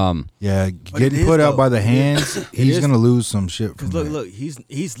 Yeah, it getting is, put out though. by the hands, he's is. gonna lose some shit from Because that. look,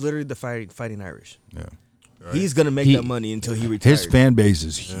 he's literally the fighting Irish. Yeah. He's gonna make He- that money until he retires. His fan base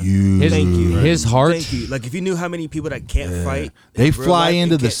is huge. His, Thank you. his heart. Thank you. Like if you knew how many people that can't fight, They in real fly life,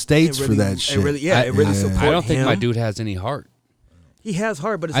 into and the can't- States and for really- that and shit. Really, yeah, and really support I don't think my him. dude has any heart. He has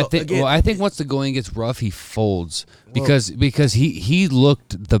heart, but it's I think. again, Well, I think once the going gets rough, he folds because he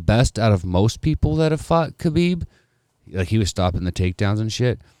looked the best out of most people that have fought Khabib. Like he was stopping the takedowns and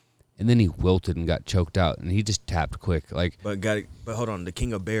shit, and then he wilted and got choked out, and he just tapped quick. Like but hold on, the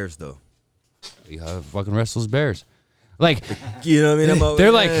King of Bears though. he fucking wrestles bears. Like You know what I mean? I'm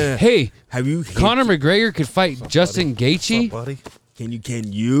they're like, hey, have you Conor McGregor could fight Justin Gaethje. buddy? Can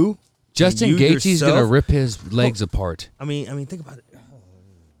you? Justin you Gaethje's gonna yourself- rip his legs apart. I mean, think about it.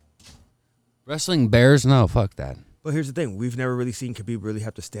 Wrestling bears? No, fuck that. But here's the thing: we've never really seen Khabib really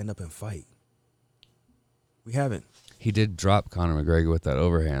have to stand up and fight. We haven't. He did drop Conor McGregor with that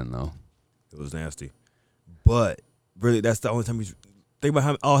overhand though. It was nasty. But really, that's the only time he's. Think about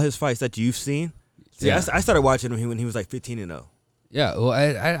how all his fights that you've seen. See, Yeah. I started watching him when he was like 15-0. Yeah, well,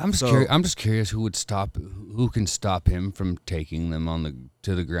 I'm just So- curious. I'm just curious who can stop him from taking them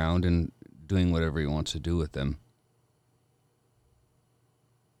to the ground and doing whatever he wants to do with them.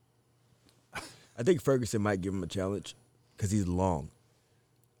 I think Ferguson might give him a challenge because he's longer.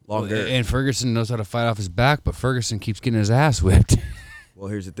 And Ferguson knows how to fight off his back, but Ferguson keeps getting his ass whipped. Well,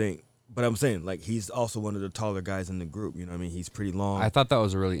 here's the thing. But I'm saying, like, he's also one of the taller guys in the group. You know what I mean? He's pretty long. I thought that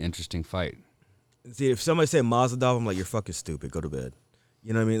was a really interesting fight. See, if somebody said Masvidal, I'm like, you're fucking stupid. Go to bed.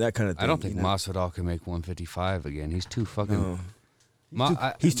 You know what I mean? That kind of thing. I don't think you know? Masvidal can make 155 again. He's too fucking.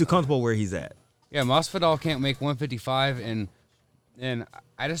 No. He's too comfortable where he's at. Yeah, Masvidal can't make 155, and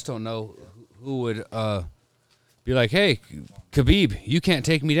I just don't know who would be like, hey, Khabib, you can't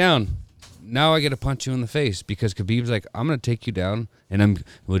take me down. Now I get to punch you in the face because Khabib's like, I'm gonna take you down, and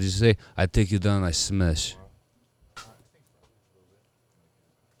what did you say? I take you down, I smash.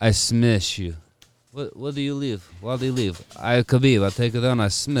 I smash you. What do you leave? What do you leave? Khabib, I take you down, I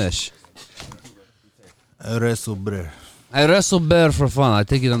smash. I wrestle bear. I wrestle bear for fun. I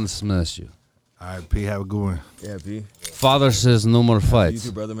take you down, I smash you. All right, P, have a good one. Yeah, P. Father says no more You fights.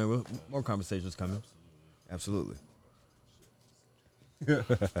 too, brother, man. More conversations coming. Absolutely.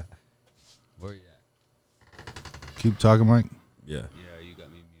 Where you at? Keep talking, Mike. Yeah. Yeah, you got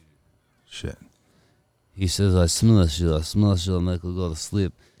me muted. Shit. He says, I smash you, I'll make you go to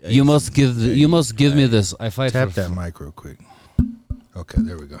sleep. You must give me this. I fight Tap for that mic real quick. Okay,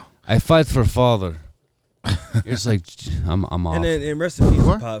 there we go. I fight for father. It's like I'm off. And then rest in peace,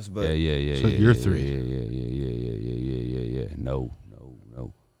 Pops. But Yeah. So you're three. Yeah. No.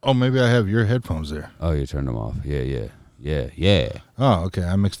 Oh, maybe I have your headphones there. Oh, you turned them off. Yeah. Oh, okay.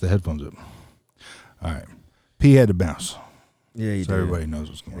 I mixed the headphones up. All right. P had to bounce. yeah, he So did. everybody knows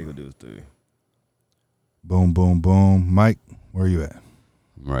what's He going gonna on. do his thing. Boom, boom, boom. Mike, where you at?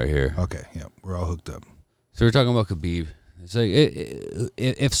 I'm right here. Okay, yeah, we're all hooked up. So we're talking about Khabib. It's like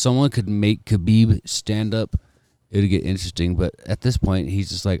if someone could make Khabib stand up, it'd get interesting. But at this point, he's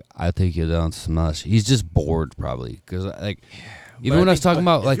just like, "I'll take you down, smash." He's just bored, probably, because like even when I was talking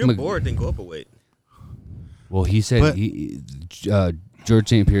about like if you're bored, then go up a weight. well, he said But- George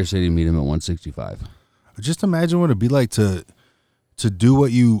St. Pierre said he'd meet him at 165. Just imagine what it'd be like to do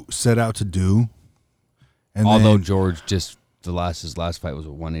what you set out to do. And Although then, George just his last fight was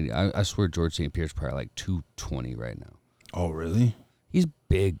at 180. I swear George St. Pierre's probably like 220 right now. oh really? He's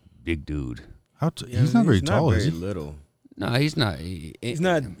big dude. He's not very tall, is he? Little. No, he's not. He's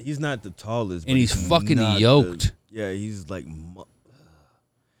not the tallest. And but he's fucking not yoked. Yeah, he's like.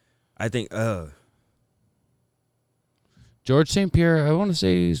 I think. George St. Pierre, I want to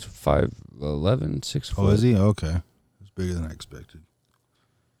say he's 5'11", 6'4". Oh, is he? Okay, it's bigger than I expected.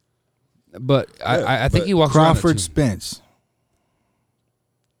 But I think he walks Crawford around at Spence.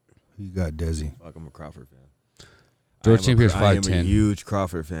 You got Desi. Fuck, I'm a Crawford fan. George St. Pierre's I am a 5'10". huge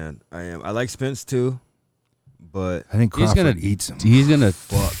Crawford fan. I am. I like Spence too, but I think He's Crawford gonna eats him. He's gonna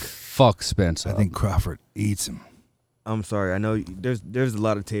fuck Spence I up. think Crawford eats him. I'm sorry. I know there's a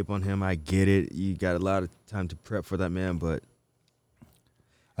lot of tape on him. I get it. You got a lot of time to prep for that man, but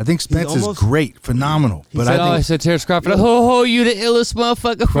I think Spence is almost- great, phenomenal. He But said, I I think said Terrence Crawford, ho, you the illest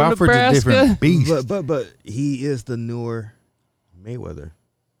motherfucker from Crawford's a Nebraska. different beast. but he is the newer Mayweather.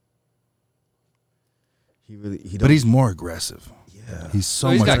 But he's more aggressive. Yeah. He's so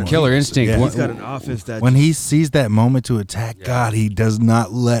So he's much got more killer instinct. Yeah. He's got an offense that When he sees that moment to attack, God, he does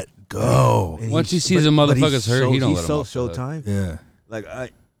not let go. and Once he's- he sees a but he's motherfucker's hurt, he don't he's let him so off the hook. Showtime. Yeah. Like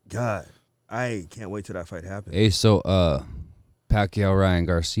I can't wait till that fight happens. Hey, so Pacquiao Ryan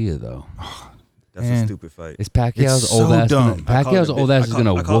Garcia though. That's Man. a stupid fight. Is Pacquiao's It's so old ass dumb. Pacquiao's old ass is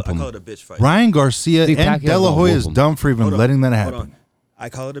gonna whoop I call him. it a bitch fight. Ryan Garcia I think and Pacquiao's De La gonna Hoya whoop is him. dumb for even Hold on, letting that hold happen. on. I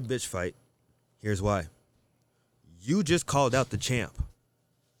call it a bitch fight. Here's why. You just called out the champ.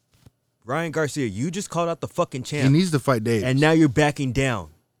 Ryan Garcia, you just called out the fucking He champ. needs to fight Davis. And now you're backing down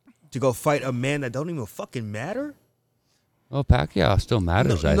to go fight a man that don't even fucking matter? Well, Pacquiao still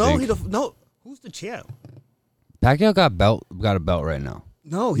matters. I think. No. Who's the champ? Pacquiao got a belt right now.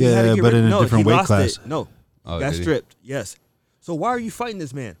 No, he Yeah, had to get but rid- in a no, different he weight lost class. It. No, Oh, got did he? stripped. Yes. So why are you fighting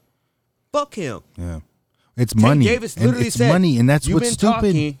this man? Fuck him. Yeah. It's Tank money. Davis And literally it's said, money, and that's "You've what's been stupid.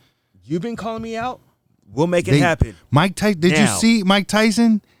 talking, you've been calling me out. We'll make it They- happen." Mike Tyson, did you Now. see Mike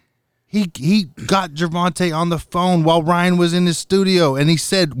Tyson? He got Gervonta on the phone while Ryan was in his studio, and he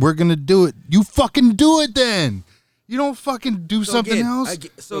said, "We're gonna do it." You fucking do it then. You don't fucking do So something again, else.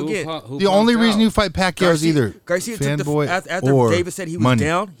 So again, The only reason you fight Pacquiao is either Garcia took fanboy after or Davis said he was money.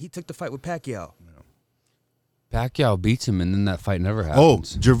 down. He took the fight with Pacquiao. Pacquiao beats him, and then that fight never Oh,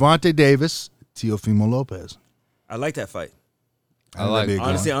 happens. Gervonta Davis, Teofimo Lopez. I like that fight. I like- That'd be a good one.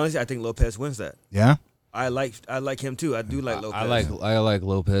 Honestly, I think Lopez wins that. Yeah. I like him too. I do like Lopez. I like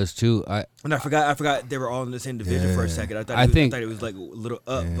Lopez too. And I forgot they were all in the same division for a Yeah. second. I I think- thought it was like a little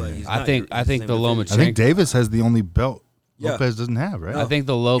up, but he's I not. think- He's I think same the division. I Lomachenko- think Davis has the only belt Yeah. Lopez doesn't have, right? I think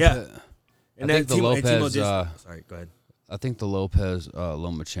the Lopez. And I think the Timo- and Timo Lopez. sorry, go ahead. I think the Lopez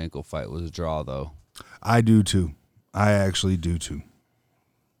Lomachenko fight was a draw though. I do too. I actually do too.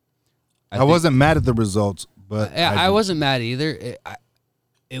 I wasn't mad at the results, but I wasn't mad either.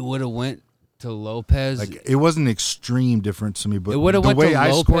 It would have went to Lopez. Like, it wasn't an extreme difference to me, but it would have the went way to I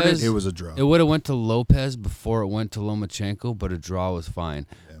Lopez, scored it, it was a draw. It would have went to Lopez before it went to Lomachenko, but a draw was fine.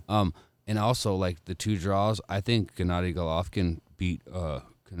 Yeah. And also, like, the 2 draws, I think Gennady Golovkin beat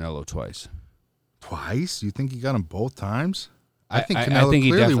Canelo twice. Twice? You think he got him both times? I think Canelo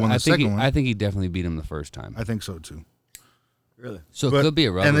clearly won the second one. I think he definitely beat him the first time. I think so, too. Really? So it could be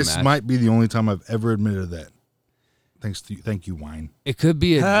a rubber match. And this might be the only time I've ever admitted that. Thank you, Wine. It could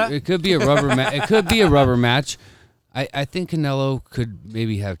be a rubber match. It could be a rubber match. I think Canelo could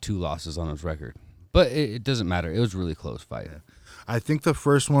maybe have 2 losses on his record, but it doesn't matter. It was a really close fight. Yeah. I think the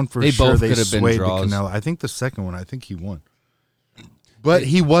first one they sure both they could have been swayed to draws. Canelo. I think the second one, I think he won. But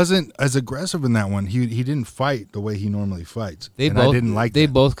he wasn't as aggressive in that one. He didn't fight the way he normally fights. I didn't like They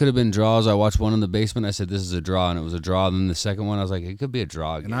that. both could have been draws. I watched one in the basement. I said, this is a draw, and it was a draw. And then the second one, I was like, it could be a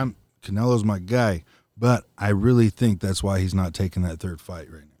draw again. And Canelo's my guy, but I really think that's why he's not taking that third fight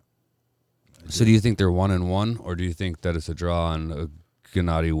right now. So do you think they're 1-1, or do you think that it's a draw and a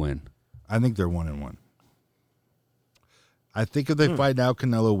Gennady win? I think they're 1-1. I think if they fight now,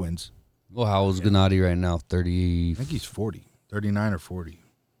 Canelo wins. Well, how old is Gennady right now? 30? I think he's 40, 39 or 40.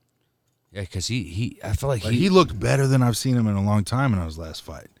 Yeah, because I feel like he looked better than I've seen him in a long time in his last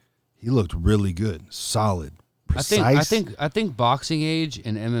fight. He looked really good, solid, precise. I think boxing age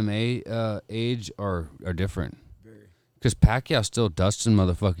and MMA age are different. Because Pacquiao still dusting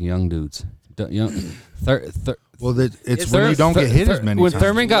motherfucking young dudes. Well, it's when you don't get hit as many when times.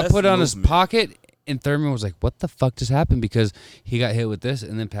 Thurman got put on his movement. pocket, and Thurman was like, what the fuck just happened? Because he got hit with this,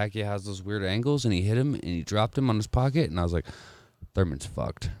 and then Pacquiao has those weird angles, and he hit him, and he dropped him on his pocket, and I was like, Thurman's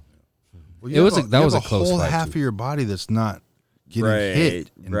fucked. Well, That was a close whole fight, half too. of your body that's not getting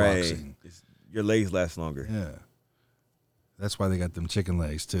hit in boxing. Your legs last longer. Yeah. That's why they got them chicken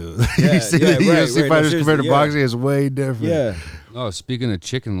legs, too. Yeah, you see yeah, the right, UFC right. fighters No, compared to seriously, boxing is way different. Yeah. Oh, speaking of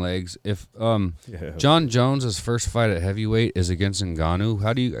chicken legs, if John Jones' first fight at heavyweight is against Ngannou,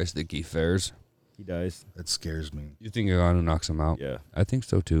 how do you guys think he fares? He dies. That scares me. You think Ngannou knocks him out? Yeah. I think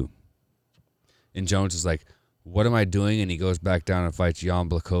so too. And Jones is like, what am I doing? And he goes back down and fights Jan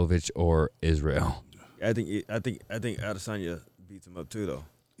Blachowicz or Israel. I think Adesanya beats him up too, though.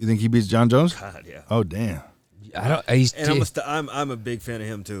 You think he beats John Jones? God, yeah. Oh, damn. I don't. He's I'm a big fan of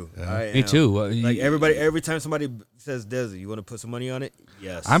him too. I me am. too. Like every time somebody says Desi, you want to put some money on it?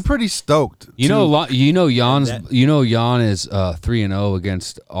 Yes. I'm pretty stoked. Jan is 3-0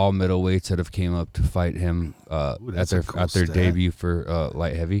 against all middleweights that have came up to fight him at that's a cool their stat. debut for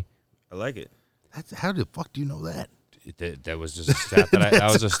light heavy. I like it. How the fuck do you know that? That was just a stat that I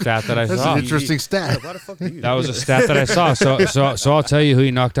That's saw. an interesting stat. Why the fuck do you? That was a stat that I saw. So I'll tell you who he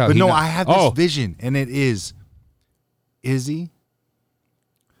knocked out. But He no, knocked- I have this vision, and it is Izzy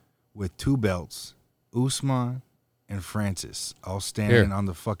with 2 belts, Usman and Francis, all standing Here, on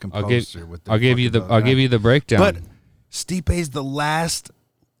the fucking I'll poster. give with I'll give you the breakdown. But Stipe's the last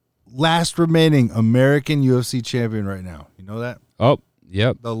remaining American UFC champion right now. You know that? oh,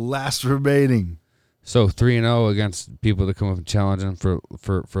 yep. The last remaining. So 3-0 against people that come up and challenge him for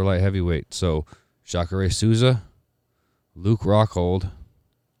light heavyweight. So Jacare Souza, Luke Rockhold,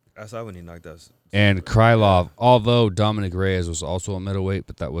 I saw when he knocked us. and Krylov. Although Dominic Reyes was also a middleweight,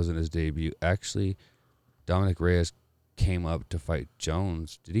 but that wasn't his debut. Actually, Dominic Reyes came up to fight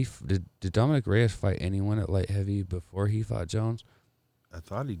Jones. Did Dominic Reyes fight anyone at light heavy before he fought Jones? I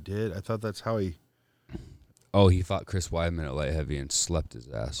thought he did. I thought that's how he. Oh, he fought Chris Weidman at light heavy and slept his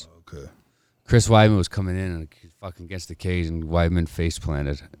ass. Okay. Chris Weidman was coming in and fucking against the cage, and Weidman face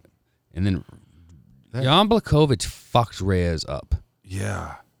planted, and then Jan Blachowicz fucked Reyes up.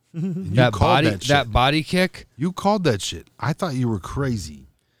 Yeah. That body kick. You called that shit. I thought you were crazy.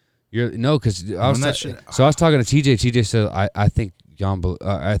 Because I was that shit- so I was talking to TJ. TJ said I think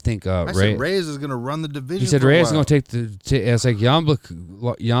I said Reyes is going to run the division. He said for a Reyes is while. going to take it's like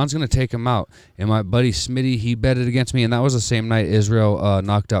Jan's going to take him out. And my buddy Smitty, he betted against me, and that was the same night Israel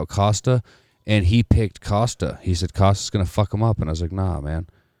knocked out Costa, and he picked Costa. He said Costa's going to fuck him up, and I was like, nah, man,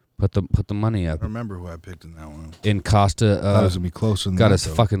 put the money I up. don't remember who I picked in that one. And Costa I thought it was going to be closer than got that, his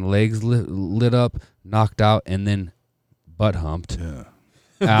though. fucking legs lit up, knocked out, and then butt humped Yeah.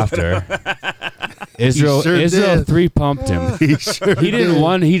 after. Israel sure did. 3-pumped him. He He didn't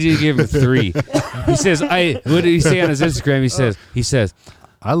 1, he did give him 3. He says, what did he say on his Instagram? He says,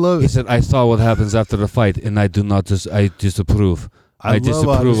 I love he it. said, I saw what happens after the fight, and I do not I disapprove. I I love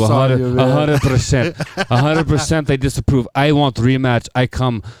disapprove Adesanya, man. 100%. 100% I disapprove. I want rematch. I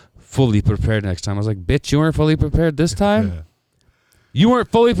come fully prepared next time. I was like, bitch, you weren't fully prepared this time? Yeah. You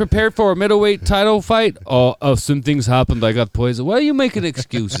weren't fully prepared for a middleweight title fight? Oh, some things happened. I got poisoned. Why are you making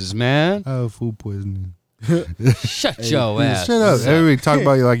excuses, man? Oh, food poisoning. Shut your ass. Shut up. Everybody talk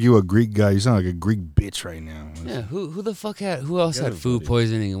about you like you a Greek guy. You sound like a Greek bitch right now. Yeah, who the fuck had? Who else had food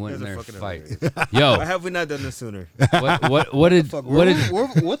poisoning and went in there to fight? Why Yo, have we not done this sooner? what did?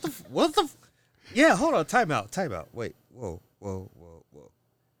 Yeah, hold on. Time out. Wait. Whoa.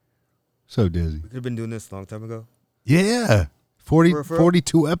 So Dizzy. We could have been doing this a long time ago. Yeah.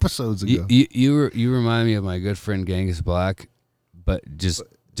 42 episodes ago. You remind me of my good friend Genghis Black, but just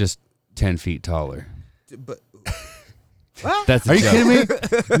 10 feet taller. But well, That's a Are you joke.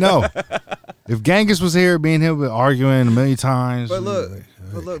 kidding me? No. If Genghis was here, me and him would be arguing a million times. but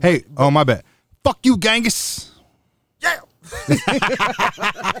look. Hey, oh, my bad. Fuck you, Genghis. Yeah.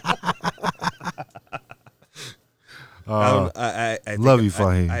 I love you,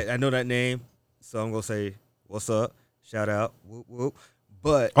 Fahim. I know that name, so I'm gonna say what's up, shout out, whoop whoop.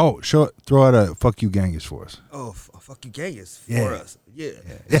 But Throw out a fuck you, Genghis for us. Fuck you, Genghis for Yeah. us, yeah.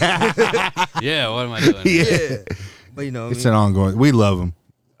 Yeah, what am I doing? Yeah. But you know, It's an ongoing. We love him.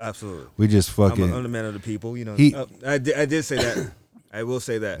 absolutely. We just fucking. I'm the man of the people. You know, He- I did say that. I will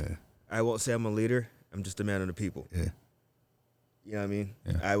say that. I won't say I'm a leader. I'm just a man of the people. Yeah. You know what I mean?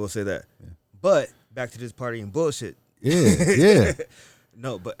 Yeah. I will say that. But back to this party and bullshit. Yeah.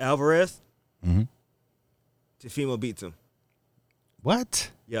 No, but Alvarez, Mhm. Teofimo beats him. What?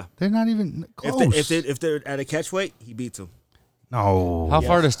 Yeah. They're not even close. If they're at a catch weight, he beats him. No. How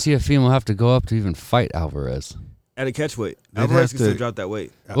far does Teofimo have to go up to even fight Alvarez? At a catch weight, They'd Alvarez have can still to- drop that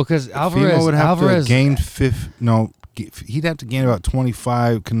weight. Well, because Fimo Alvarez would have Alvarez to gain he'd have to gain about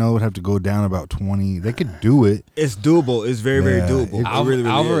 25. Canelo would have to go down about 20. They could do it. It's doable. It's very, very Yeah, doable. it It really, really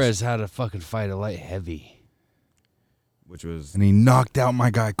Alvarez is. had to fucking fight a light heavy. Which was And he knocked out my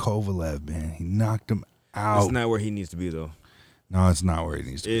guy Kovalev, man. He knocked him out. it's not where he needs to be though. No, it's not where he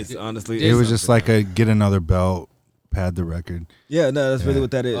needs to be. It's honestly It was it's just not. like a get another belt, pad the record. Yeah, no, that's really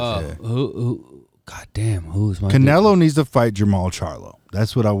what that is. Who? God damn, who's my Canelo needs to fight Jamal Charlo.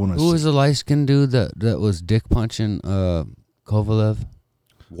 That's what I want to see. Who was the light skinned dude that was dick punching Kovalev?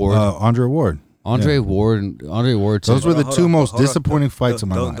 Ward. Andre Ward. Andre yeah. Ward. Andre Ward. Those said- were the Hold two on, most hold on. disappointing fights of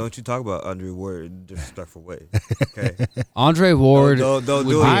my life. Don't you talk about Andre Ward in a disrespectful way. Okay. Andre Ward. Don't do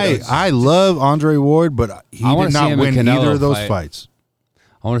would it. be- I love Andre Ward, but he I wanna did see not him win in Canelo either of those fight. fights.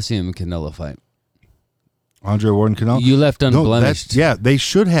 I want to see him in Canelo fight. Andre Ward and Canelo. You left No, unblemished. yeah, they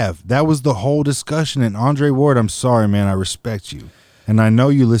should have. That was the whole discussion. And Andre Ward, I'm sorry, man. I respect you, and I know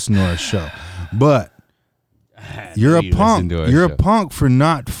you listen to our show, but you're a you punk. listen to our You're show. a punk for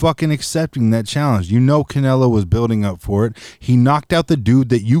not fucking accepting that challenge. You know Canelo was building up for it. He knocked out the dude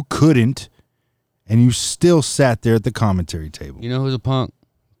that you couldn't, and you still sat there at the commentary table. You know who's a punk?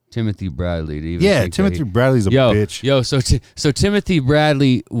 Timothy Bradley. to even Yeah, think that Timothy he- Bradley's a Yo, bitch. yo. So Timothy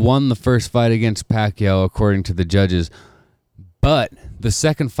Bradley won the first fight against Pacquiao, according to the judges. But the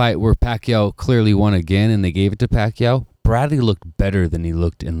second fight, where Pacquiao clearly won again, and they gave it to Pacquiao, Bradley looked better than he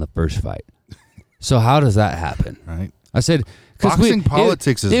looked in the first fight. So how does that happen? Right? I said, 'cause Boxing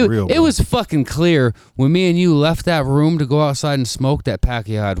politics is real, It bro. was fucking clear when me and you left that room to go outside and smoke that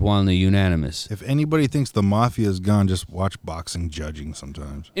Pacquiao had won the unanimous. If anybody thinks the mafia is gone, just watch boxing judging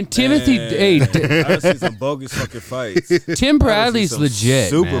sometimes. And Timothy, I've seen some bogus fucking fights. Tim Bradley's I've seen some legit,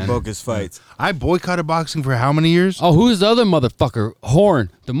 super man. bogus fights. I boycotted boxing for how many years? Oh, who's the other motherfucker? Horn,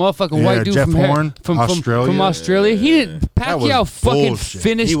 the motherfucking Yeah, white dude Jeff from Horn, from Australia. From Australia. He didn't. That was Pacquiao fucking bullshit.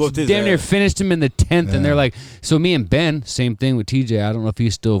 finished. He whooped his Damn near ass. finished him in the 10th, and they're like, so me and Ben, same thing with TJ. I don't know if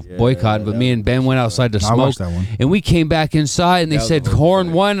he's still boycotted, but me and Ben went outside to I smoke, watched that one. and we came back inside, and they That was said a horrible Horn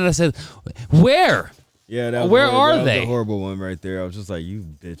fight. won, and I said, where? Yeah, that was Where that are was they? a horrible one right there. I was just like, you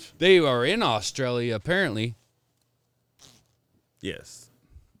bitch. They are in Australia, apparently. Yes.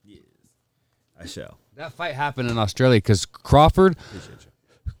 I shall. That fight happened in Australia because Crawford Appreciate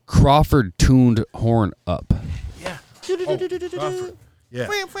you. tuned Horn up. Yeah.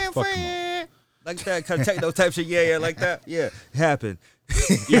 Like that kind of techno type shit. Yeah, like that. Yeah, it happened.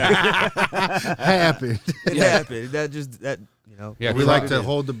 Happened. It happened. That you know. Yeah, We Crawford- like to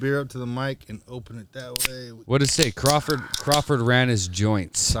hold the beer up to the mic and open it that way. What did it say? Crawford ran his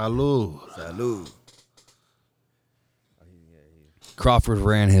joints. Salud. Salud. Crawford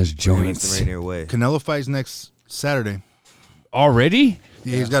ran his Joints. joints. The Rainier way. Canelo fights next Saturday. Already?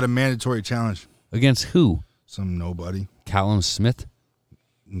 Yeah, he's got a mandatory challenge. Against who? Some nobody. Callum Smith?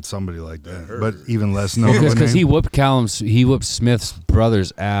 And somebody like that. But even less known. Because he whooped Smith's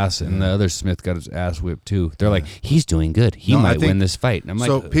brother's ass, and the other Smith got his ass whipped too. They're like, he's doing good. He No, I might think- win this fight. And I'm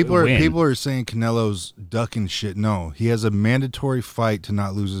So like, people win. are saying Canelo's ducking shit. No, he has a mandatory fight to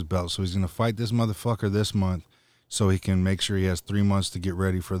not lose his belt. So he's gonna fight this motherfucker this month so he can make sure he has 3 months to get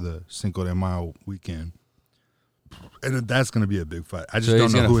ready for the Cinco de Mayo weekend. And that's going to be a big fight. I just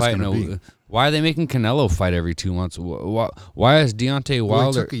don't know who it's going to be. Why are they making Canelo fight every 2 months? Why is Deontay Wilder? Well,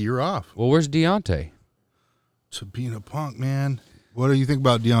 he took a year off. Well, where's Deontay? To being a punk, man. What do you think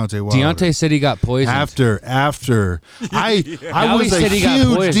about Deontay Wilder? Deontay said he got poisoned. After. I was a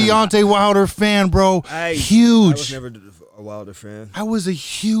huge Deontay Wilder fan, bro. Huge. I was never a Wilder fan. I was a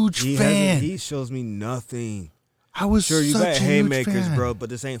huge fan. He shows me nothing. I was sure you such got a haymakers, huge fan. bro, but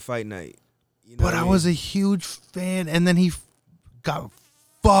this ain't fight night. You know but I was a huge fan, and then he got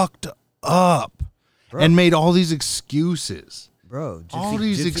fucked up and made all these excuses. Bro, all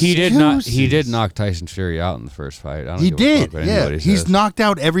these excuses. He did knock Tyson Fury out in the first fight. I don't he give did. A fuck what anybody He's says. knocked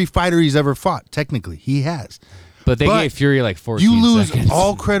out every fighter he's ever fought. Technically, he has. But they gave Fury like 14 You lose seconds.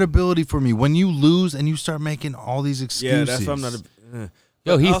 all credibility for me when you lose and you start making all these excuses. Yeah, that's why I'm not a...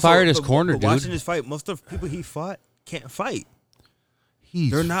 Yo, he fired his corner, dude. Watching this fight, most of the people he fought can't fight.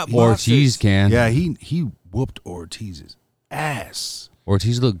 They're not Ortiz boxers. can. Yeah, he whooped Ortiz's ass.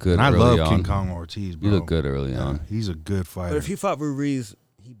 Ortiz looked good And I early love on. King Kong Ortiz, bro. He looked good early on. He's a good fighter. But if he fought Ruiz,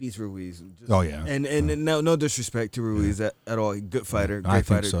 he beats Ruiz. Oh, yeah. And no disrespect to Ruiz at all. Good fighter, great I think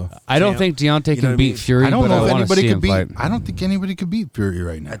fighter. so. I don't think Deontay can beat Fury, I don't but know I if want to anybody see could him beat. fight. I don't think anybody could beat Fury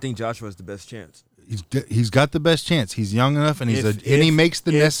right now. I think Joshua's the best chance. He's got the best chance. He's young enough, and he makes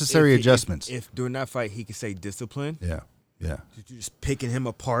the necessary adjustments. If during that fight he could say discipline, yeah. You're just picking him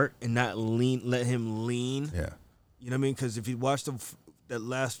apart and not let him lean. Yeah. You know what I mean? Because if you watch that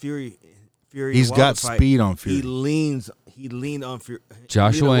last Fury he's got fight, speed on Fury. He leaned on Fury.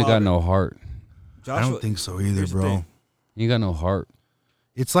 Joshua ain't got no heart. I don't think so either, bro. He got no heart.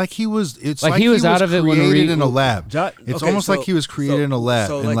 It's like he was. It's like he was out of it when created in a lab. It's almost like he was created in a lab,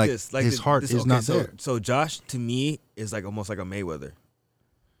 so and like this, his heart is not there. So Josh, to me, is like almost like a Mayweather.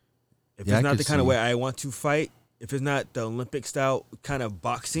 If Yeah, it's I not could the kind of see. way I want to fight, if it's not the Olympic style kind of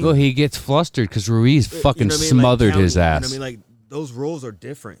boxing, Well, he gets flustered because Ruiz fucking you know what I mean? Like smothered his counting, ass. You know what I mean? Like those roles are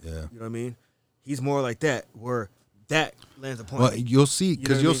different. Yeah. You know what I mean? He's more like that, where that lands a point. Well, you'll see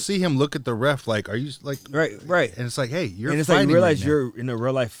because what I you'll mean? see him look at the ref like, "Are you like right?" And it's like, "Hey, you're." And it's fighting like you realize right now. you're in a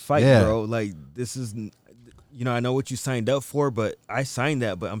real life fight, Yeah. bro. Like this is, I know what you signed up for, but I signed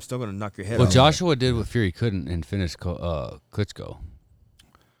that, but I'm still gonna knock your head Well, off. Joshua did what Fury couldn't and finished Klitschko.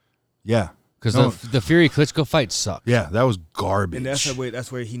 Yeah, Because No. the Fury Klitschko fight sucked. yeah, that was garbage. And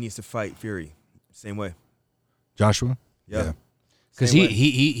that's where he needs to fight Fury. Same way. Joshua. Yeah. Because Same way.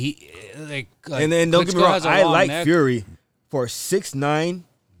 he like And then don't get me Klitschko wrong, has a I long like neck. Fury for a 6'9"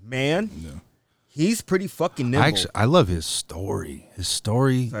 man. Yeah. He's pretty fucking nimble. I love his story. His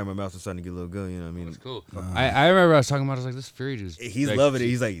story. Sorry, my mouth is starting to get a little good. You know what I mean? It's cool. I remember I was talking about. I was like, this Fury dude's. He's like, loving it.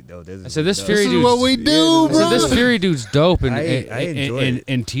 He's like, no, this is I said, this dope. Fury This is dude's what we do, I said, this bro. Fury dude's dope, and I enjoy it.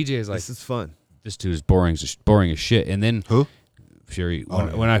 and TJ is like, This is fun. this dude is boring as shit. And then Who? Fury, Oh,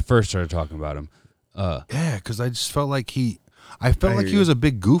 yeah. when I first started talking about him, Yeah, because I just felt like I felt I like hear he you. was a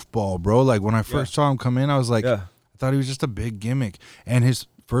big goofball, bro. Like when I first saw him come in, I was like, Yeah. I thought he was just a big gimmick. And his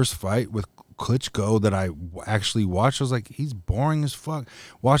first fight with Klitschko that I actually watched, I was like, he's boring as fuck.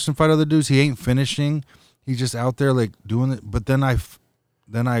 Watched him fight other dudes, he ain't finishing. He's just out there like doing it. But then I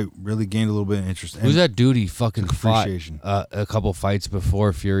really gained a little bit of interest. who's that dude he fucking fought appreciation. a couple fights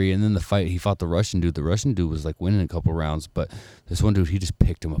before Fury, and then the fight he fought the Russian dude. The Russian dude was like winning a couple rounds, but this one dude, he just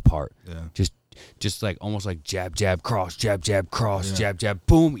picked him apart. Yeah. Just like almost like jab, jab, cross, jab, jab, cross, jab, jab,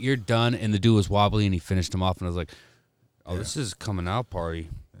 boom, you're done. And the dude was wobbly, and he finished him off. And I was like, oh, this is coming out party.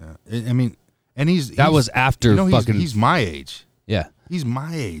 Yeah. I mean, and That was after fucking. he's my age. Yeah, He's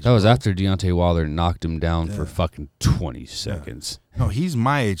my age. that was bro. after Deontay Wilder knocked him down for fucking 20 seconds. No, he's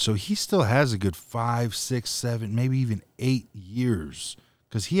my age, so he still has a good 5, 6, 7, maybe even 8 years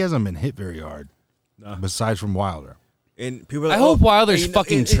because he hasn't been hit very hard, besides from Wilder. And people are I like, hope oh, Wilder's and, you know,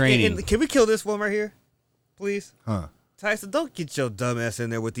 fucking training. and can we kill this one right here, please? Huh? Tyson, don't get your dumb ass in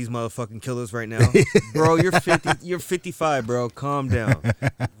there with these motherfucking killers right now. Bro, you're 50, you're 55, bro. Calm down.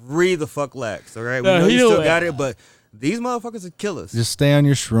 Read the fuck lax, all right? We No, know he you don't- still got it, but these motherfuckers are killers. Just stay on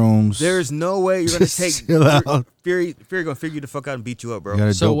your shrooms. There's no way you're gonna Just take chill out. Fury gonna figure you the fuck out and beat you up, bro. You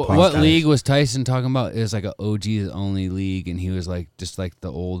gotta So dope what podcast. league was Tyson talking about? It was like a OG's only league, and he was like just like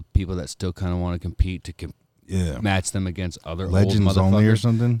the old people that still kind of want to compete to Yeah, match them against other Legends old only or motherfuckers.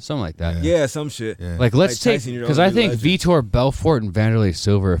 something. Something like that. Yeah, some shit. Yeah. Like let's Like take Tyson, you're because the I only think legend. Vitor Belfort and Vanderlei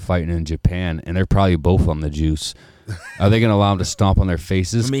Silva are fighting in Japan, and they're probably both on the juice. Are they gonna allow them to stomp on their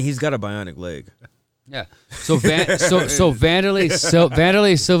faces? I mean, he's got a bionic leg. Yeah. So Vanderlei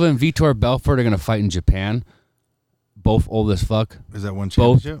Silva and Vitor Belfort are gonna fight in Japan. Both old as fuck. Is that one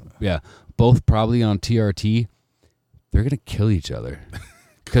Both. championship? Yeah. Both probably on TRT. They're gonna kill each other.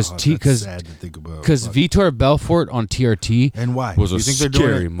 Because sad to think about. Because Vitor Belfort on TRT and why was you a think they're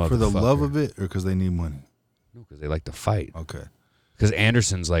scary doing it for the love motherfucker. of it or because they need money? No, because they like to fight. Okay. Because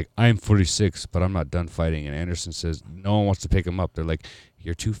Anderson's like, I'm 46, but I'm not done fighting. And Anderson says, no one wants to pick him up. They're like,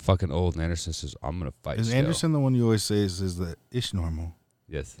 you're too fucking old. And Anderson says, I'm going to fight. Is still. Anderson the one you always say is that ish normal?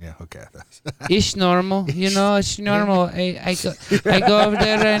 Yes. Yeah, okay. It's normal. It's normal. I go over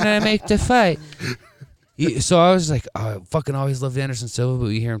there and I make the fight. So I was like, I fucking always loved Anderson Silva,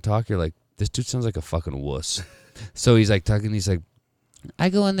 but you hear him talk, you're like, this dude sounds like a fucking wuss. So he's like talking, he's like, I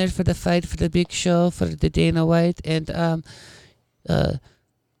go in there for the fight, for the big show, for the Dana White, and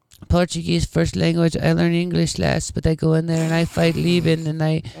Portuguese first language. I learn English last, but I go in there and I fight Lieben, and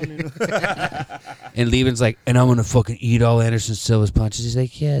and Lieben's like, and I'm gonna fucking eat all Anderson Silva's punches. He's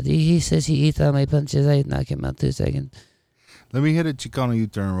like, yeah, he says he eats all my punches. I knock him out 2 seconds. Let me hit a Chicano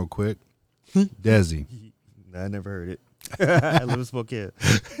U-turn real quick. Desi. I never heard it. I live in Spokane.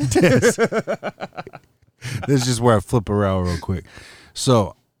 This is just where I flip around real quick.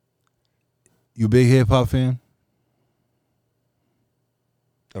 So, you a big hip hop fan?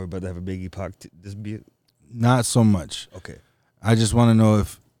 Are we about to have a big epoch? Not so much. Okay. I just want to know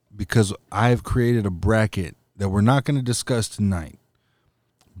if, because I've created a bracket that we're not going to discuss tonight,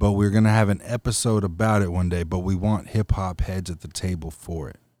 but we're going to have an episode about it one day, but we want hip hop heads at the table for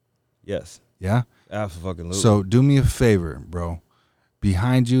it. Yes. Yeah? Absolutely. So do me a favor, bro.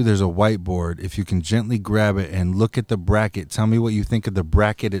 Behind you, there's a whiteboard. If you can gently grab it and look at the bracket, tell me what you think of the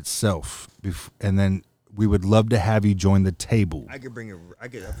bracket itself. And then we would love to have you join the table. I could bring it. I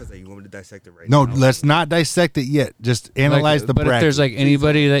feel like you want me to dissect it right now. now. No, let's not dissect it yet. Just analyze the bracket. But if there's like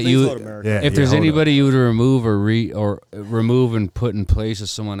anybody that you, if there's anybody you would remove or remove and put in place of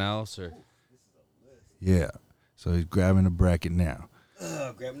someone else, or yeah. So he's grabbing the bracket now.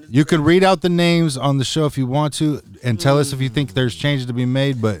 You can read out the names on the show if you want to, and tell us if you think there's changes to be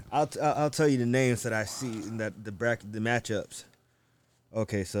made. But I'll tell you the names that I see in that the bracket, the matchups.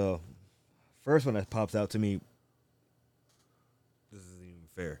 Okay, so first one that pops out to me. This isn't even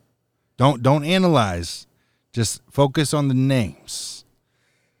fair. Don't analyze. Just focus on the names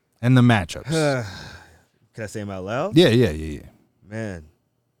and the matchups. Can I say them out loud? Yeah. Man,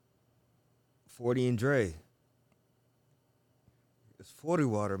 40 and Dre. It's 40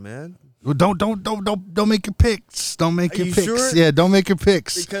 water, man. Well, don't make your picks. Don't make your picks. Sure? Yeah, don't make your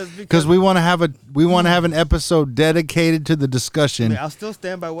picks. Because we want to have an episode dedicated to the discussion. I mean, I'll still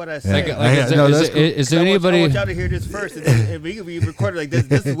stand by what I said. Is there anybody? I want y'all to hear this first, and we can be recorded like this.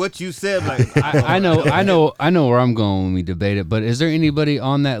 This is what you said. Like I know where I'm going when we debate it. But is there anybody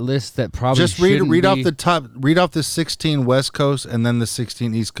on that list that probably just read off the top? Read off the 16 West Coast and then the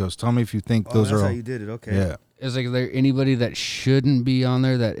 16 East Coast. Tell me if you think those that's are. How you did it? Okay. Yeah. Is there anybody that shouldn't be on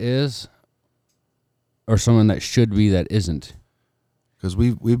there that is, or someone that should be that isn't? Because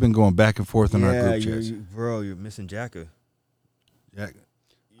we've been going back and forth in our group chats. You're missing Jacka. Yeah.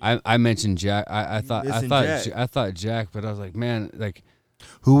 I mentioned Jack. I thought Jack, but I was like, man, like,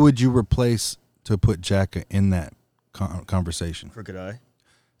 who would you replace to put Jacka in that conversation? Crooked Eye.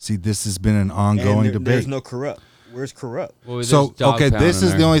 See, this has been an ongoing debate. There's no Corrupt. Where's Corrupt? Well, so okay, this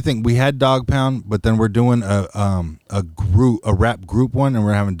is the only thing. We had Dog Pound, but then we're doing a rap group one, and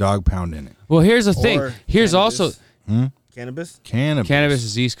we're having Dog Pound in it. Well, here's the thing. Here's also Cannabis. Cannabis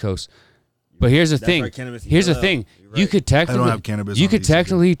is East Coast, but here's the thing. Right, here's the thing. Right. You could technically I don't have Cannabis. You could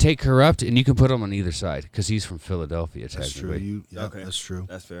technically take Corrupt, and you can put him on either side because he's from Philadelphia. That's true. Okay, that's true.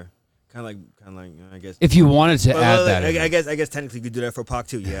 That's fair. Kind of like, I guess. If you wanted to add that, I guess technically you could do that for Pac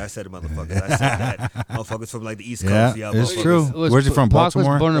too. Yeah, I said it, motherfuckers. I said that. Motherfuckers from like the East Coast. Yeah, it's true. Where's he from?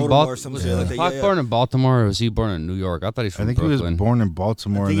 Baltimore. Pac born in Baltimore, or was he born in New York? I thought he's from Brooklyn. He was born in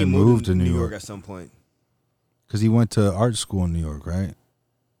Baltimore and then moved to New York at some point. Because he went to art school in New York, right?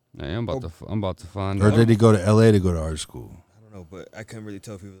 Yeah, I'm about to find. Or did he go to L.A. to go to art school? I don't know, but I couldn't really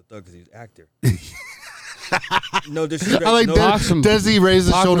tell if he was a thug because he was an actor. No disrespect. I like Desi raised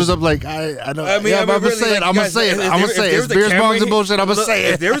his shoulders up like I know. I'm gonna say it. I'm gonna say it. It's beers, bongs, and bullshit. I'm gonna say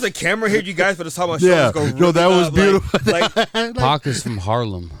it. If there was a camera here, you guys would have saw my shoulders go. No, that was beautiful. Pac is from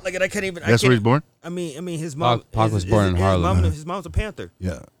Harlem. Like, and I can't even. That's where he's born. I mean, his mom. Pac was born in Harlem. His mom's a Panther.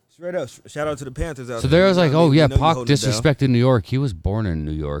 Yeah. Straight up. Shout out to the Panthers out there. So there was like, oh yeah, Pac disrespected New York. He was born in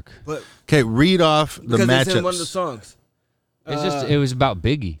New York. But okay, read off the matchups. Because it's in one of the songs. It's just it was about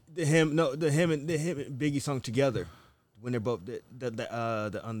Biggie. Him and Biggie sung together when they're both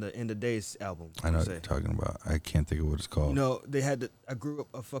on the End of Days album. I know what you're talking about. I can't think of what it's called. You know, they had I grew up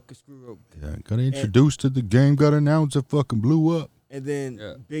a fucking screw up. Yeah, got introduced to the game, got announced, it fucking blew up. And then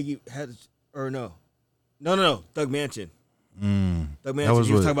Biggie had Thug Mansion. Thug Mansion.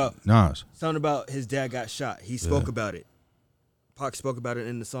 He was talking about Nas. something about his dad got shot. He spoke about it. Pac spoke about it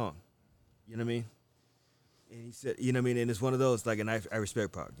in the song. You know what I mean? And he said, you know what I mean? And it's one of those, like, and I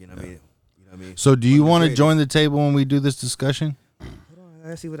respect Pac. You know what I mean? You know what I mean? So do you want to join the table when we do this discussion? Hold on, I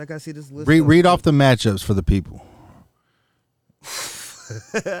gotta see what I gotta see this list. Read off the matchups for the people.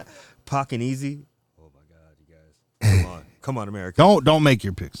 Pac and Easy. Oh my God, you guys! Come on, America. Don't make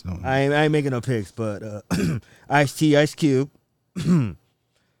your picks. I ain't making no picks, but Ice-T, Ice Cube,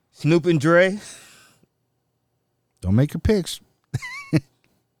 Snoop and Dre. Don't make your picks. You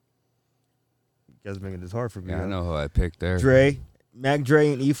guys making this hard for me. Yeah, I know who I picked there. Dre, Mac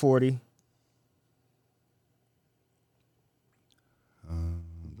Dre, and E40.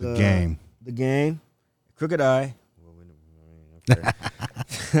 The Game. The Game. Crooked Eye. Okay.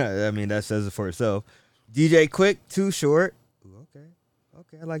 I mean, that says it for itself. DJ Quick, Too Short. Ooh,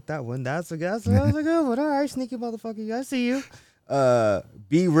 okay, I like that one. That's a good one. All right, sneaky motherfucker. I see you.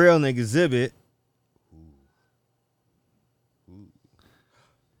 Be Real and Exhibit.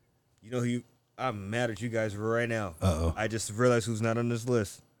 You know who I'm mad at you guys right now. Uh-oh. I just realized who's not on this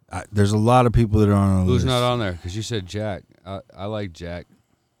list. There's a lot of people that are on the Who's list. not on there? Because you said Jack. I like Jack.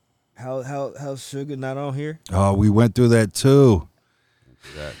 How's Sugar not on here? Oh, we went through that too.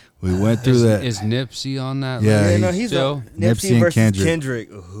 We went through that. Is Nipsey on that? Yeah, list? No, he's still? on Nipsey and versus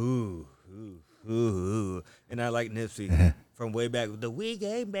Kendrick. Ooh. And I like Nipsey from way back. The We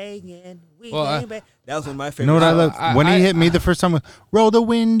Gang Bangin'. That was one of my favorites. You know what I love? When he hit me the first time, roll the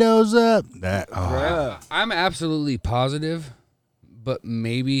windows up. I'm absolutely positive, but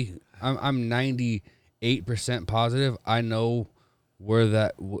maybe I'm 98% positive. I know where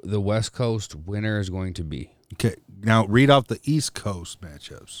the West Coast winner is going to be. Okay, now read off the East Coast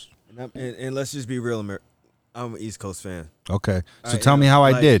matchups. And let's just be real, I'm an East Coast fan. Okay, so tell me how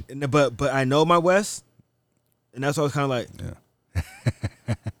I did. But I know my West, and that's why I was kind of like,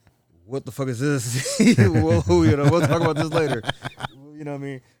 what the fuck is this? We'll talk about this later. You know what I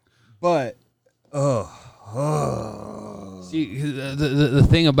mean? But See, the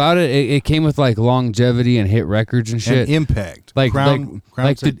thing about it came with like longevity and hit records and shit. And impact. Like Crown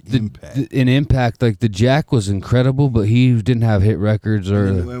the impact. An impact. Like the Jack was incredible, but he didn't have hit records or.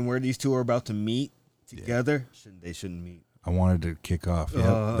 And where these two are about to meet together, they shouldn't meet. I wanted to kick off.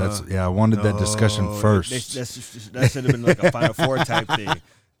 I wanted that discussion first. That should have been like a Final Four type thing.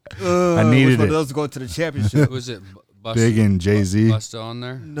 I needed it. it. Those go to the championship. Was it Big and Jay-Z? Busta on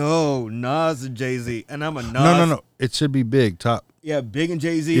there? No, Nas and Jay-Z, and I'm a Nas. No. It should be Big top. Yeah, Big and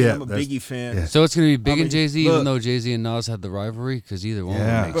Jay-Z. Yeah, I'm a Biggie fan. yeah. So it's gonna be Big and Jay-Z, look. even though Jay-Z and Nas had the rivalry, because either one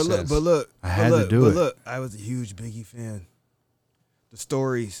would make sense. But look, I had to do it. Look, I was a huge Biggie fan. The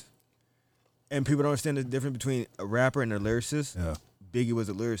stories, and people don't understand the difference between a rapper and a lyricist. Yeah. Biggie was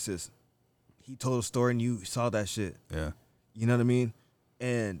a lyricist. He told a story, and you saw that shit. Yeah. You know what I mean?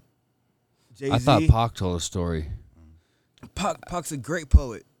 And Jay-Z. I thought Pac told a story. Pac's a great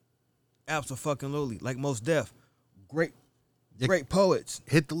poet. Absolutely, like Mos Def. Great poets.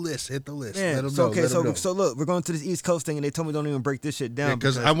 Hit the list. Man, Let 'em so know, let 'em know. so look, we're going to this East Coast thing, and they told me don't even break this shit down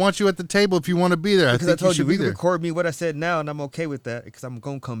Because I want you at the table if you want to be there. I because think I told you you should we be can there. record me what I said now, and I'm okay with that because I'm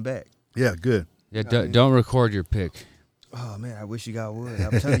gonna come back. Yeah, good. Yeah, don't record your pick. Oh man, I wish you guys would.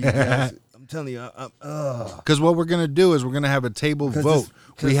 I'm telling you guys. I'm telling you. Because what we're going to do is we're going to have a table vote.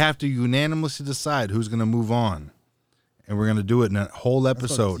 this- We have to unanimously decide who's going to move on. And we're going to do it in a whole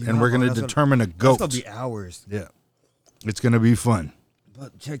episode. And we're going to determine a goat. It's gonna be hours. Yeah. It's going to be fun.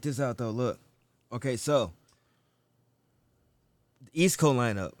 But check this out though. Look. Okay, so the East Coast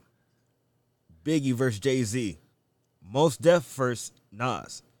lineup: Biggie versus Jay-Z, Mos Def versus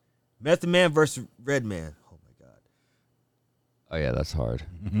Nas, Method Man versus Redman. Oh my God. Oh yeah, that's hard.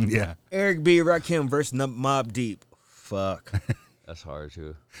 Yeah. Eric B. Rakim versus Mobb Deep. Fuck. That's hard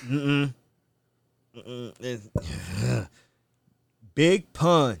too. Big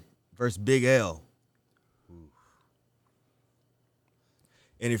Pun versus Big L.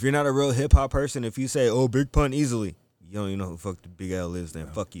 And if you're not a real hip hop person, if you say, "Oh, Big Pun easily," you don't even know who the fuck the Big L is. Then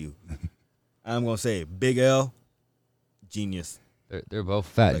fuck you. I'm gonna say Big L, genius. They're both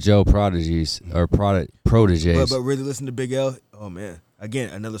Fat Joe prodigies or proteges. But really listen to Big L. Oh man, again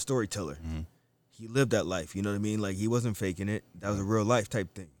another storyteller. He lived that life. You know what I mean? Like he wasn't faking it. That was a real life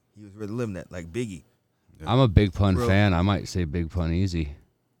type thing. He was really living that, like Biggie. I'm a Big Pun fan. I might say Big Pun easy.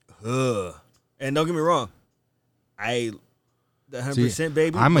 And don't get me wrong, the 100%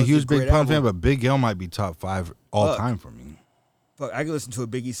 baby. I'm a was huge great Big Pun album. fan, but Big L might be top 5 all time for me. Fuck, I could listen to a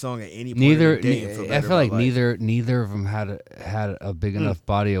Biggie song at any point of the day and feel I better feel like about life. neither of them had a big enough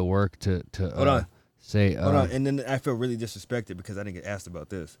body of work to Hold on. say. Hold on, and then I feel really disrespected because I didn't get asked about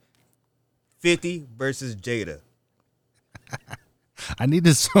this. 50 versus Jada. I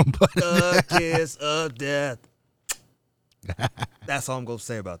needed somebody. The kiss of death. That's all I'm gonna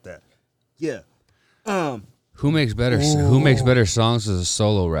say about that. Yeah. Who makes better songs as a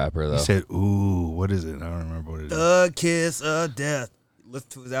solo rapper though? He said, "Ooh, what is it? I don't remember what it is." The Kiss of Death. Listen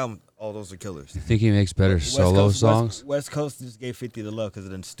to his album. All those are killers. You think he makes better solo songs? West Coast just gave 50 the love because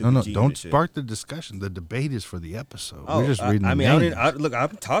of them stupid. No, G don't and shit. spark the discussion. The debate is for the episode. Oh, We're just reading. I the mean, names. look, I'm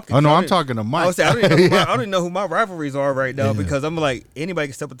talking. Oh no, I I'm don't- talking to Mike. I don't even know who my rivalries are right now because I'm like, anybody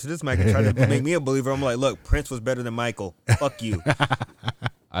can step up to this mic and try to make me a believer. I'm like, look, Prince was better than Michael. Fuck you.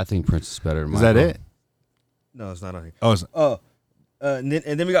 I think Prince is better than Is Michael. that it? No, it's not on here. Oh, it's, And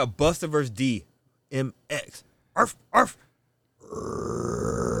then we got Busta versus DMX. Arf, arf.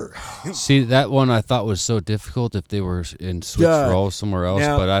 See, that one I thought was so difficult if they were in switch God. roles somewhere else,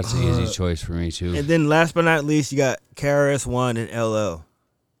 Now, but that's an easy choice for me too. And then last but not least, you got KRS-One and LL.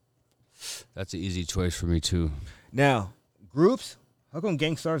 That's an easy choice for me too. Now, groups. How come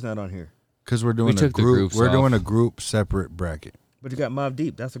Gangstar's not on here? because we're doing a took the group. groups We're off. doing a group separate bracket. But you got Mobb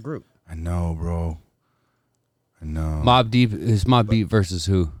Deep. That's a group. I know, bro. I know. Mobb Deep versus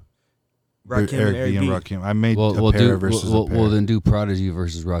who? Rakim Eric and B and Eric B. Rakim. I made We'll a pair do. versus We'll a pair. then do Prodigy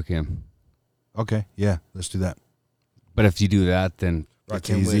versus Rakim. Okay, yeah, let's do that. But if you do that, then It's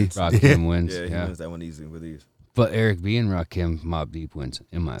Rakim easy. wins. Rakim wins. Yeah, he Yeah. wins that one easily with these. But Eric B and Rakim, Mobb Deep wins,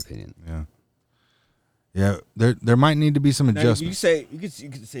 in my opinion. Yeah, yeah. There might need to be some Now, adjustments. you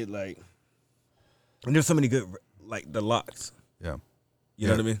could say like, and there's so many good like the locks. Yeah, You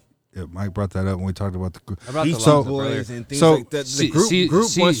know what I mean? yeah. Mike brought that up when we talked about the group. Beach So- Boys and things so- like that. The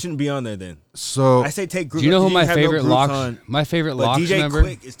group one shouldn't be on there then. So I say take group. Do you know who you my have no favorite groups locks? on, My favorite but locks DJ member.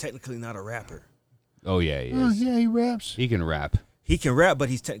 Quick is technically not a rapper. Oh yeah, he oh, is. yeah, he raps. He can rap. He can rap, but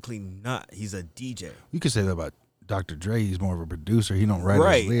he's technically not. He's a DJ. You could say that about Dr. Dre. He's more of a producer. He don't write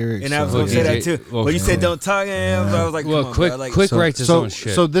Right. his lyrics. And I was so- going to say that DJ too. But you said don't talk to him. So I was like, Well, come on, Quick, bro. Like, Quick So- writes his so, own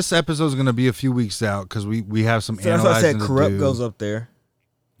shit. So this episode is going to be a few weeks out because we have some So that's why I analyzing said to Corrupt do. goes up there.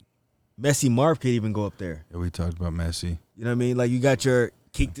 Messy Marv could even go up there. Yeah, we talked about Messi. You know what I mean? Like you got your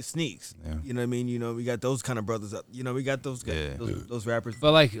Keek the Sneaks. Yeah. You know what I mean? You know, we got those kind of brothers up. You know, we got those guys, Yeah. those rappers.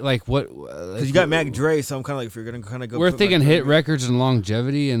 but like what? Because you got Mac Dre, so I'm kind of like, if you're gonna kind of go, We're put thinking Mac hit Dre- records and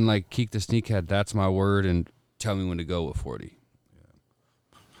longevity, and like Keek the Sneakhead. That's my word, and tell me when to go with 40.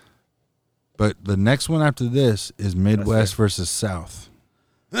 But the next one after this is Midwest fair. versus South.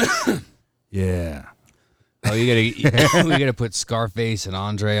 Yeah. Oh, you gotta we gotta put Scarface and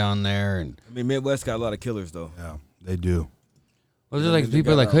Andre on there, and I mean, Midwest got a lot of killers though. Yeah, they do. well, they're Yeah, like they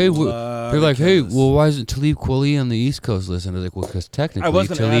people are got like, a hey, lot they're of like, hey, killers. well, why isn't Talib Kweli on the East Coast listening? They're like, well, because technically was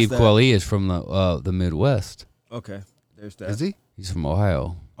gonna ask Talib that. Kweli is from the Midwest. Okay, there's that. Is he? He's from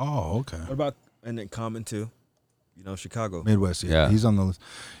Ohio. Oh, okay. What about and then Common too? You know, Chicago. Midwest, yeah. Yeah. He's on the list.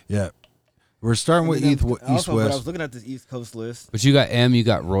 Yeah. We're starting with East Also, but I was West. looking at this East Coast list. But you got M, you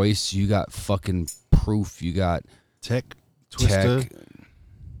got Royce, you got fucking Proof, you got Tech, Twista, Tech.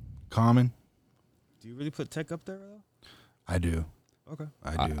 Common. Do you really put Tech up there though? I do. Okay.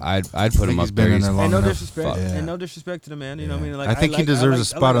 I do. I'd put him he's up been there. in He's there long And no enough. disrespect, Fuck. Yeah. and no disrespect to the man. You know what I mean? Like, I think he deserves a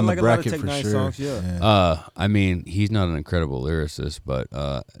spot on the I like a lot of bracket Tech for Nine sure. Songs, yeah. Yeah. I mean, he's not an incredible lyricist, but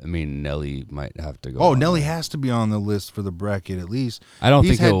I mean, Nelly might have to go. Oh, on Nelly there. has to be on the list for the bracket at least. I don't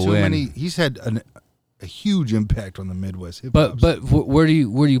He's think had he'll too win. many. He's had a huge impact on the Midwest hip hop. But where do you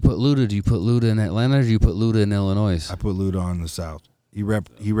put Luda? Do you put Luda in Atlanta or do you put Luda in Illinois? I put Luda on the South. He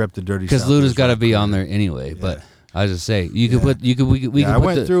repped the dirty. Because South Luda's his got to rap be career. on there anyway. Yeah. But I just say you could Yeah. put we could Yeah, I put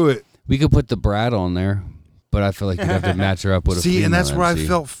went through it. we could put the Brad on there, but I feel like you'd have to match her up with a See, and female that's where I MC.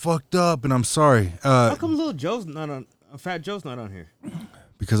 felt fucked up, and I'm sorry. How come Lil Joe's not on? Fat Joe's not on here.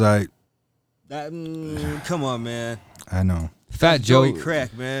 Because I Come on, man. know. Fat Joe. Joey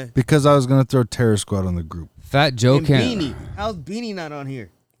Crack, man. Because I was gonna throw Terror Squad on the group. Fat Joe And can't. Beanie. How's Beanie not on here?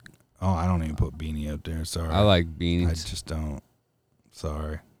 Oh, I don't even put Beanie up there. Sorry. I like I beanies. just don't.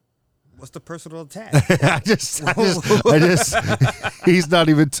 Sorry. What's the personal attack? I just, he's not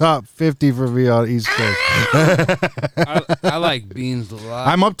even top 50 for me on East Coast. I like beans a lot.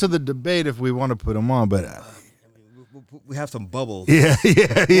 I'm up to the debate if we want to put him on, but We have some bubbles. yeah.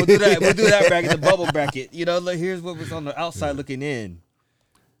 We'll do that. We'll do that bracket, the bubble bracket. You know, like, here's what was on the outside looking in.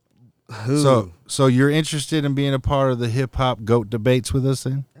 So you're interested in being a part of the hip hop GOAT debates with us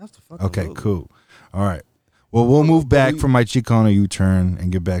then? Okay, cool. All right. Well, we'll move back from my Chicano U-turn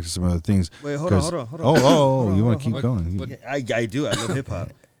and get back to some other things. Wait, hold 'Cause- on. Oh, you want to keep What- going? what- I do. I love hip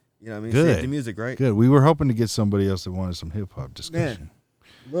hop. You know what I mean? Good. Save the music, right? Good. We were hoping to get somebody else that wanted some hip hop discussion.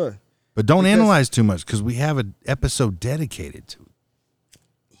 Look. But don't Because- analyze too much because we have an episode dedicated to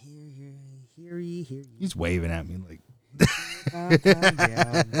it. Hear ye. He's waving at me like,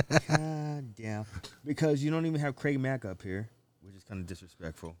 Calm down. Because you don't even have Craig Mack up here, which is kind of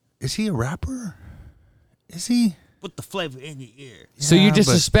disrespectful. is he a rapper? Is he? Put the flavor in your ear. So you just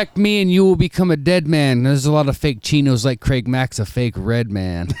suspect me and you will become a dead man. There's a lot of fake chinos like Craig Mack's a fake red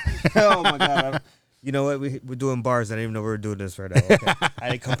man. Oh, my God. You know what? We're doing bars. I didn't even know we were doing this right now. Okay. I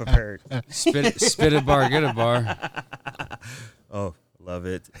didn't come prepared. Spit a bar, get a bar. Oh, love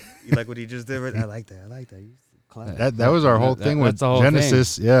it. You like what he just did? I like that. That was our whole thing with the whole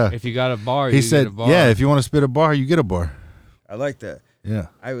Genesis. thing. Yeah. If you got a bar, He you said, get a bar. yeah, if you want to spit a bar, you get a bar. I like that. Yeah.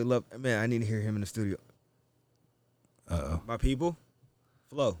 I would love, man, I need to hear him in the studio. Uh-oh. My people,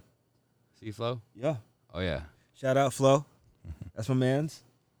 Flo. See Flo? Yeah. Oh, yeah. Shout out Flo. That's my man's.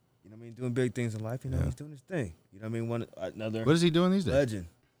 You know what I mean? Doing big things in life. You know, he's doing his thing. You know what I mean? Another What is he doing these days? legend.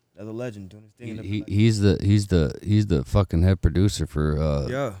 Another legend doing his thing. He's the fucking head producer for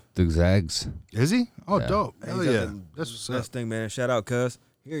the Zags. Is he? Oh, Yeah. dope. Hell yeah. That's That's what's best thing, man. Shout out, cuz.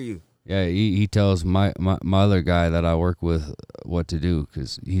 Hear you. Yeah, he tells my other guy that I work with what to do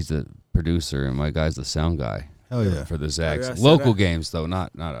because he's the producer and my guy's the sound guy. Hell yeah. For the Zags, Yeah, local games though,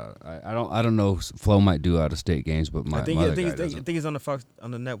 not. I don't know. Flo might do out of state games, but I think doesn't. he's on the Fox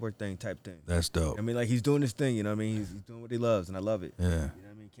on the network thing type thing. That's dope. I mean, like he's doing his thing. You know what I mean? He's doing what he loves, and I love it. Yeah. You know what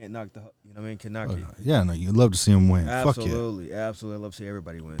I mean? Can't knock the. You know what I mean? Can't knock you. Yeah, no, you'd love to see him win. Fuck yeah. Absolutely, absolutely. I love to see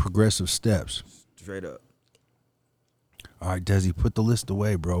everybody win. Progressive steps. Straight up. All right, Desi, put the list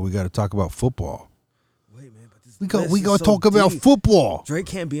away, bro. We got to talk about football. Wait, man, but this We list got is to so talk about deep. football. Drake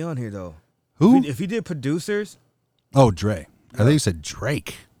can't be on here though. Who? If he did producers, Oh, Dre. I think you said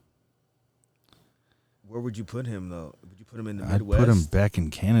Drake. where would you put him though? Would you put him in the I'd Midwest? put him back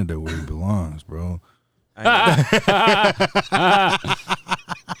in Canada where he belongs, bro.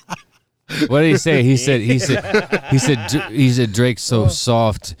 What did he say? He said Drake's so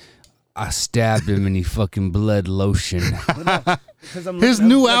soft. I stabbed him and he fucking bled lotion. His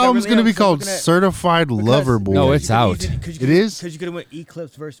new album's going to be called Certified Lover Boy. No, it's out. It is? Because you could have went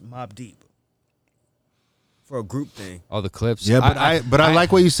Eclipse versus Mobb Deep for a group thing. All the clips. Yeah, but I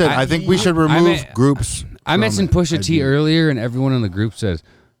like what you said. I think we should remove groups. I mentioned Pusha T earlier, and everyone in the group says,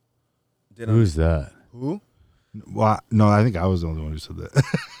 "Who's that?" Who? Well, no, I think I was the only one who said that.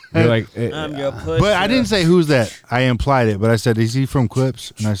 You're like, I'm your Pusha. But I didn't say who's that. I implied it, but I said, is he from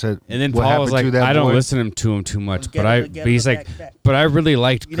Clips? And I said, and then what Paul was happened like, to that I don't boy? listen to him too much, Get but him, get he's him, like, back. but I really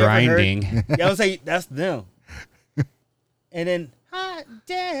liked You never heard? grinding. Yeah, I would say that's them. And then, hot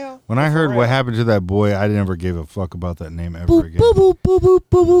damn. When I heard what happened to that boy, I never gave a fuck about that name ever again.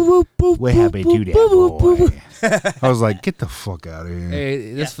 What happened to that boy? I was like, get the fuck out of here.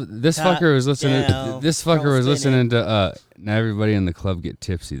 Hey, this fucker was listening. down. This fucker Don't was spin listening to. Now everybody in the club get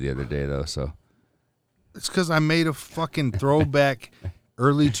tipsy the other day though. So It's because I made a fucking throwback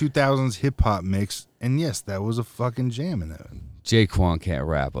early 2000s hip hop mix. And yes, that was a fucking jam in that. Jaquan can't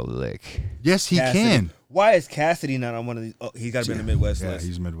rap a lick. Yes, he Cassidy. can. Why is Cassidy not on one of these? Oh, he's got to be on the Midwest Yeah, list.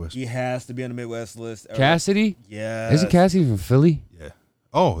 he's Midwest. He has to be on the Midwest list. Cassidy? Yeah. Isn't Cassidy from Philly? Yeah.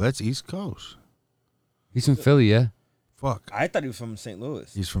 Oh, that's East Coast. He's from Philly, yeah. Fuck. I thought he was from St.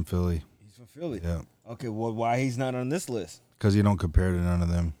 Louis. He's from Philly. He's from Philly. Yeah. Okay, well, why he's not on this list? Because you don't compare to none of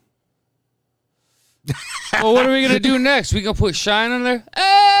them. Well, what are we gonna do next? We gonna put Shine on there?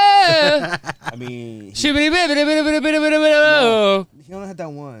 Ah! I mean, He he only had that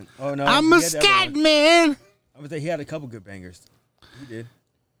one. Oh no, I'm he a had that scat one. man. I would say he had a couple good bangers. He did.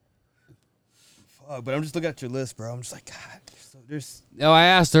 Fuck, but I'm just looking at your list, bro. I'm just like, God, there's. No, I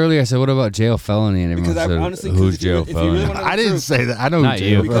asked earlier. I said, "What about jail felony?" And everyone Because I said, honestly, "Who's if you jail really felony?" wanna know I the didn't truth, say that. I know Not who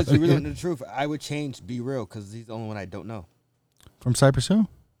you. Jay because from. you really want the truth. I would change Be Real because he's the only one I don't know. From Cypress Hill?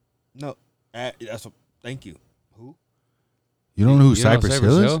 No, that's what. Thank you. Who? You don't know who You don't know Cypress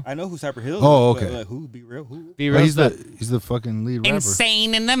Cypress Hill is? Hill? I know who Cypress Hill is. Oh, but, okay. like, who? Be Real? Who? Be Oh, real. he's the fucking lead rapper.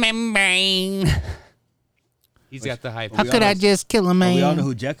 insane in the membrane. He's got the hype. How could I just kill a We all know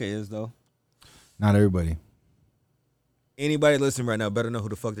who Jekka is, though. Not everybody. Anybody listening right now better know who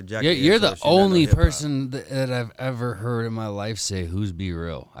the fuck the Jekka is. You're so the she not know only hip-hop. person that I've ever heard in my life say "Who's Be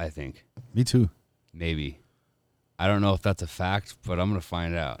Real." I think Me too. maybe. I don't know if that's a fact, but I'm gonna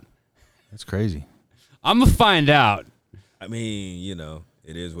find out. That's crazy. I'm gonna find out. I mean, you know,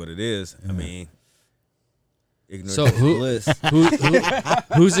 it is what it is. I mean, ignore So the who- list.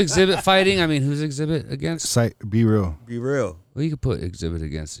 Who's Exhibit fighting? I mean, who's Exhibit against? Be real. Be Real. Well, you could put Exhibit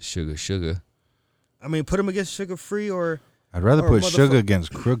against Sugar. I mean, put him against Sugar Free or I'd rather Or put Sugar motherfucker.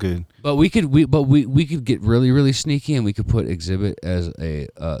 against Crooked. But we could get really sneaky, and we could put Exhibit as a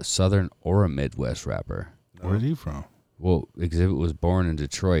Southern or a Midwest rapper. Where's he from? Well, Exhibit was born in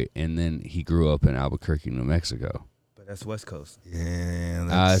Detroit, and then he grew up in Albuquerque, New Mexico. but that's West Coast.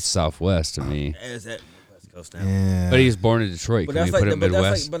 Yeah. It's Southwest to me. Is that West Coast now? Yeah. But he was born in Detroit. But Can we that's put like, him but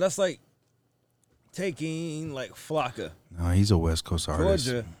Midwest? that's like taking like Flocka, No, he's a West Coast artist.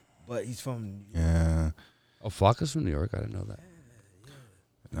 Georgia, but he's from. Yeah. Oh, Flocka's from New York. I didn't know that.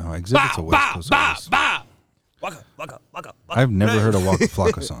 No, Exhibit's a West Coast artist. Waka, waka, waka, waka. I've never heard a Waka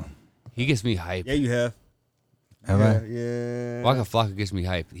Flocka song. He gets me hype. Yeah, you have. Have I? Yeah. Waka Flocka gets me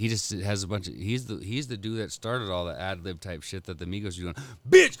hype. He just has a bunch of. He's the dude that started all the ad lib type shit that the Migos are doing.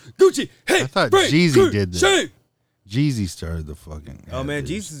 Bitch, Gucci, hey, I thought Frank, Jeezy did that. Shame. Jeezy started the fucking. Oh man, ad-libs.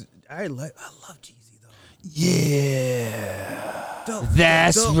 Jesus, I love Jeezy though. Yeah.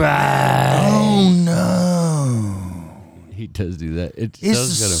 That's right. Oh no. He does do that. It It's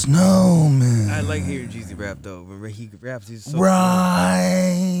does the get him. snowman. I like hearing Jeezy rap though. When he raps, he's so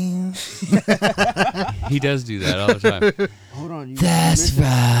Right. He does do that all the time. Hold on, you That's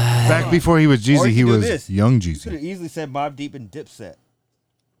right. Back before he was Or Jeezy, you he do was this. young You could have Jeezy. easily said Mobb Deep and Dipset.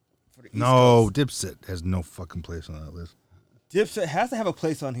 For the East No, Coast. Dipset has no fucking place on that list. Dipset has to have a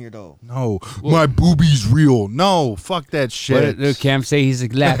place on here though. No, my boobie's real. No, fuck that shit. What did Cam say? He's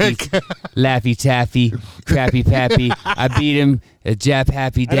like laffy taffy, crappy pappy. I beat him a Jap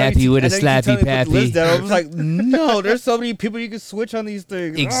happy dappy with a slappy pappy. I was like, no, there's so many people you can switch on these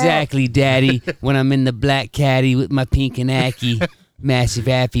things. Exactly, daddy. When I'm in the black caddy with my pink and acky, massive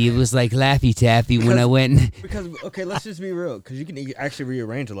happy. It was like laffy taffy when I went. Because okay, let's just be real. Because you can actually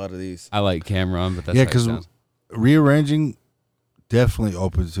rearrange a lot of these. I like Cameron, but that's Yeah, how it because sounds. rearranging definitely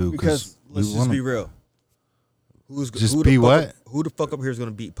open to Because let's just be real. Just who be the fuck what? Up, who the fuck up here is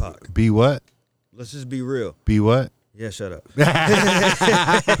gonna beat Pac? Be what? Let's just be real. Be what? Yeah, shut up.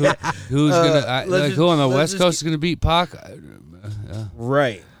 Who's gonna let's who on the just- West let's Coast is gonna beat Pac?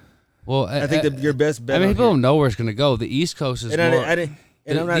 Right. Well, I think your best bet. I mean, on people here- don't know where it's gonna go. The East Coast is And more. I didn't.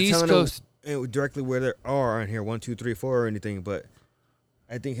 And the I'm not East telling Coast- them directly where there are on here 1, 2, 3, 4 or anything, but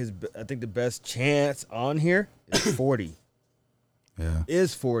I think the best chance on here is 40. Yeah.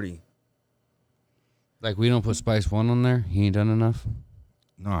 Is 40. Like we don't put Spice One on there. He ain't done enough.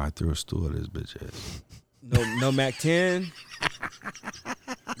 No, I threw a stool at his bitch ass. No Mac 10.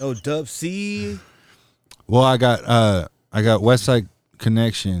 No Dub C Well, I got Westside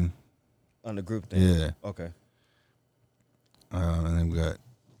Connection. on the group thing. Yeah. Okay. And then we got.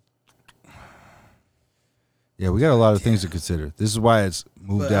 Yeah, we got a lot of things to consider. This is why it's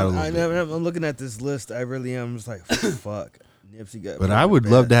moved But out a little bit. I'm looking at this list. I really am just like, fuck. Nipsey got. But I would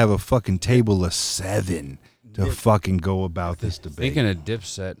love to have a fucking table of 7 to fucking go about this debate. Thinking of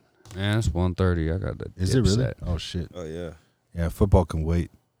Dipset, man, it's 1:30. I got the. Is it really? Dipset. Oh shit. Oh yeah. Yeah, football can wait.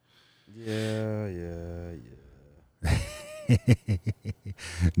 Yeah.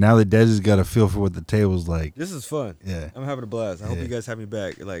 Now that Dez has got a feel for what the table's like. This is fun. Yeah. I'm having a blast. I hope Yeah. you guys have me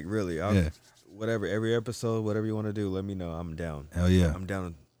back. Like really. Yeah. Whatever. Every episode, whatever you want to do, let me know. I'm down. Hell yeah. I'm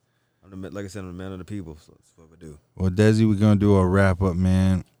down. Like I said, I'm a man of the people. So that's what we do. Well, Desi, we're gonna do a wrap up,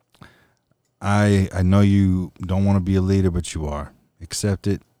 man. I know you don't want to be a leader, but you are. Accept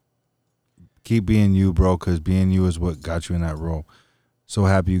it. Keep being you, bro, because being you is what got you in that role. So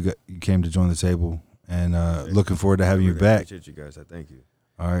happy you came to join the table, and looking forward to having you back. I appreciate you guys. I thank you.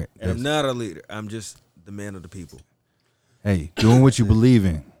 All right. And I'm not a leader. I'm just the man of the people. Hey, doing what you believe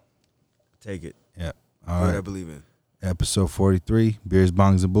in. Take it. Yeah. All What I right. believe in. Episode 43, Beers,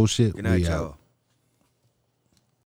 Bongs, and Bullshit. Good night, We out. y'all.